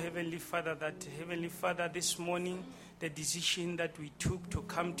know, Heavenly Father, that, Heavenly Father, this morning, the decision that we took to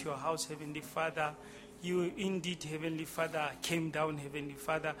come to your house, Heavenly Father, you indeed, Heavenly Father, came down, Heavenly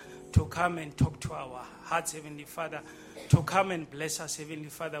Father, to come and talk to our hearts, Heavenly Father, to come and bless us, Heavenly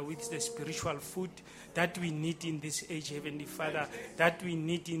Father, with the spiritual food that we need in this age, Heavenly Father, that we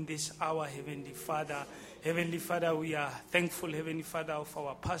need in this hour, Heavenly Father. Heavenly Father, we are thankful, Heavenly Father, of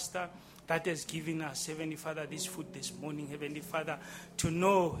our pastor that has given us, Heavenly Father, this food this morning, Heavenly Father, to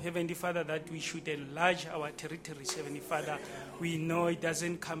know, Heavenly Father, that we should enlarge our territories, Heavenly Father. We know it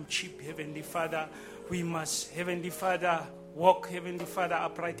doesn't come cheap, Heavenly Father. We must, Heavenly Father, walk, Heavenly Father,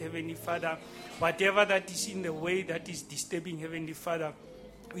 upright, Heavenly Father. Whatever that is in the way that is disturbing, Heavenly Father,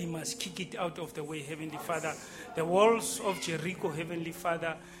 we must kick it out of the way, Heavenly Father. The walls of Jericho, Heavenly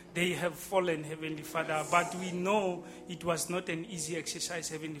Father, they have fallen, Heavenly Father. But we know it was not an easy exercise,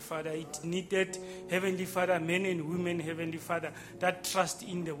 Heavenly Father. It needed, Heavenly Father, men and women, Heavenly Father, that trust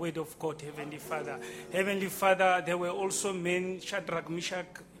in the word of God, Heavenly Father. Heavenly Father, there were also men, Shadrach, Meshach,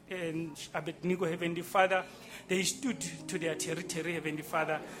 and Abednego, Heavenly Father. They stood to their territory, Heavenly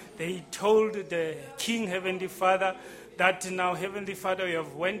Father. They told the king, Heavenly Father, that now, Heavenly Father, you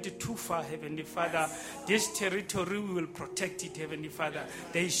have went too far, Heavenly Father. This territory, we will protect it, Heavenly Father.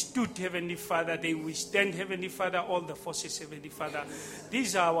 They stood, Heavenly Father. They withstand, Heavenly Father, all the forces, Heavenly Father.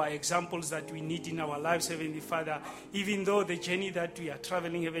 These are our examples that we need in our lives, Heavenly Father. Even though the journey that we are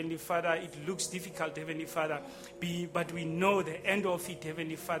traveling, Heavenly Father, it looks difficult, Heavenly Father. But we know the end of it,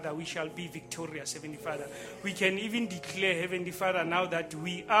 Heavenly Father, we shall be victorious, Heavenly Father. We can even declare, Heavenly Father, now that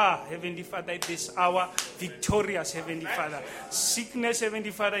we are, Heavenly Father, at this hour, victorious, Heavenly Father. Sickness, Heavenly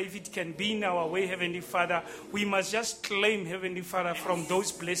Father, if it can be in our way, Heavenly Father, we must just claim, Heavenly Father, from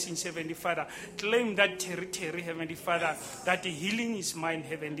those blessings, Heavenly Father. Claim that territory, Heavenly Father, that the healing is mine,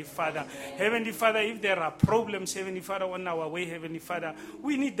 Heavenly Father. Heavenly Father, if there are problems, Heavenly Father, on our way, Heavenly Father,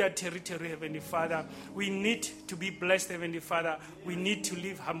 we need that territory, Heavenly Father. We need to be blessed, Heavenly Father. We need to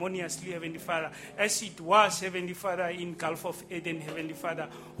live harmoniously, Heavenly Father, as it was, Heavenly Father, in Gulf of Eden, Heavenly Father,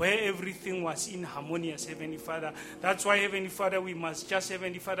 where everything was in harmonious, Heavenly Father. That's why, Heavenly Father, we must just,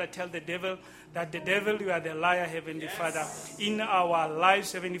 Heavenly Father, tell the devil that the devil, you are the liar, Heavenly Father. In our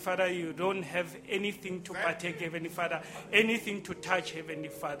lives, Heavenly Father, you don't have anything to partake, Heavenly Father, anything to touch, Heavenly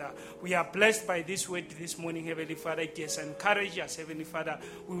Father. We are blessed by this word this morning, Heavenly Father. It has encouraged us, Heavenly Father.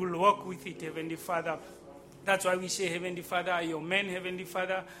 We will walk with it, Heavenly Father. That's why we say, Heavenly Father, are your man, Heavenly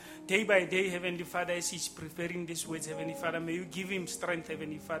Father. Day by day, Heavenly Father, as he's preparing these words, Heavenly Father, may you give him strength,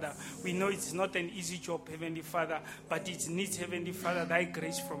 Heavenly Father. We know it's not an easy job, Heavenly Father, but it needs, Heavenly Father, thy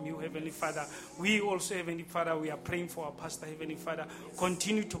grace from you, Heavenly Father. We also, Heavenly Father, we are praying for our pastor, Heavenly Father.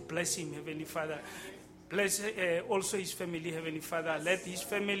 Continue to bless him, Heavenly Father. Bless also his family, Heavenly Father. Let his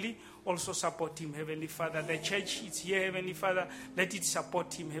family also support him, Heavenly Father. The church is here, Heavenly Father. Let it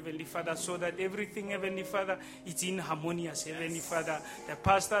support him, Heavenly Father, so that everything, Heavenly Father, is in harmonious, Heavenly Father. The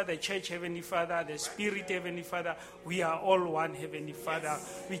pastor, the church, Heavenly Father, the spirit, Heavenly Father, we are all one, Heavenly Father.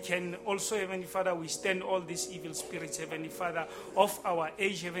 We can also, Heavenly Father, withstand all these evil spirits, Heavenly Father, of our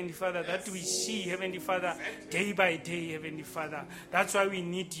age, Heavenly Father, that we see, Heavenly Father, day by day, Heavenly Father. That's why we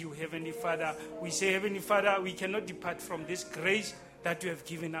need you, Heavenly Father. We say, Heavenly Father, we cannot depart from this grace that you have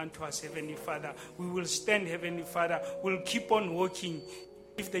given unto us, Heavenly Father. We will stand, Heavenly Father. We'll keep on walking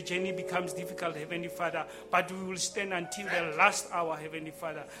if the journey becomes difficult, Heavenly Father, but we will stand until the last hour, Heavenly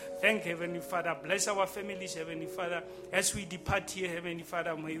Father. Thank Heavenly Father. Bless our families, Heavenly Father. As we depart here, Heavenly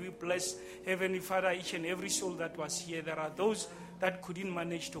Father, may we bless, Heavenly Father, each and every soul that was here. There are those that couldn't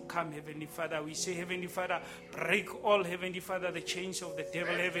manage to come, Heavenly Father. We say, Heavenly Father, break all, Heavenly Father, the chains of the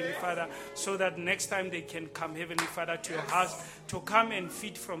devil, Heavenly Father, so that next time they can come, Heavenly Father, to your house, to come and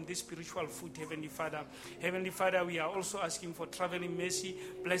feed from this spiritual food, Heavenly Father. Heavenly Father, we are also asking for traveling mercy.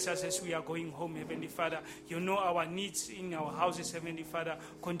 Bless us as we are going home, Heavenly Father. You know our needs in our houses, Heavenly Father.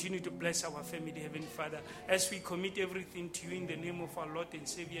 Continue to bless our family, Heavenly Father. As we commit everything to you in the name of our Lord and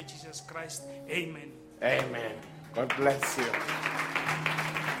Savior, Jesus Christ. Amen. Amen. God bless you.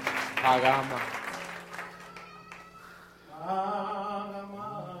 Agama.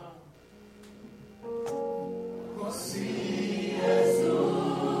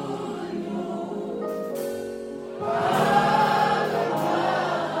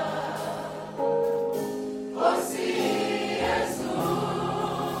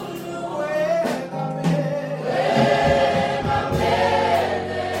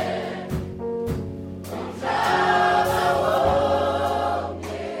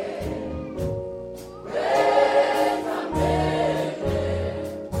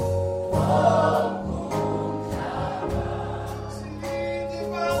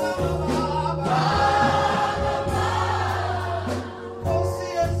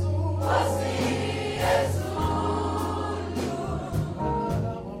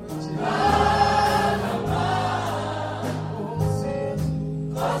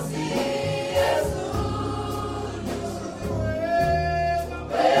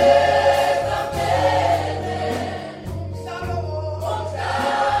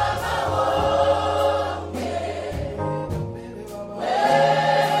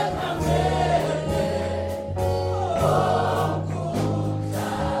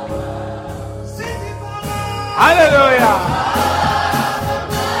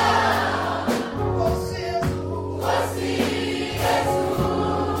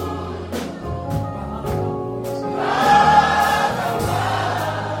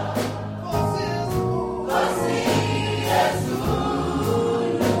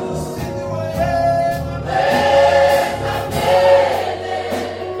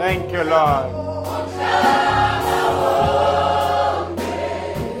 Thank you, Lord.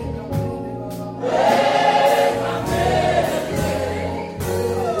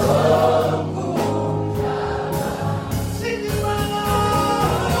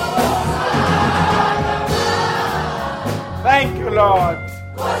 Thank you, Lord.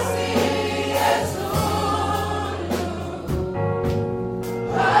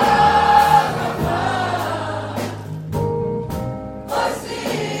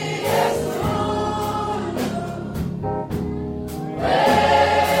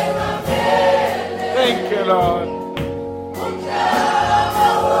 Thank you, Lord.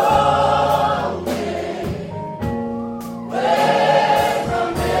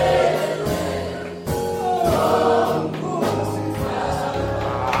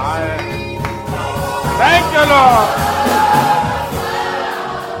 Thank you, Lord.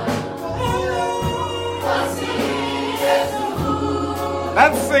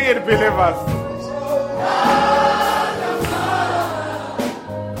 Let's sing it, believers.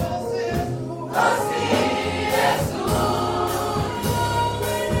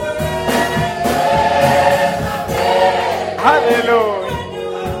 Hallelujah.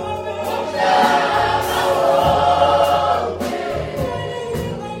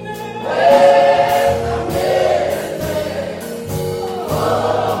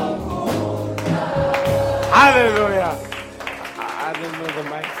 Hallelujah. I don't know the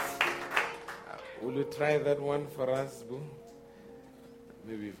mics. Will you try that one for us, Boo?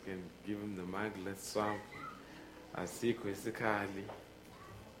 Maybe you can give him the mic. Let's swap. Asiko isikali.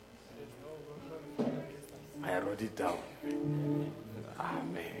 I wrote it down.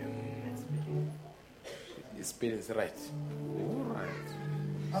 Amen. His spelling is right. All right.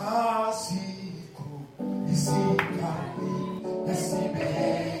 Asiko isikali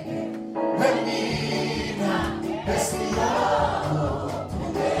esibeke emina esiyako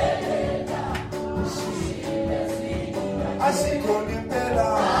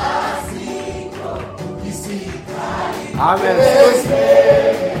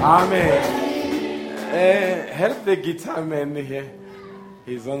Amen. Amen. Help the guitar man here.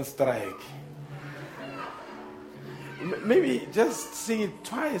 He's on strike. Maybe just sing it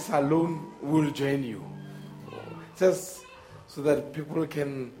twice alone. We'll join you. Just so that people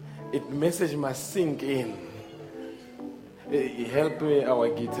can. Message must sink in. Help me, our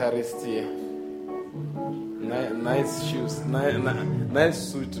guitarist here. Nice shoes, nice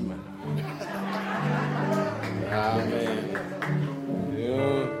suit, man. Amen.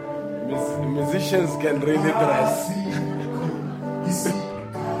 Musicians can really dress.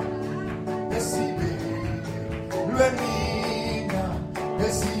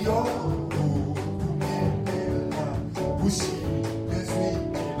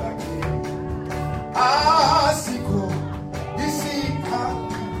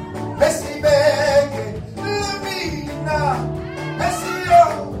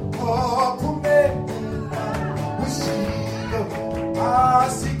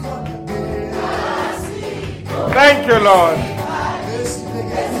 Thank you, Lord.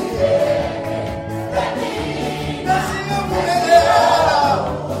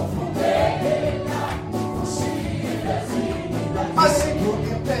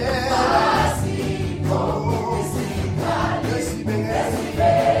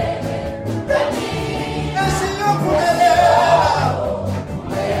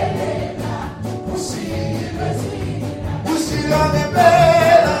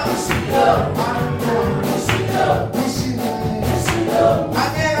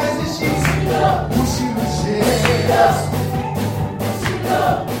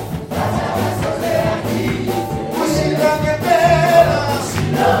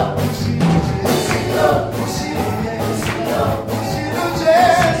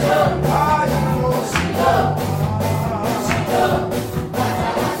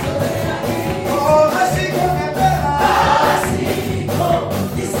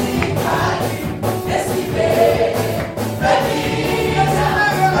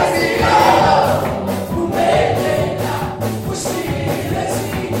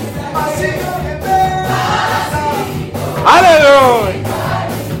 Hallelujah.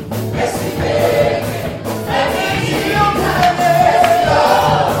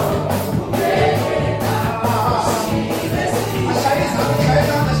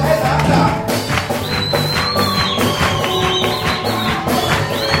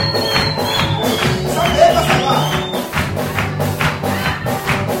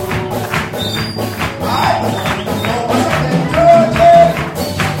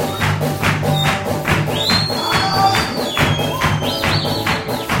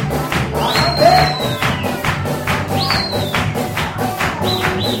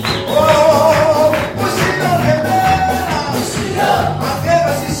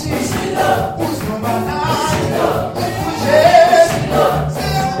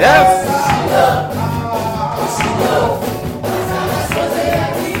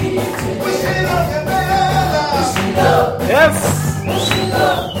 Yes.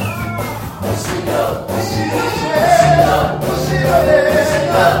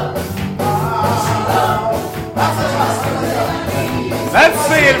 Let's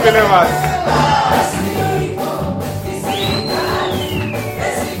sing it, believers.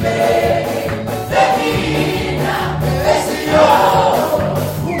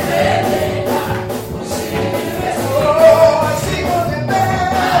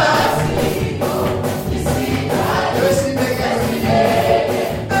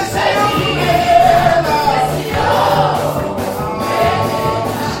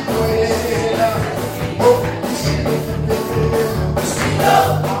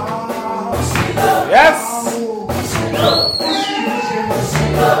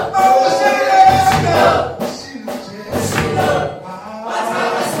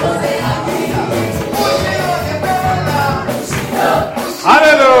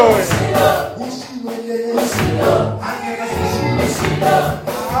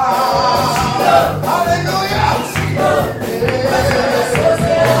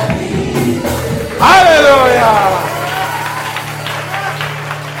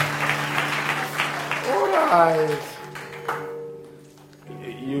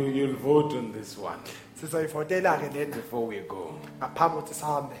 You'll vote on this one before we go.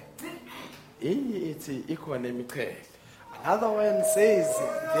 Another one says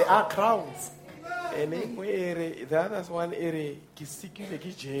there are crowns. And the other one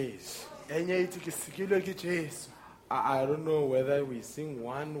I don't know whether we sing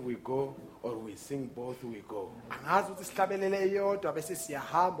one we go or we sing both we go.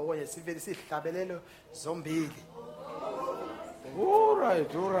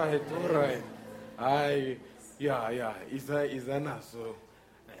 All right. Yeah, is that not so?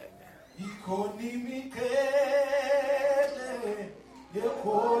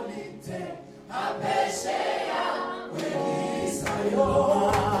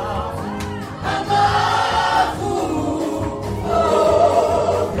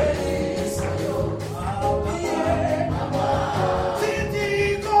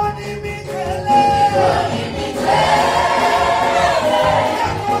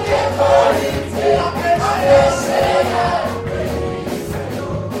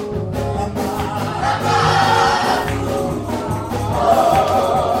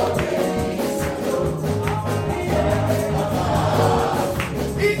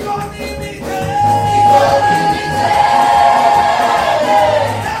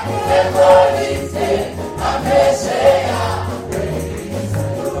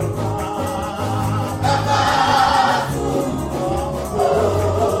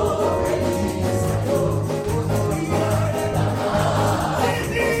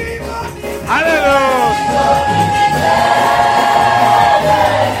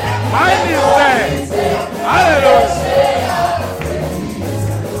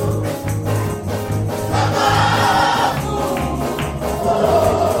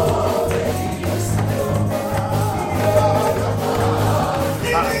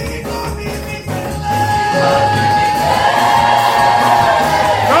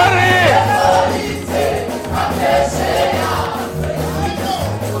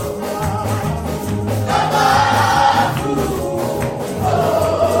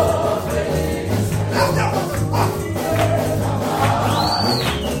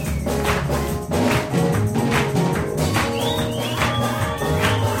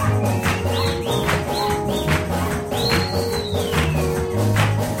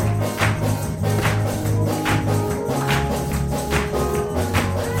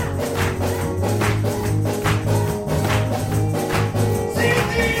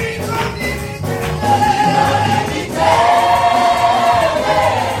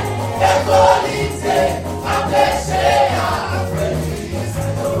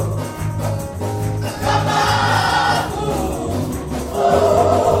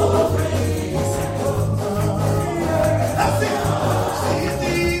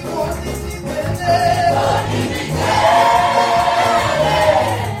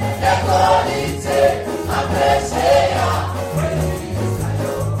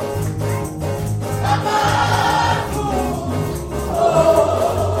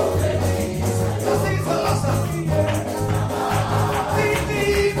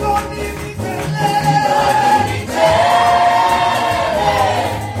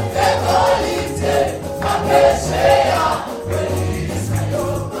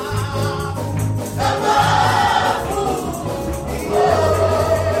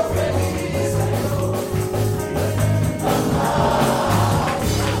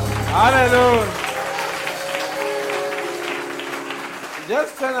 Hallelujah.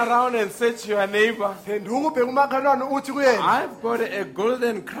 Just turn around and say to your neighbor, phenduka ubheka umakhelwane uthi kuyena I've got a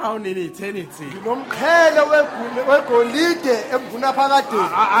golden crown in eternity. nomqhele wegolide emvuna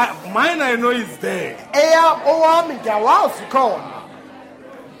phakade Mine I know is there. eya owami ngiyawazi khona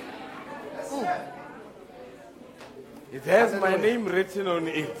It has my name written on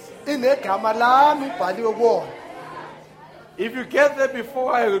it. inegama lami ubhaliwe kuwona. If you get there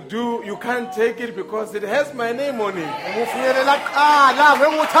before I do, you can't take it because it has my name on it. Ufunyelela qala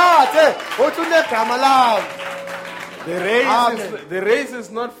ngenguthathe uthi unegama lami. The race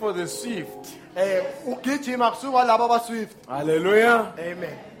is not for the swift. Ugijima kusuka labo abaswift. Hallelujah.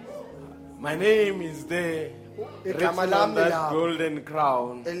 Amen. My name is there. Written Igama on lami that la golden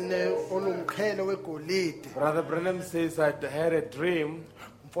crown. eline onomqhele wegolide. Brother Branham says I had a dream.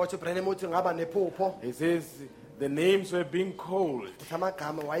 Mfowethu Branham uthi ngaba nephupho. He says the names were being called.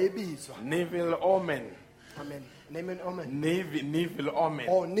 Amagama wayebizwa. Neville Omen. Amen. Name Omen. Neville Omen.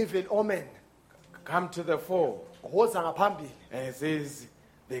 Oh, Neville Omen. Come to the fore. Hoza ngaphambili. And he says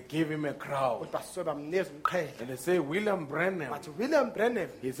they give him a crown. Uthi basuke bamnikeza umqhele. And they say William Branham. But William Branham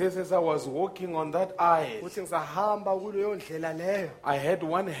He says as I was walking on that aisle, uthi ngisahamba kuleyo ndlela leyo. I had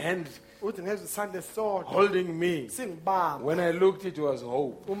one hand Uthi ngezwe isandla esisodwa holding me. singibamba. When I looked, it was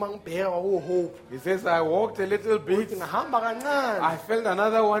hope. Uma ngibheka kwakuhope. He says I walked a little bit. Uthi ngihamba kancane. I felt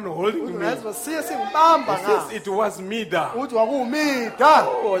another one holding Uthi me. ngezwe siye singibamba He says nga. it was Mida. Uthi kwakuwumida.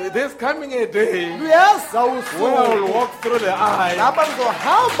 Oh, there's coming a day Luyeza when I will usuku. walk through the aisle. Lapha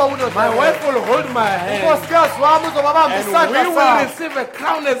ngizohamba My wife will hold my hand. unkosikazi wami uzobabamba And we isandla will sami. receive a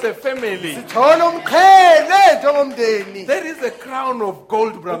crown as a family. Sithola umqhele njengomndeni. There is a crown of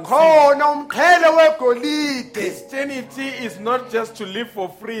gold, Bram. Khona wona umqhele wegolide. Christianity is not just to live for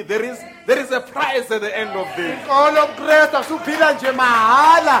free. There is a price at the end of this. Inkolo yobuKristu asuphila nje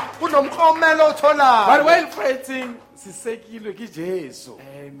mahala, kunomklomelo But otholayo. while fighting, sisekilwe ki Jesu.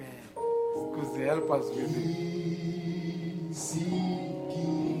 Amen. Because they help us with it.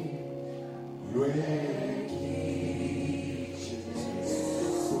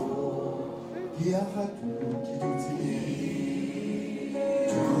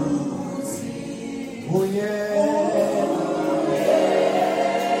 Oh yeah.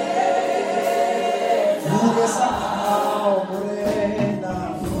 Nube sao morena.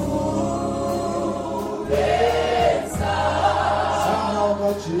 Sao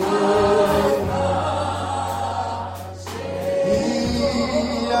gachena.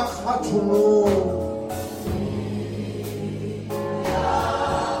 Ia khatuno.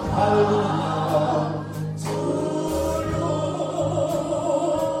 Hallelujah.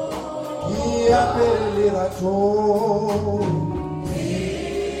 Ia pelirato.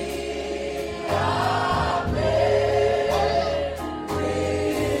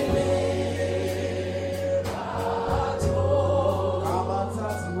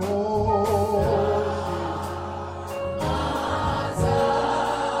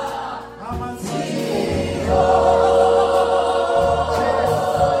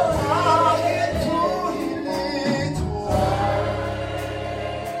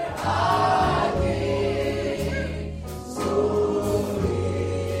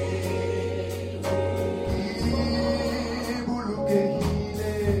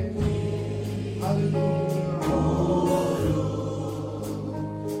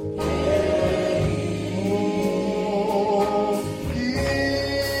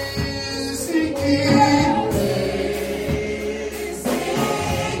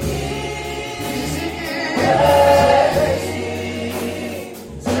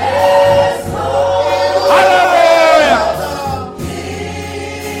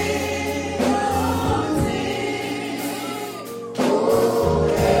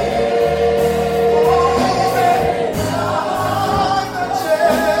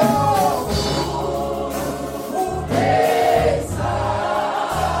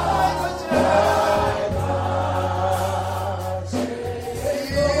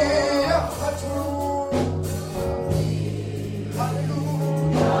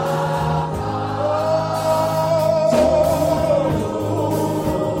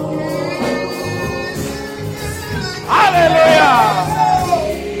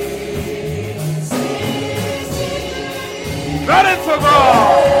 Glory to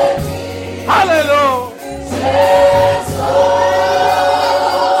God. Hallelujah.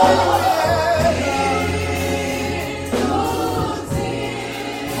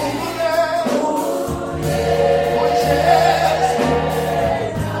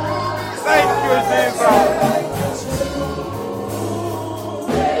 Thank you, Jesus.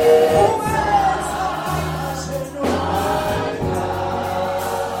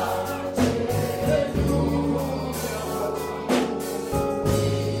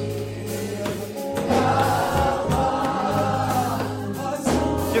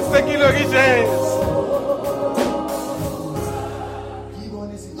 Kisekilo ki Jesu.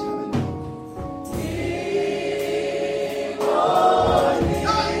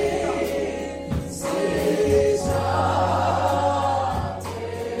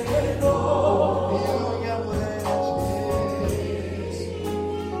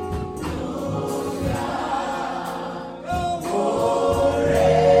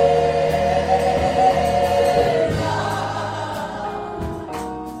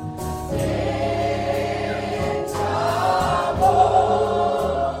 Yeah.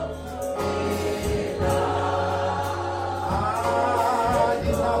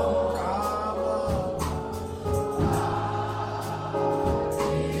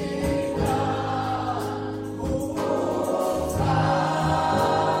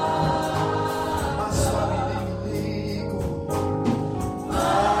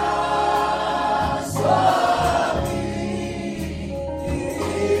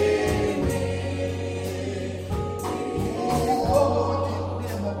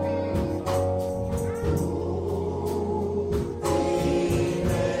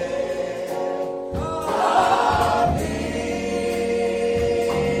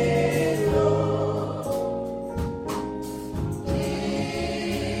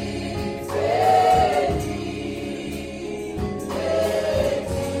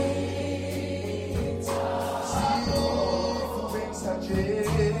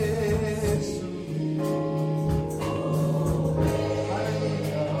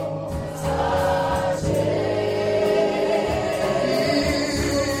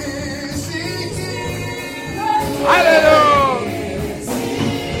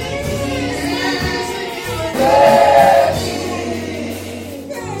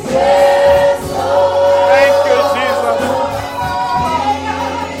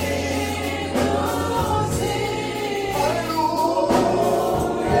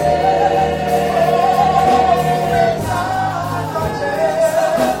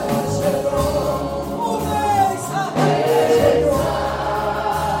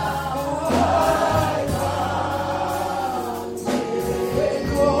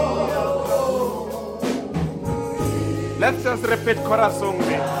 Let's just repeat chorus song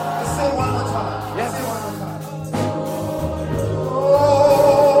there. Say it one more time. Yes. Say it one more time.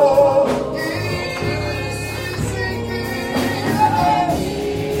 Oh,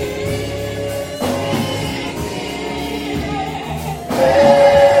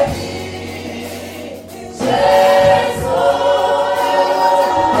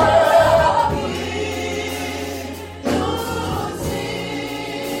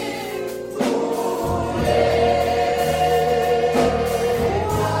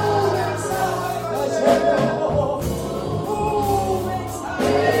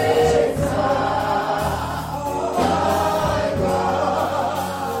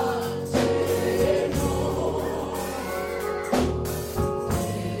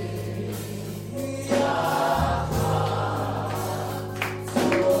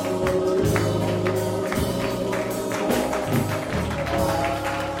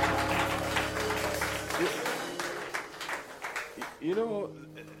 You know,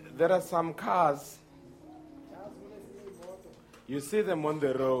 there are some cars, you see them on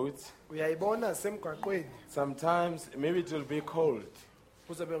the roads. uyayibona semgwaqweni Sometimes maybe it will be cold.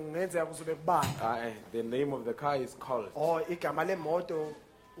 kuzobe kungenzeka kuzobe kubanda The name of the car is cold. or igama lemoto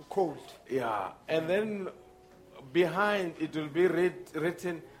ucold. Yeah. And then behind it will be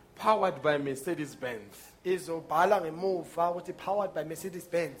written powered by Mercedes Benz. Izobhala ngemuva ukuthi powered by Mercedes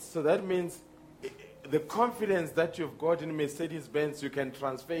Benz. So that means the confidence that you've got in Mercedes Benz, you can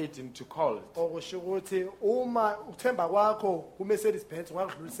transfer it into cold. Okusho ukuthi uma ukuthemba kwakho ku Mercedes Benz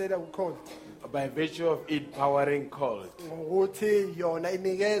ungakudlulisela ku cold By virtue of it powering cold. ukuthi yona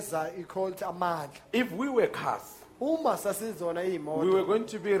inikeza i-cold amandla. If we were cars, Uma sasizona we imoto were going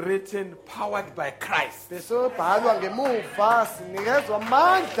to be written powered by Christ. besobhalwa ngemuva sinikezwa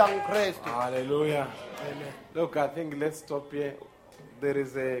amandla nguKristu. Hallelujah. Amen. Look, I think let's stop here. There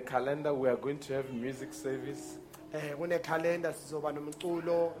is a calendar. We are going to have music service. Kune calendar sizoba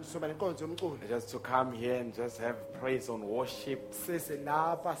nomculo, sizoba nenkonzo yomculo. Just to come here and just have praise on worship. Sise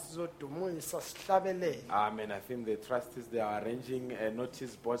lapha sizodumisa sihlabelele. Amen. I think the trustees, they are arranging a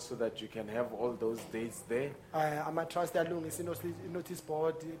notice board so that you can have all those days there. Ama trust alungisa notice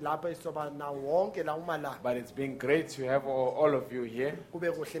board lapha isoba na wonke la uma la. But it's been great to have all of you here.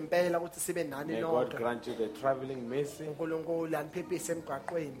 Kube kuhle impela ukuthi sibe nani May God nonke. grant you the traveling mercy. uNkulunkulu aniphephise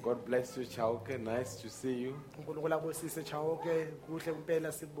emgwaqweni. God bless you, Chauke. Nice to see you. uNkulunkulu abosise Chauke kuhle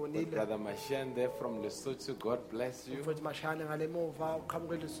impela sikubonile. Brother Mashian there from Lesotho, God bless you. Mfowethu Mashane ngalemuva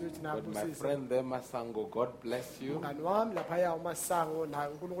uqhamukele usuthi But my nakubusise. friend there, Masango, God bless you. Ngani wami lapha ya uMasango na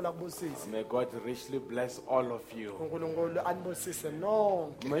uNkulunkulu akubusise. May God richly bless all of you. uNkulunkulu anibusise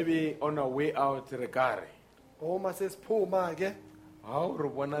nonke. Maybe on our way out, Regari. Uma sesiphuma ke How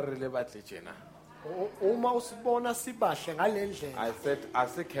Rubona really batle tjena? uma usibona sibahle ngalendlela I said,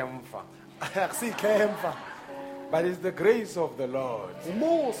 Asikemfa. akusikhemfa. But it's the grace of the Lord.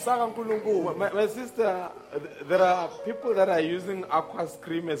 Umusa kaNkulunkulu. My sister, there are people that are using aqua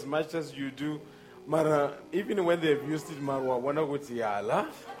cream as much as you do. Mara, even when they've used it, Marwa, wana ukuthi yala.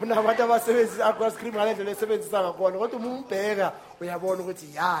 Kunabantu abasebenzisa aqua cream ngalendlela esebenzisa ngakhona kodwa uma umbheka uyabona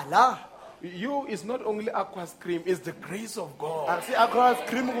ukuthi yala. You is not only aqua cream, it's the grace of God. Akusi aqua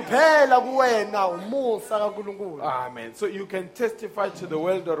cream kuphela kuwena umusa kaNkulunkulu. Amen. So you can testify to the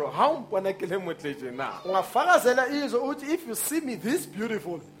world or how mpona kele motle tjena. Ungafakazela izwe uthi if you see me this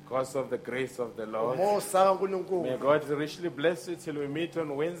beautiful Because of the grace of the Lord. umusa May kaNkulunkulu. God richly bless you till we meet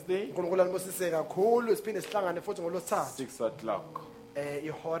on Wednesday, uNkulunkulu anibusise kakhulu siphinde sihlangane futhi ngolosithathu 6 o'clock.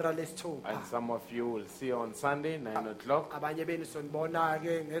 ihora lesithupha. And some of you will see on Sunday, 9 o'clock. Abanye benu sonibona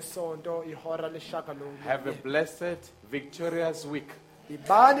ke ngesonto ihora leshaka Have a blessed, victorious week.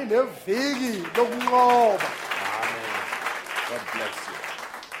 ibani neviki lokunqoba. Amen. God bless you.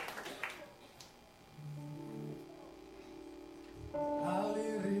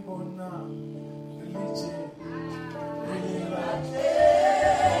 Haliribona, Liche,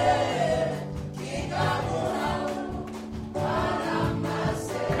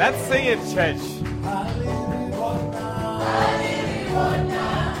 Let's sing it, church. God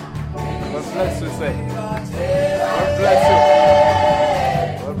bless you, say. God bless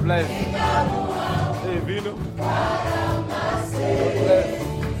you. God bless you. Hey, Vino. God bless.